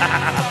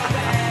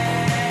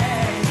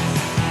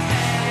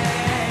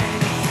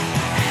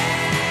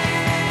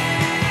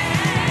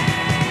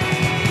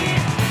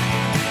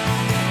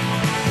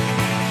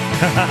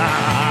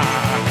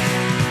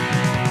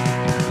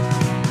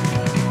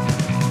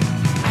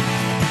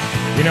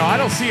 You know, I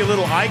don't see a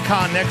little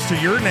icon next to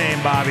your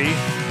name, Bobby.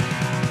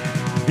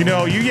 You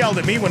know, you yelled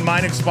at me when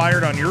mine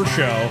expired on your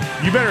show.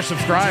 You better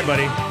subscribe,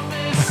 buddy.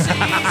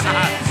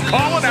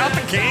 Calling out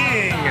the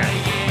king.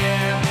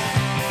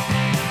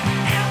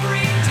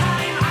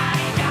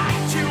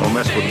 Don't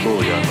mess with the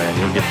bull, young man.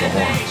 You'll get the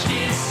horns.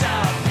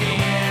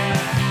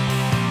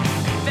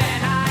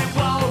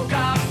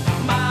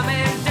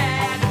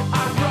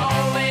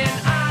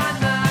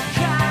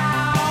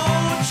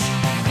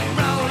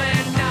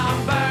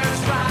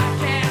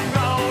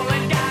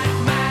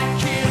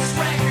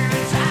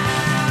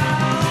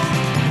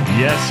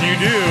 Yes, you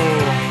do.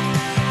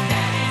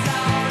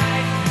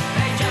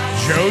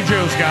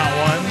 JoJo's got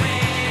one.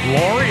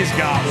 Lori's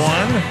got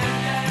one.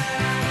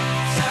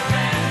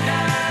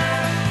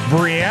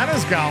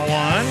 Brianna's got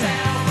one.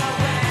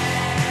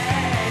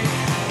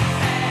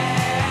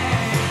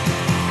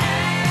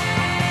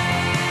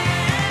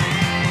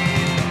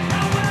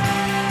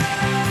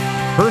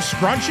 Her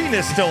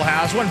scrunchiness still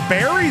has one.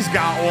 Barry's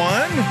got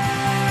one.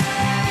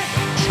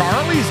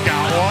 Charlie's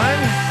got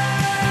one.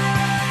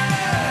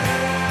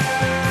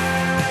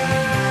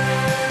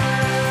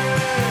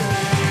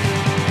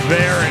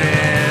 There it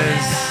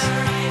is.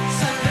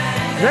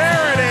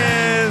 There it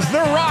is.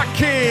 The Rock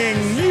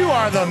King. You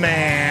are the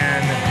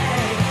man.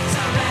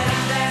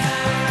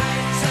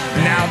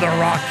 Now the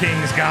Rock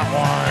King's got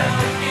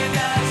one.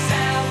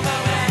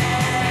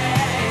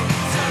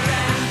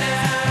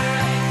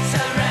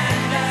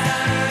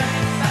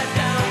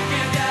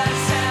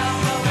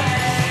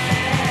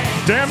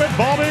 Damn it,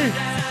 Bobby.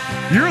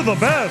 You're the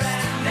best.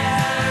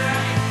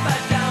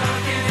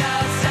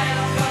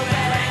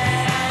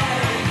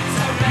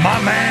 My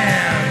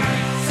man.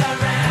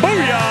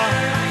 Booyah.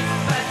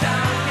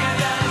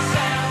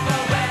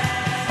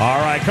 All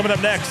right, coming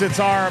up next, it's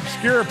our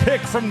obscure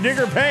pick from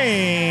Digger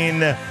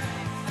Payne. A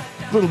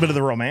little bit of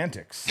the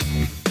Romantics.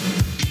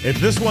 If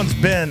this one's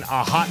been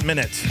a hot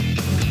minute.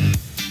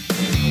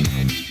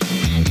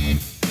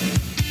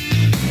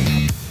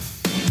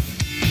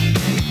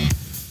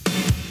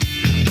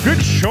 Good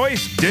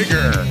choice,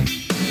 Digger.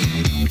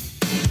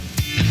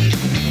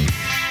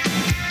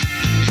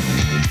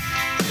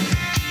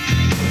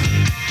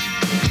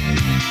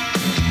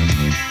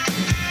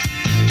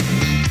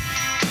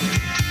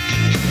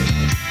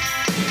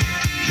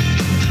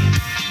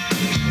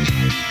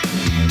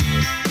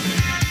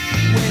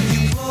 When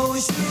you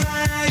close your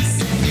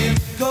eyes and you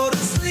go to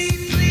sleep,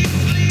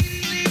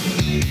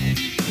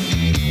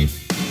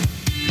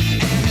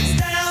 and it's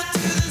down to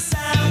the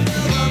sound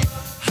of a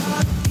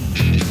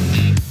heartbeat.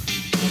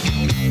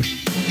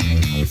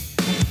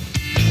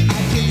 I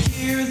can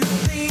hear the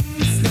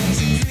things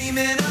that you're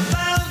dreaming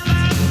about.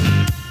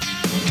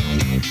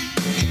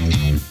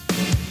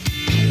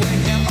 When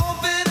you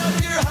open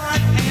up your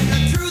heart and the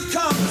truth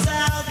comes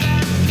out.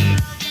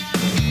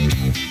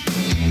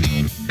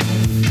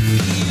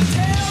 You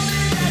tell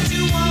me that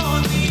you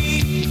want me.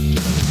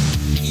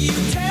 You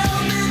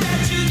tell me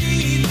that you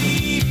need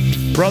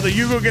me. Brother,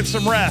 you go get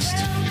some rest.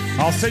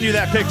 I'll send you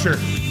that picture.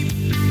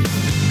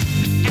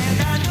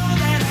 And I know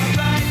that I'm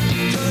right,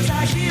 'cause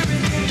I hear it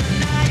in the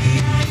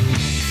night.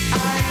 I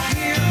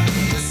hear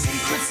the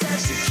secrets that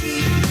you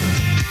keep.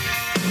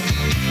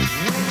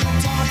 When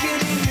you're talking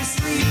in your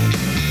sleep,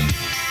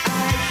 I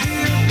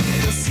hear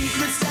the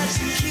secrets that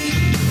you keep.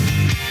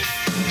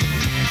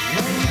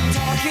 When you're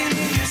talking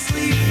in your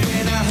sleep,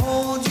 when I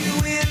hold you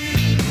in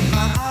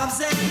my arms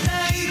at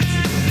night.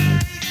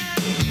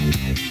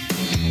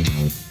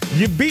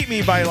 You beat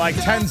me by like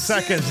 10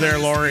 seconds there,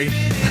 Lori.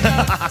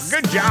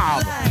 Good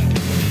job.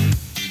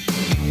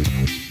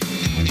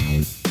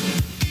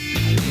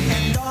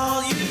 And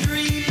all your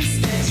dreams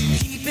that you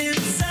keep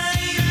inside.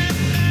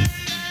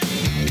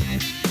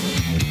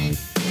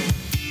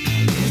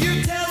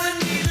 You're telling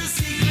me the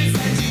secrets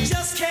that you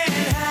just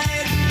can't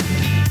hide.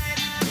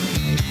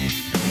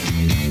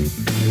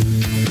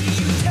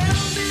 You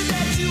tell me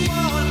that you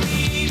want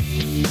me.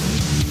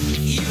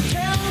 You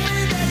tell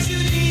me that you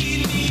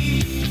need me.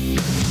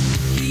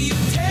 You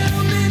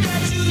tell me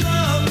that you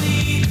love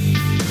me.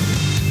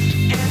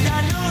 And I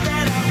know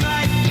that I'm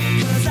right,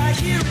 'cause I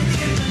hear it in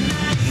the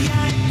night.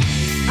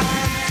 I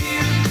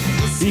hear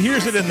the He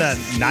hears it in the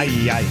night.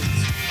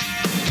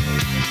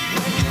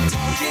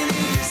 talking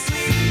in your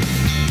sleep.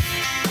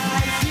 I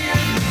hear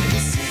the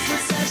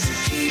secrets that you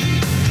keep.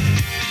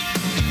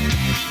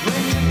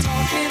 When you're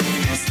talking in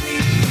your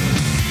sleep,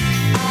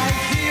 I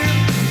hear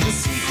the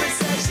secrets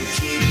that you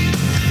keep.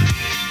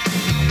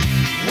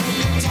 When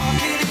you're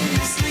talking in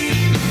your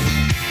sleep,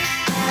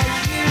 I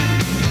hear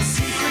the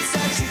secrets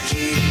that you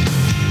keep.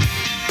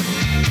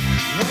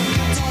 When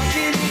you're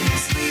talking in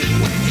your sleep,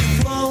 when you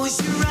close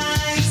your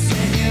eyes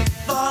and you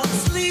fall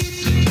asleep.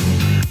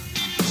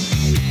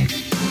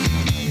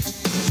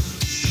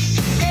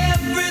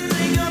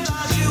 Everything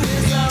about you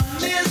is a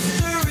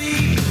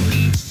mystery.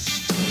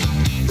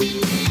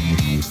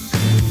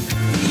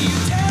 You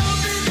tell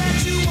me that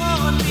you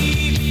want me.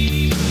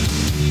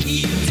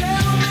 You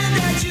tell me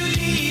that you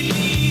need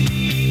me.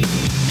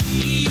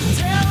 You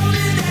tell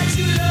me that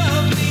you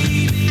love me.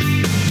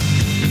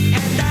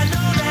 And I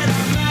know that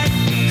I'm right,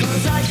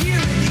 'cause I hear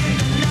it in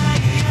the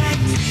night.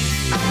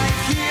 I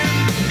hear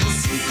the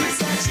secrets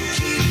that you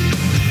keep.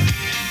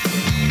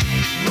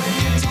 When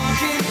you're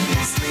talking in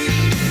your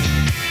sleep,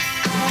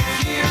 I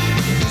hear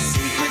the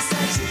secrets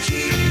that you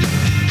keep.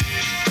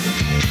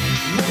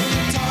 When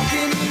you're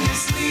talking in your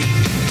sleep,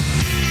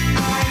 I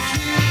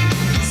hear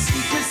the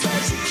secrets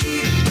that you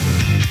keep.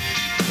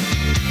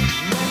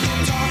 When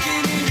you're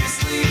talking in your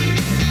sleep,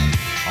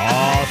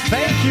 Oh,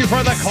 thank you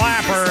for the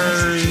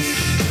clappers.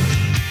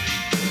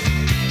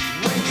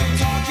 when you're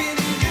talking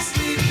in your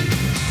sleep,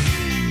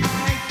 I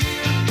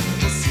hear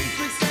the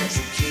secrets that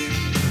you keep.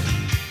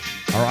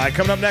 All right,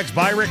 coming up next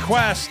by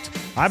request.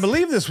 I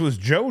believe this was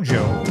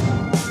JoJo.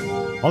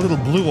 A little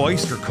Blue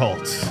Oyster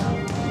Cult.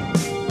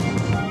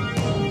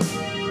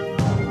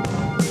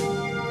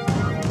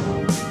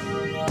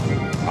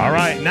 All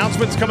right,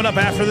 announcements coming up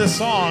after this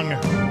song.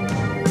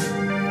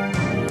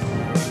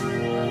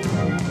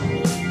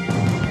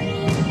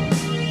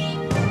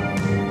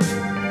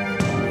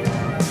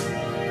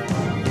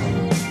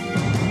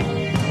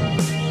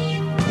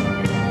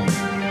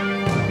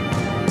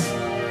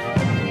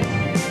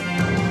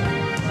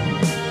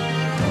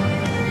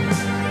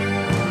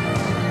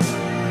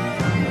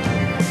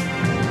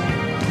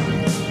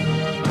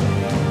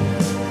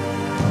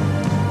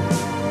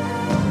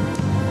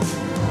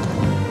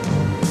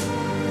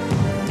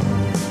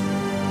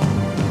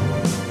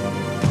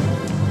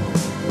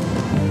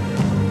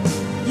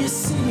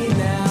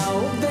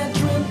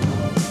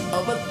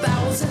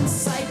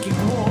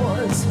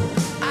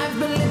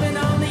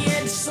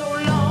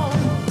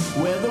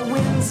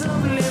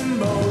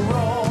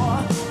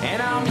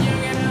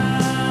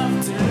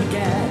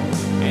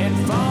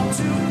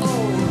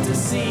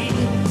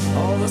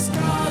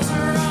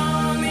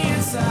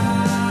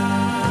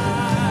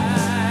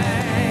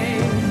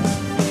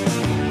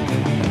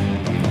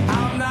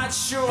 not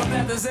sure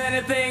that there's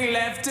anything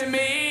left to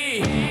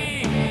me.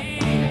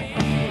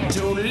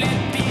 Don't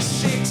let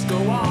these shakes go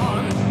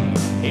on.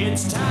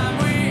 It's time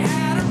we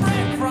had a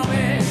break from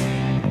it.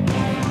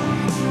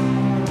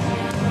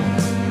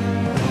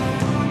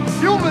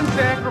 Human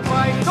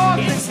sacrifice,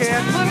 dogs and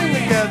cats living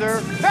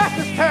together, that's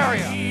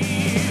hysteria.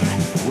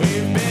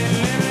 We've been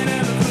living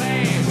in the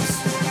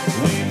flames.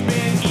 We've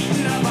been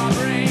eating up our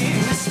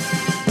brains.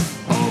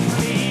 Oh,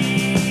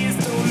 please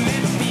don't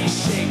let these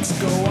shakes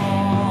go on.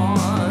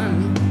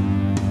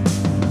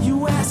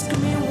 You ask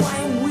me why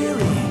I'm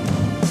weary,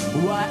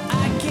 why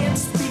I can't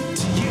speak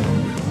to you.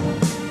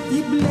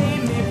 You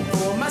blame me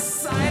for my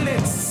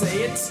silence,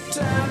 say it's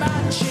time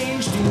I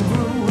changed and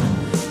grew.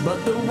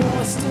 But the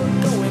war's still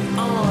going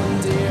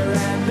on, dear,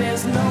 and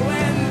there's no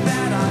end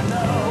that I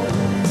know.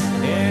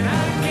 And I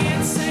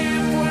can't say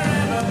it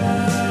forever.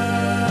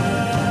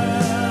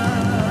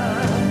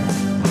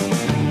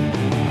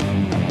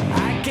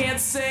 I can't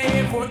say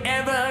if we're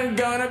ever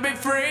gonna be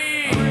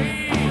free.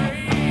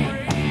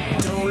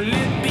 Don't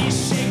let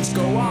these shakes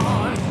go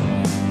on.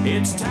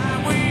 It's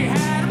time we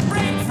had a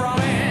break from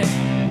it.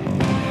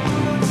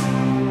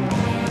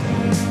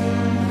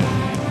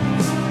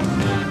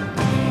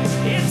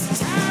 It's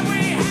time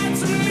we had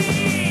to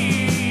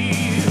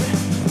leave.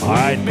 All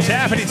right,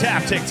 tappity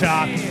tap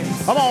TikTok.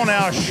 Come on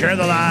now, share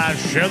the live,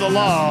 share the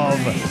love.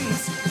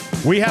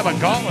 We have a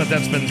gauntlet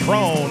that's been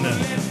thrown.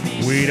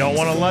 We don't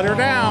want to let her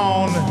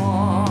down.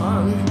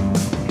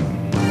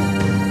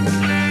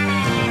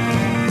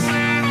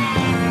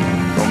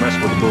 Don't mess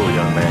with the bull,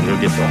 young man. You'll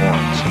get the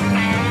horns.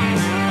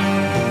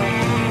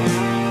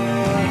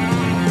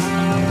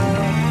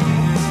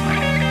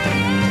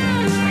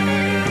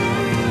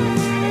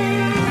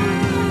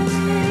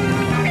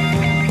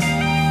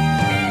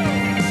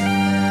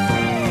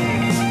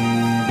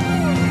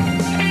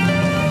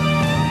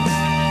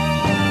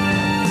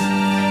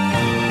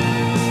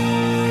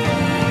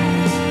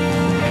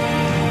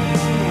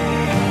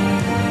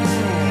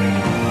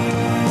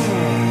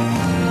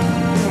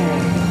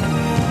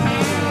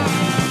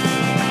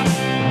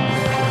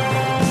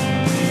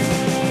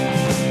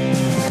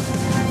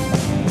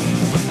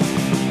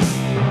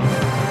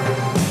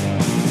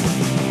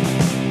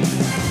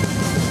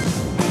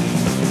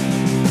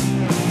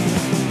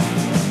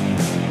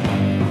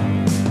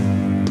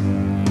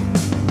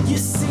 You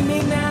see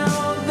me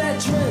now,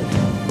 veteran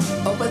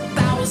of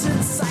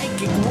 1,000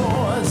 psychic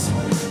wars.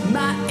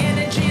 My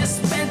energy is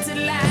spent at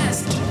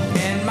last,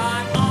 and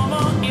my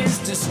armor is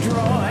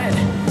destroyed.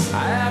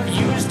 I have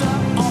used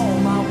up all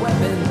my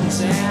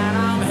weapons, and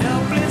I'm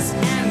helpless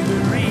and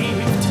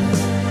bereaved.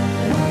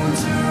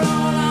 Wounds are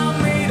all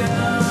I'm made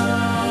of.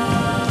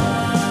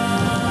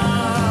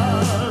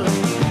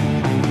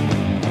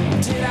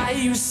 Did I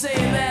you say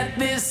that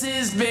this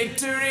is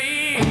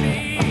victory?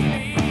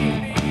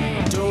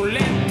 Don't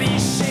let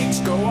these shakes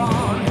go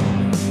on.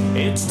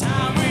 It's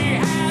time we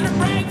had a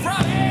break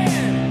from it.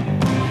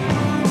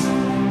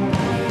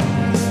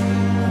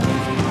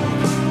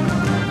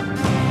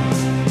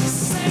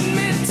 Send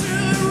me to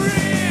the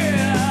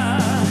rear,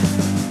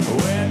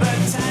 where the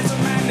tides of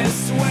madness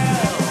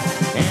swell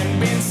and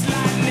been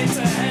sliding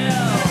into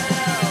hell.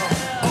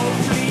 Oh,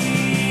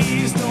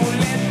 please don't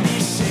let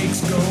these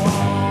shakes go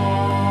on.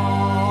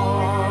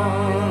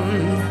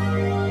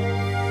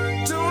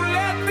 Don't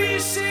let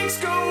these shakes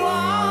go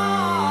on.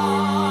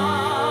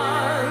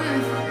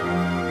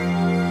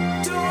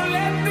 Don't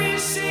let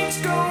these shakes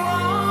go on.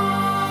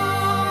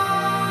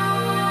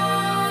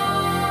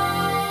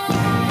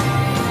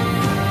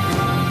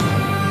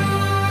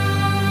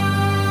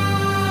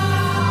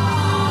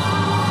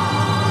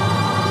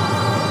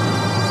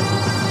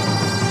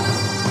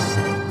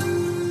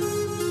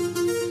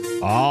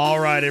 All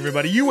right,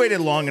 everybody, you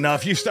waited long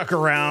enough. You stuck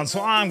around,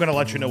 so I'm going to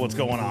let you know what's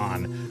going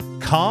on.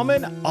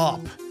 Coming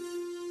up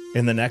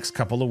in the next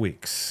couple of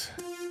weeks,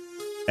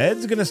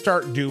 Ed's going to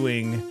start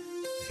doing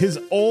his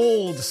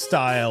old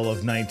style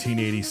of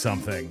 1980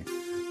 something,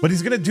 but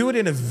he's going to do it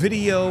in a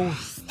video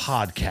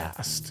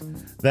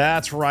podcast.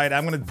 That's right.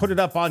 I'm going to put it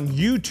up on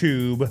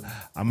YouTube.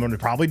 I'm going to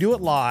probably do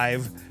it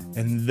live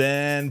and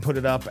then put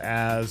it up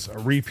as a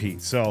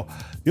repeat. So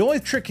the only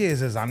trick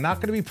is I'm not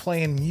going to be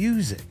playing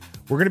music.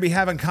 We're going to be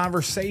having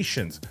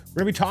conversations.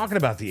 We're going to be talking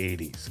about the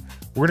 80s.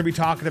 We're going to be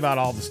talking about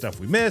all the stuff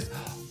we missed,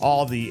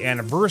 all the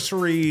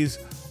anniversaries,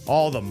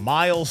 all the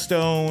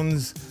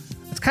milestones.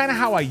 It's kind of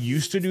how I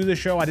used to do the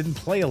show. I didn't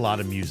play a lot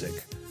of music,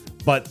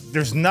 but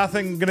there's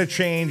nothing going to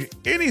change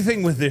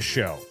anything with this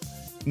show.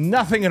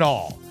 Nothing at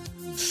all.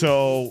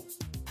 So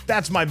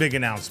that's my big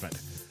announcement.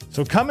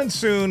 So coming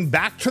soon,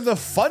 back to the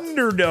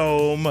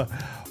Thunderdome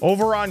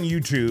over on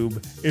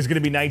YouTube is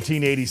going to be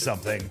 1980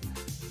 something.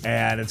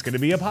 And it's going to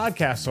be a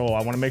podcast. So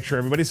I want to make sure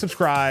everybody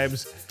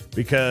subscribes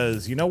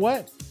because you know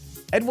what?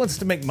 Ed wants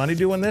to make money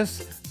doing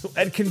this, so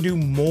Ed can do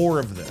more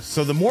of this.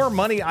 So the more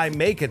money I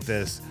make at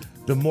this,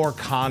 the more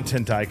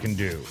content I can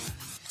do.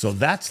 So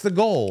that's the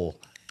goal.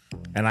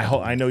 And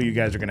I know you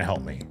guys are going to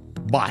help me.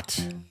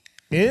 But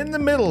in the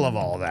middle of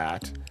all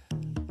that,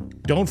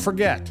 don't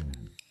forget,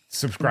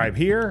 subscribe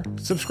here,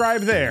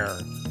 subscribe there,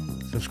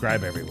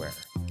 subscribe everywhere.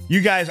 You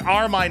guys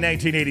are my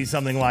 1980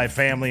 something live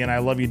family, and I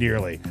love you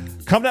dearly.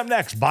 Coming up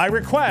next, by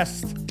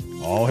request.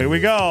 Oh, here we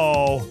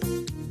go.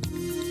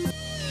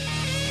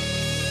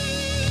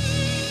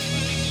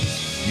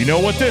 You know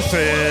what this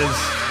is.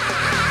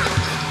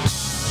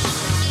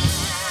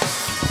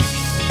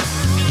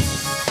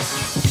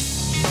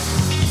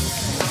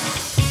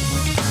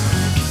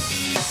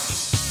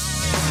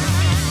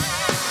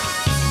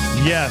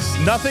 Yes,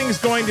 nothing's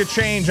going to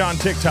change on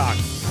TikTok.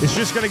 It's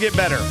just going to get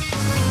better.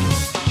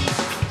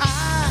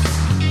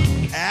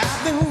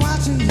 I've been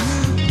watching you.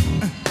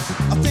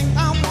 I think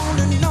I want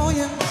to know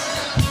you.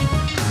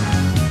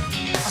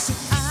 I said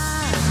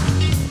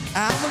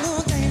I'm a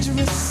little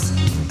dangerous.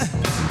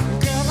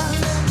 Girl, I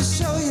love to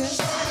show you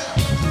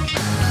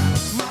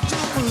my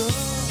true love.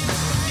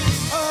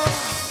 Oh,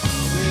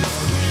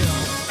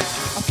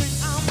 I think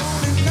I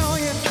want to know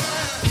you.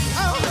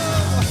 Oh,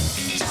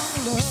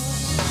 true love.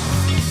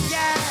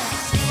 Yeah.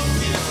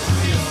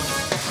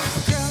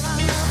 Girl, I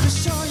love to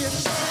show you.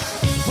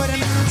 Wait a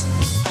minute.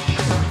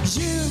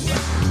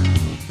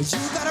 You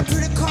got a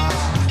pretty car.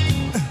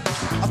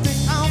 I think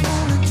I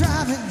wanna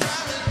drive it.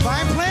 But I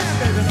ain't playing,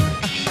 baby.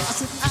 I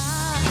said I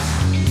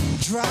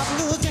drive a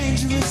little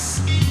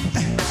dangerous.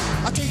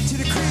 I'll take you to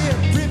the crib,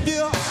 rip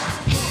you up,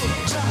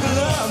 drop the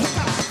love. Look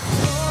out.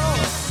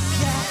 Oh,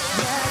 yeah.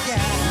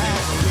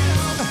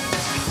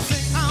 I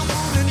think I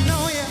wanna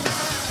know you.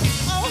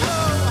 Oh,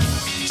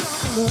 drop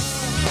the love.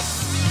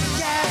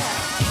 Yeah.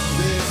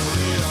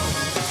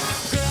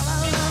 Girl,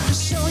 I love to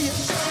show you.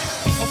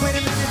 Oh, wait a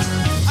minute.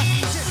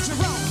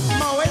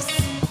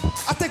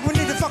 I think we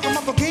need to fuck them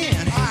up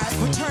again. All right,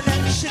 we turn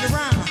that shit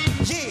around.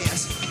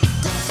 Yes.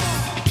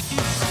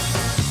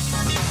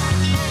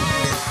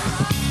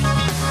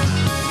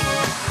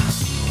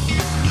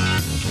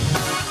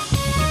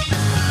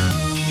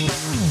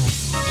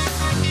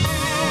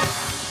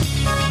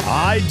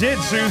 I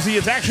did, Susie.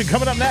 It's actually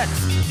coming up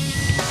next.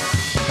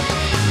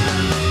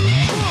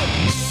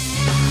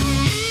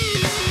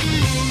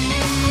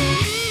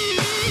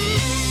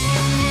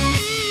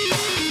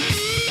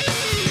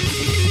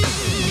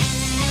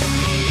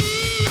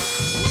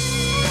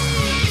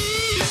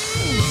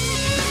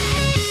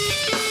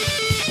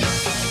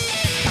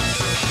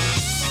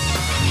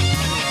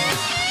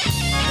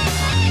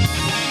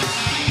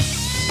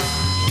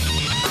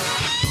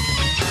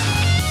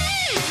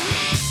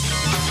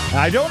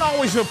 I don't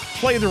always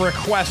play the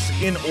requests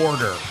in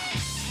order.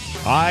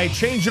 I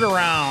change it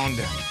around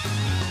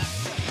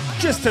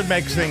just to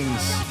make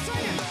things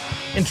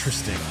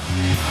interesting.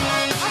 I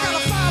got a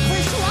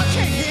fireplace so I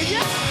can't hear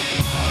you.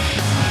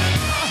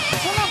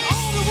 Well, I'm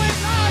all the way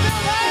live,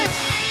 LA.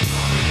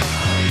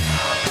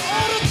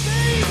 All the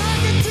things I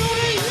can do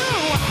to you.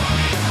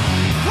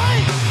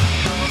 Right?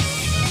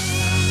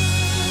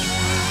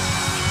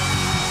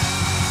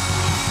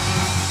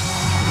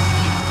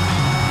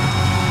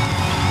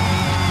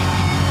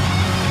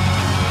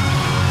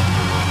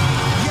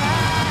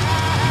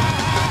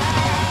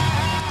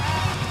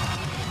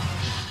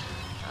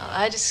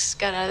 I just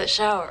got out of the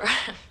shower.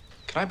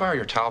 Can I borrow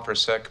your towel for a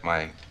sec?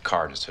 My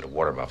car just hit a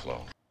water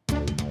buffalo.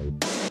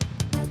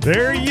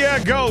 There you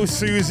go,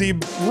 Susie.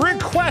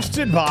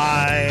 Requested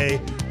by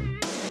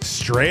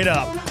Straight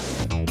Up.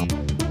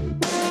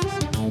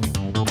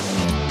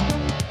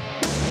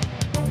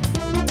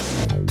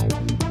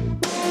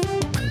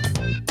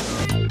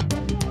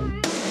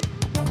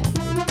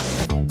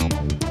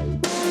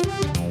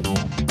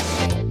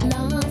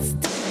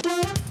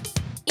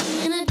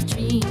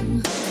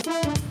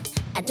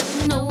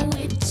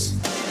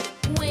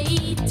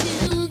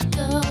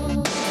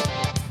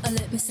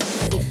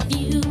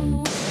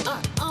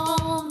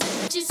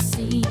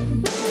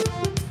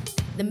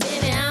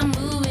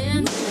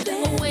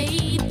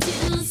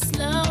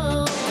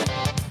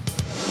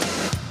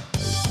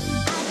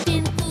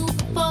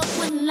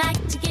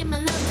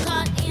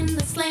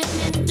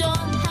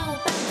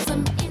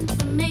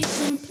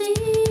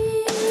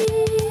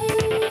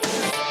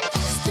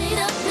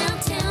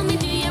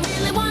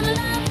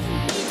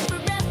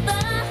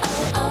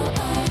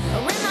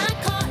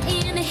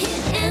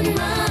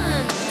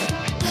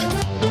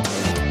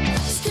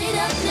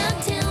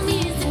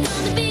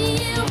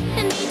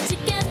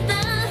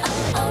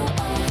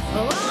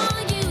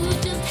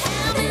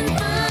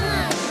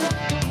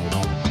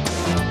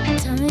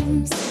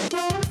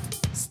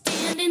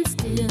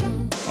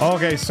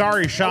 Okay,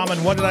 sorry,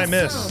 Shaman. What did I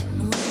miss?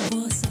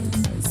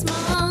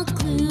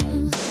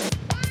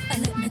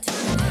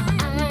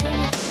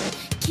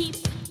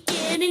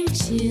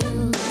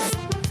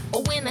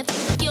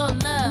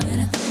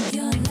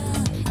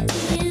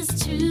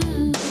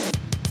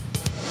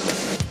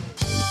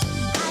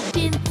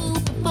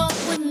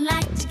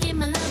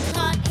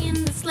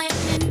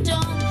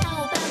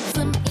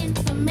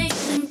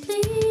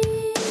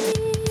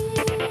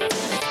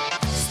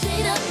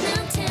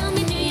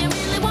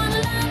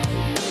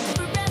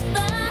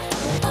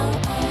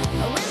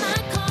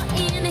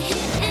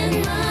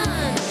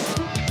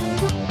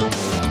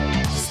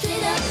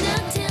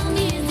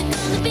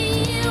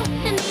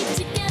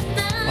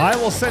 I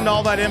will send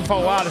all that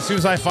info out as soon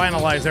as I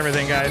finalize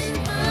everything, guys.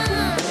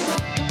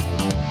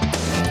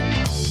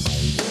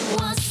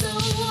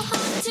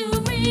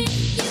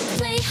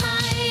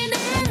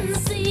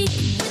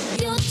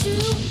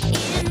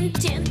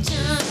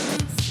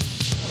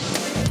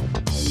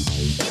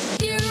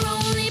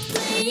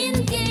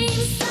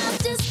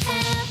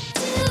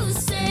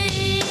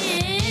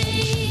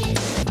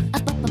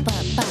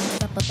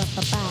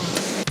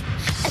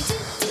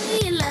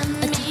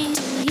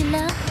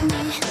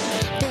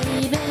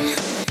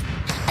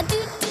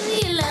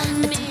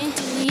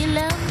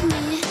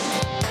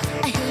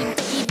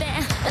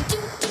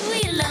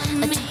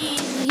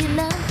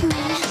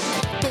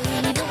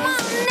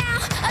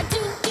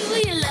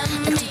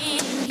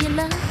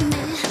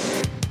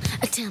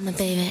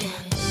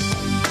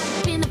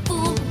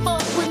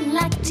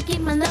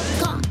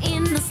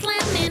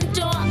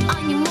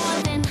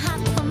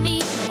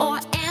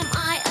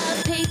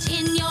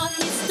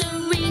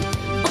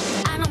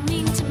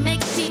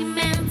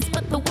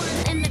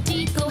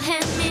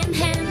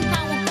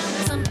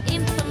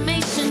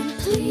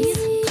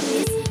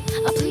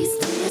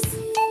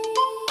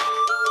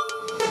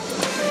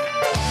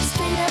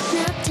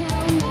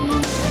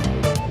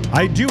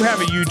 I do have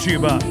a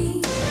YouTube up.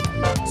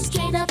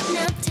 Straight up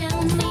now,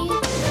 tell me.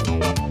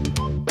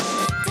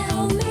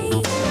 Tell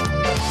me.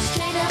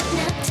 Straight up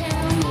now,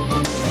 tell me.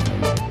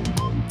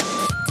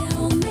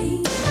 Tell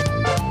me.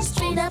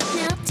 Straight up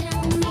now,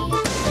 tell me.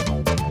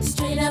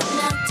 Straight up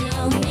now,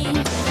 tell me.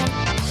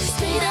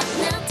 Straight up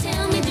now,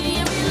 tell me. Do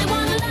you really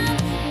wanna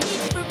love me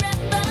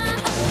forever?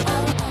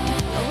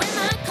 Or am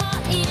I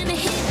caught in a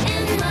hit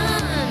and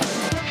run?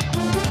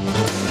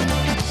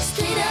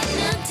 Straight up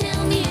now,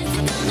 tell me. Is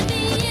it gonna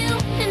be you?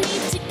 I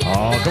need to get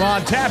Oh, come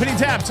on, tappity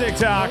tap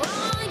TikTok.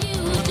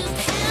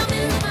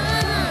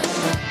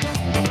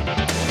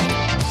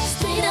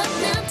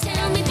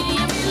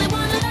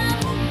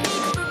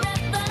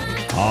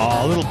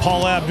 Oh, little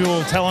Paul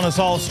Abdul telling us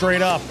all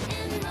straight up.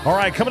 All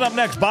right, coming up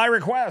next, by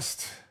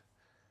request.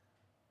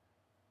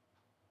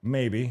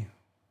 Maybe.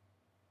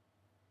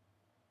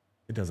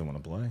 It doesn't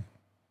want to play.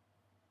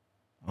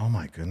 Oh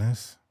my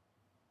goodness.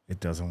 It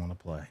doesn't want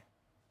to play.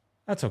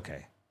 That's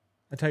okay.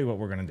 I tell you what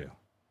we're going to do.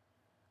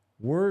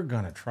 We're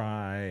going to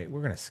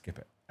skip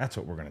it. That's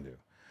what we're going to do.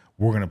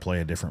 We're going to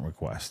play a different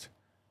request.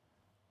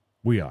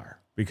 We are,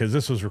 because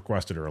this was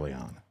requested early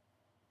on.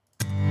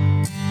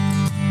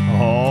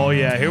 Oh,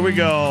 yeah, here we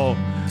go.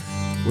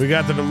 We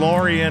got the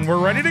DeLorean.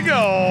 We're ready to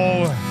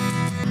go.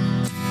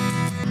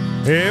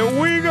 Here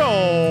we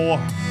go.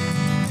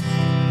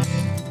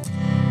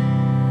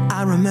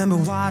 I remember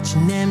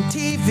watching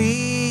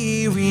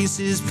MTV,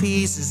 Reese's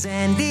Pieces,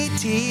 and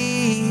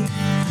E.T.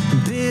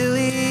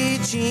 Billie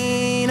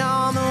Jean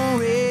on the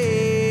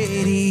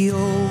radio.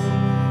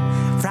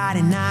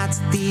 Friday nights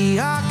at the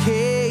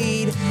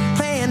arcade,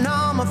 playing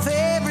all my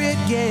favorite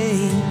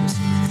games.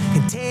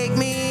 And take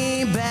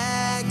me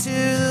back to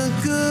the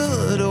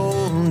good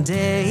old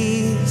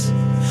days,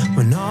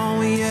 when all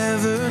we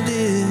ever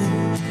did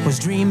was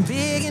dream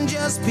big and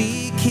just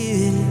be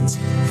kids.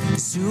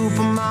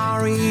 Super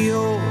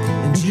Mario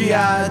and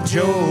G.I.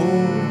 Joe,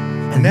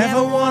 I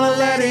never wanna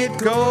let it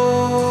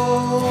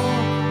go.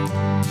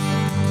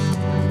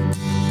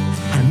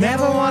 I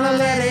never wanna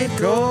let it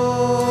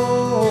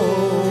go.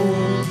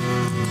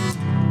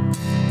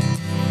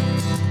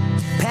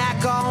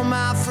 Pack all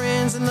my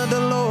friends in the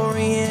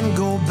DeLorean,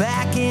 go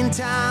back in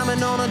time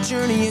and on a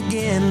journey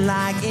again,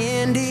 like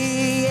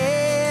Indiana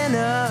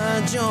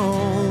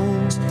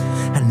Jones.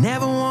 I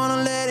never wanna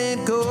let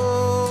it go.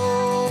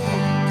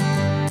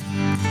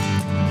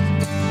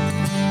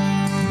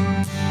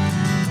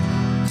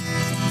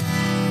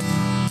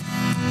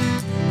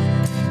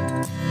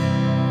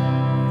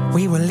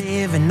 We were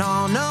living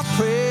on a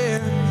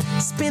prayer,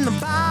 spin the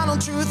bottle,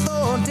 truth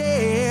or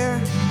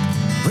dare,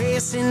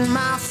 racing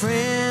my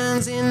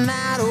friends in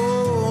that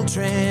old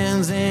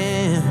Trans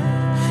Am.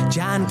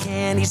 John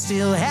Candy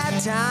still had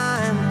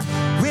time,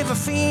 River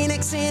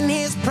Phoenix in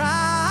his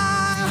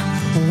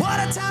prime.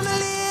 What a time to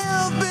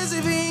live, busy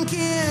being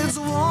kids,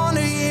 the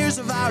wonder years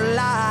of our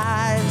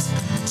lives.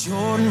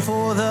 Jordan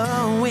for the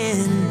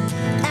win,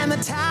 and the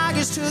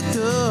Tigers took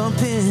the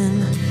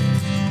pin.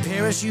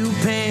 Parachute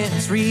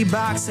pants,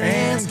 Reeboks,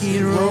 and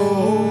Skid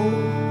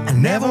Row. I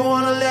never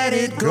wanna let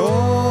it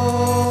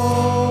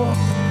go.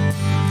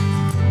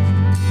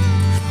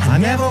 I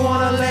never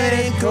wanna let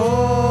it go.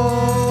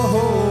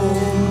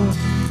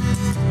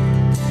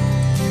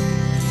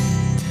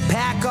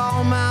 Pack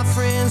all my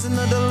friends in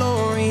the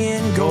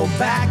DeLorean, go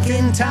back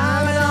in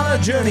time and on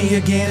a journey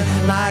again,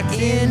 like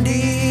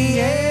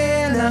Indiana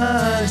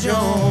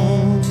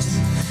Jones.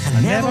 I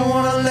never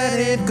wanna let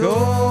it go.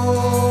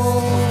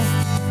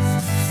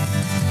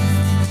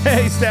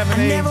 Hey,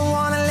 Stephanie. I never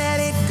wanna let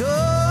it go.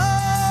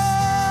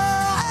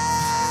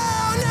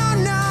 Oh, no,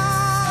 no.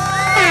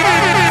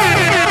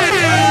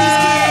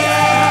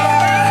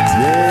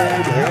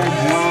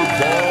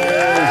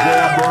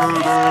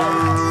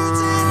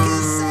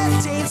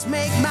 Cassette tapes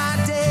make my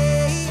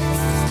day.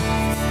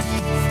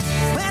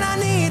 When I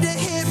need to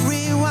hit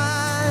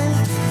rewind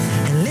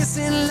and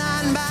listen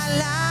line by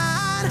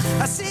line,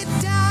 I sit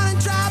down and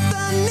drop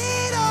the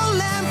needle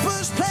and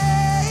push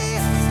play.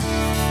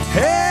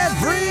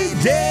 Every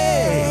day.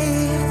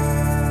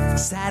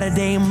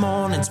 Saturday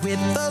mornings with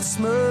the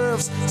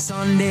Smurfs,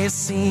 Sunday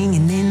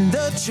singing in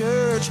the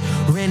church,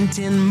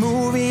 renting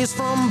movies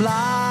from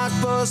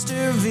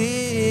Blockbuster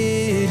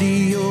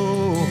Video.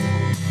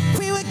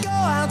 We would go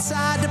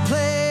outside to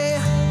play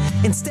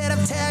instead of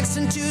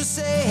texting to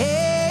say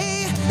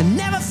hey. I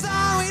never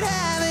thought we'd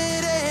have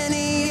it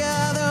any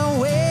other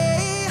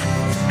way.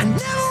 I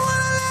never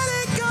wanna let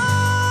it go.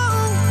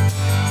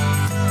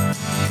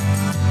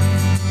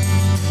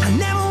 I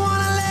never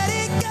wanna let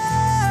it go.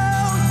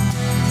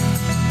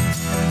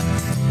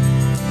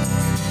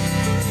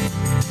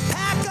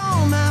 Pack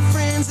all my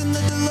friends in the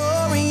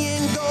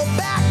DeLorean, go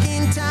back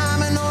in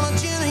time and on a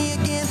journey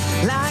again,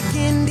 like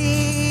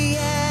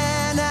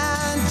Indiana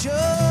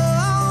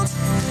Jones.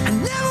 I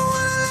never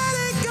wanna let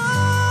it go.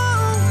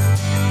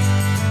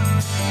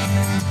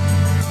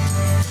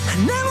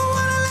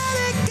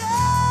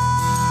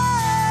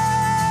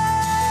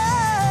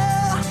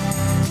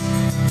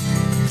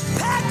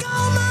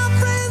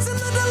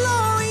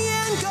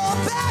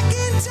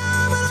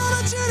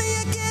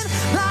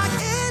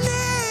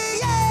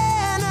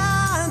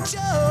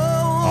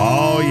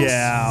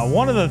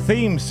 of the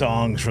theme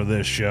songs for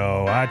this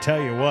show. I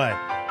tell you what.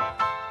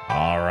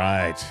 All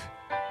right.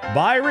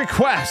 By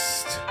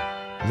request,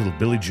 little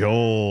Billy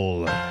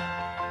Joel.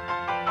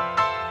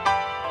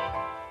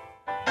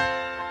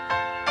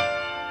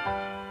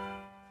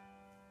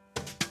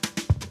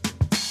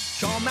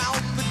 Come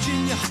out,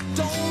 Virginia,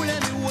 don't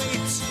let me wait.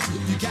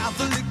 If you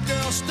Catholic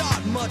girls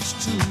start much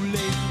too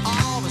late.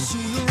 Oh, but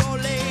sooner or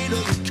later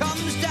it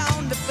comes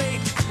down to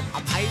fate.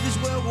 I might as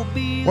well will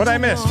be. What'd I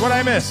miss? What'd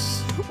I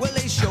miss? Well,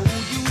 they showed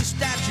you a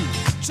statue,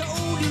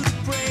 told you to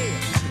pray.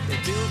 They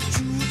built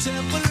you a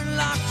temple and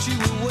locked you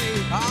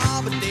away.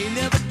 Ah, but they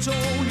never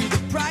told you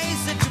the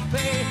price that you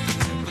pay.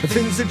 The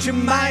things that you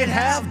might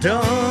have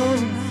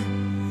done.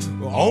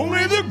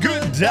 Only the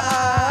good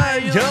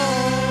die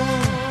young.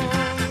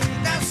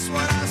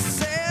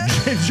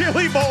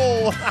 Chili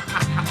Bowl.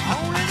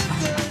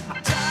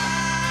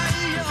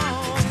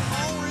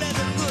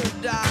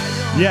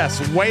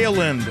 Yes,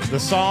 Wayland. The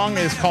song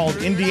is called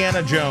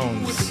Indiana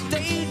Jones.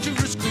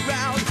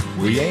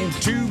 We ain't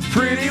too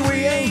pretty,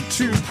 we ain't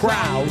too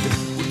proud.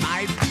 We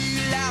might be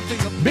laughing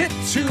a Bit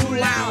too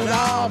loud,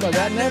 oh, but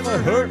that never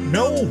hurt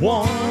no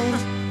one.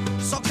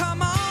 So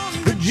come on,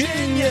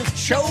 Virginia,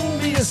 show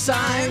me a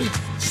sign.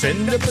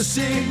 Send up a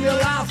signal,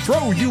 I'll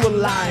throw you a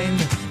line.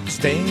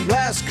 Stained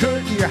glass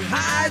curtain you're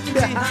hiding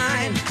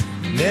behind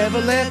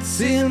never lets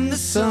in the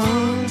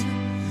sun.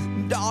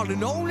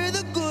 darling, only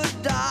the good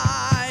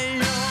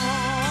die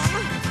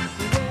young.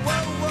 Whoa,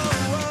 whoa,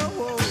 whoa,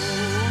 whoa, whoa.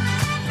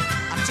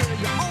 I tell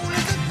you,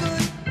 only the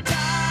good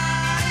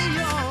die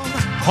young.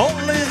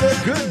 Only the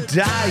good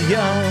die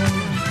young.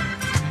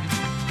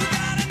 You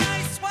got a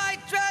nice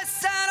white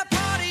dress and a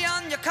party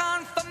on your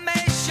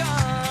confirmation.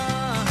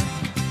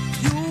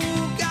 You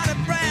got a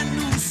brand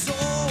new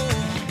soul.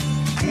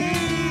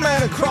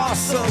 And a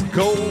cross of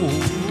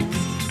gold.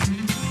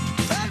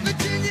 But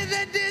Virginia,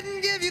 they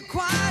didn't give you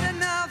quite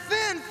enough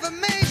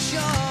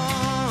information.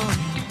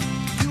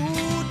 You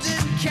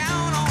didn't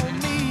count on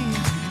me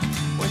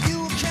when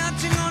you were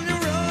counting on your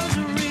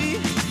rosary.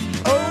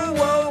 Oh,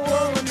 whoa,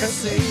 whoa, and they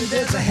say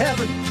there's a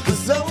heaven for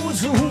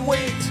those who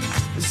wait.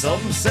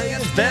 Some say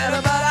it's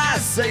better, but I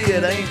say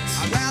it ain't.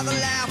 I'd rather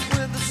laugh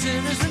with the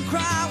sinners than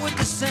cry with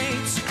the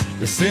saints.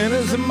 The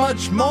sinners are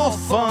much more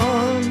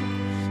fun.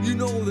 You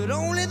know that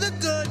only the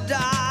good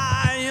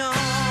die young.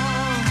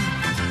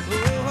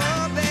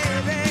 Oh,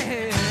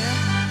 baby.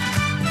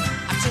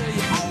 I tell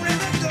you, only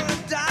the good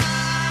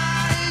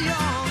die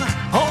young.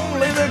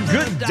 Only the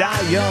good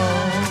die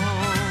young.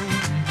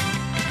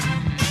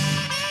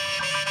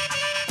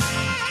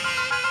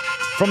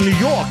 From New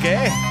York,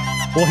 eh?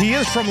 Well, he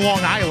is from Long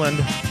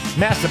Island,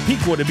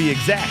 Massapequa to be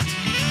exact.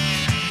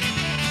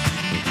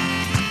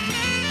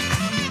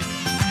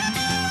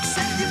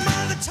 Said your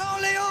mother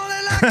told you all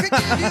that I could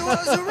give you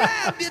was a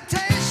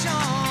reputation.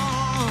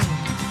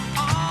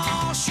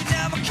 Oh, she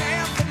never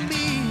cared for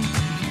me.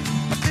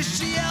 But did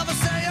she ever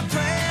say a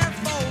prayer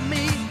for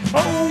me?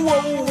 Oh,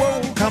 whoa,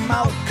 whoa, come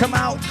out, come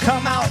out,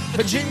 come out.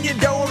 Virginia,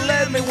 don't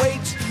let me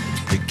wait.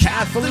 The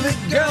Catholic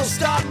girls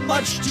start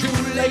much too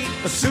late,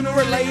 but sooner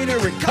or later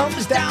it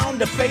comes down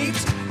to fate.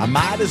 I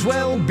might as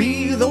well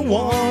be the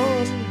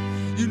one.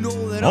 You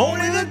know that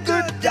Only the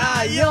good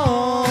die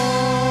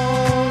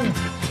young.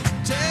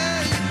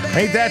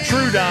 Ain't that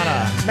true,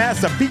 Donna?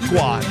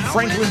 Massapequa,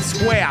 Franklin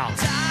Square,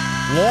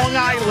 Long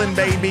Island,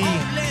 baby.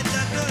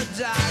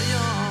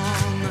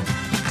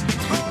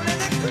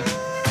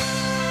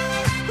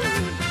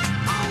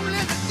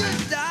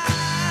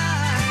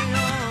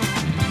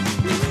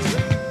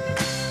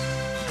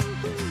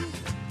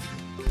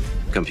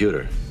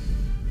 Computer,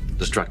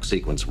 destruct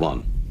sequence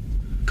 1,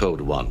 code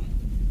 1,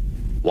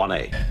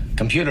 1A.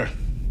 Computer,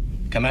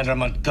 Commander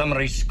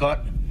Montgomery Scott,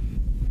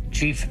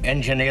 Chief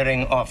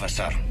Engineering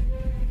Officer.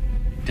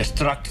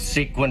 Destruct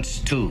sequence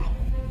 2,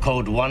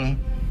 code 1,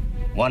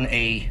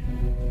 1A,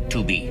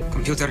 2B.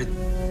 Computer,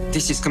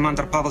 this is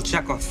Commander Pavel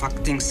Chekhov,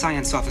 acting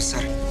science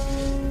officer.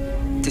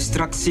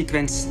 Destruct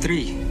sequence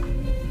 3,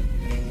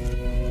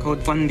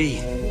 code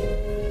 1B,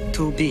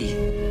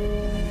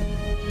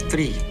 2B,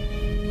 3.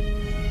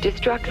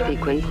 Destruct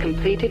sequence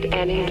completed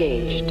and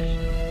engaged.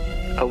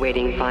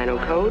 Awaiting final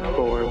code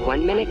for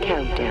 1 minute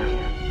countdown.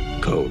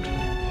 Code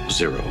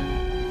 0,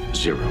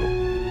 0,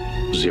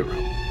 0.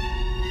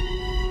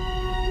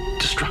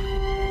 Destruct.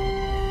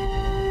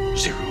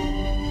 0.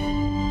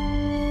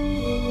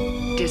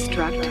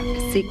 Destruct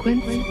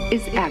sequence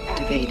is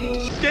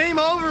activated. Game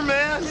over,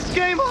 man. It's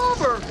game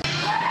over.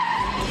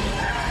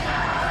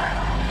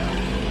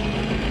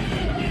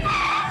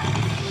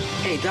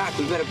 Hey, Doc,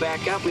 we better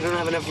back up. We don't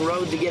have enough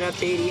road to get up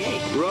to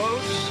 88.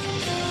 Roads?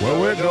 Where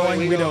we're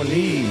going, we don't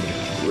need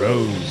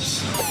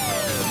roads.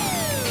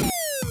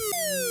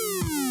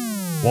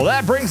 Well,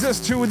 that brings us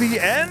to the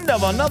end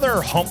of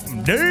another hump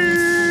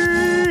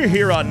day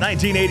here on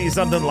 1980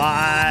 Something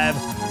Live.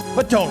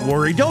 But don't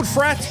worry, don't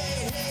fret.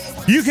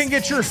 You can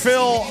get your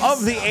fill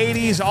of the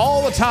 80s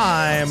all the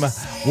time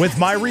with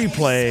my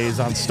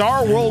replays on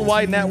Star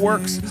Worldwide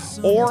Networks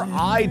or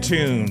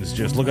iTunes.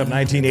 Just look up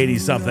 1980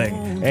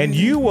 something and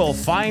you will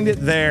find it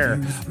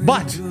there.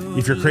 But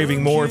if you're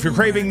craving more, if you're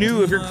craving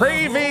new, if you're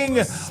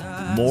craving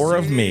more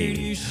of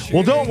me,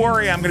 well, don't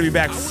worry. I'm going to be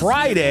back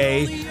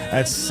Friday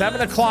at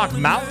 7 o'clock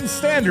Mountain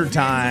Standard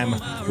Time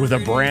with a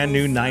brand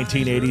new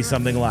 1980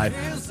 something live.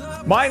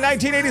 My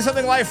 1980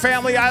 something live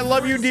family, I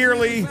love you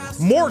dearly.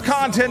 More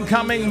content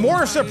coming,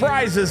 more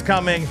surprises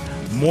coming,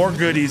 more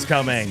goodies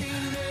coming.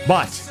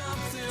 But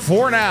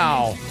for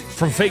now,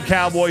 from Fake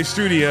Cowboy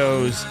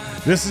Studios,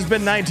 this has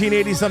been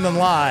 1980 something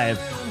live.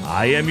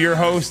 I am your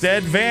host,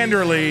 Ed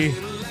Vanderlee.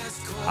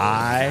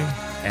 I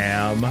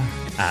am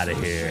out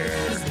of here.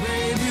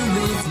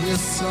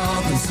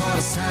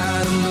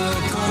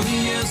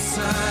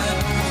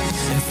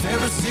 And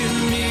Ferris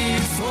didn't need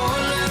 4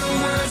 little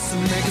words to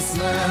make us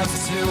laugh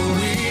till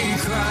we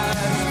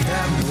cried.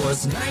 That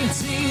was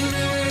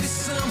 1980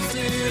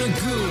 something, a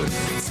good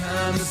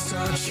time to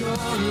start your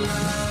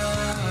life.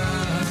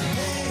 Hey,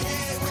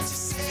 hey, what you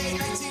say,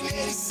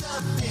 1980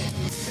 something.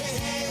 Hey,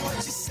 hey, what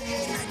you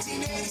say,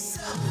 1980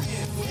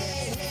 something.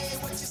 Hey, hey,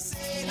 what you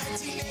say,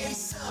 1980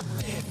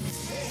 something.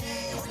 Hey,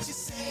 hey, what you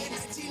say,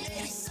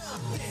 1980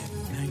 something.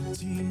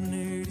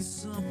 1980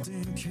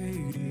 something,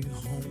 Katie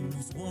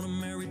Holmes wanna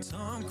marry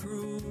Tom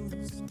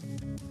Cruise.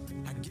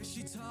 I guess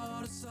she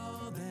taught us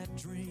all that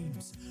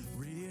dreams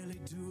really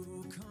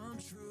do come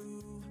true.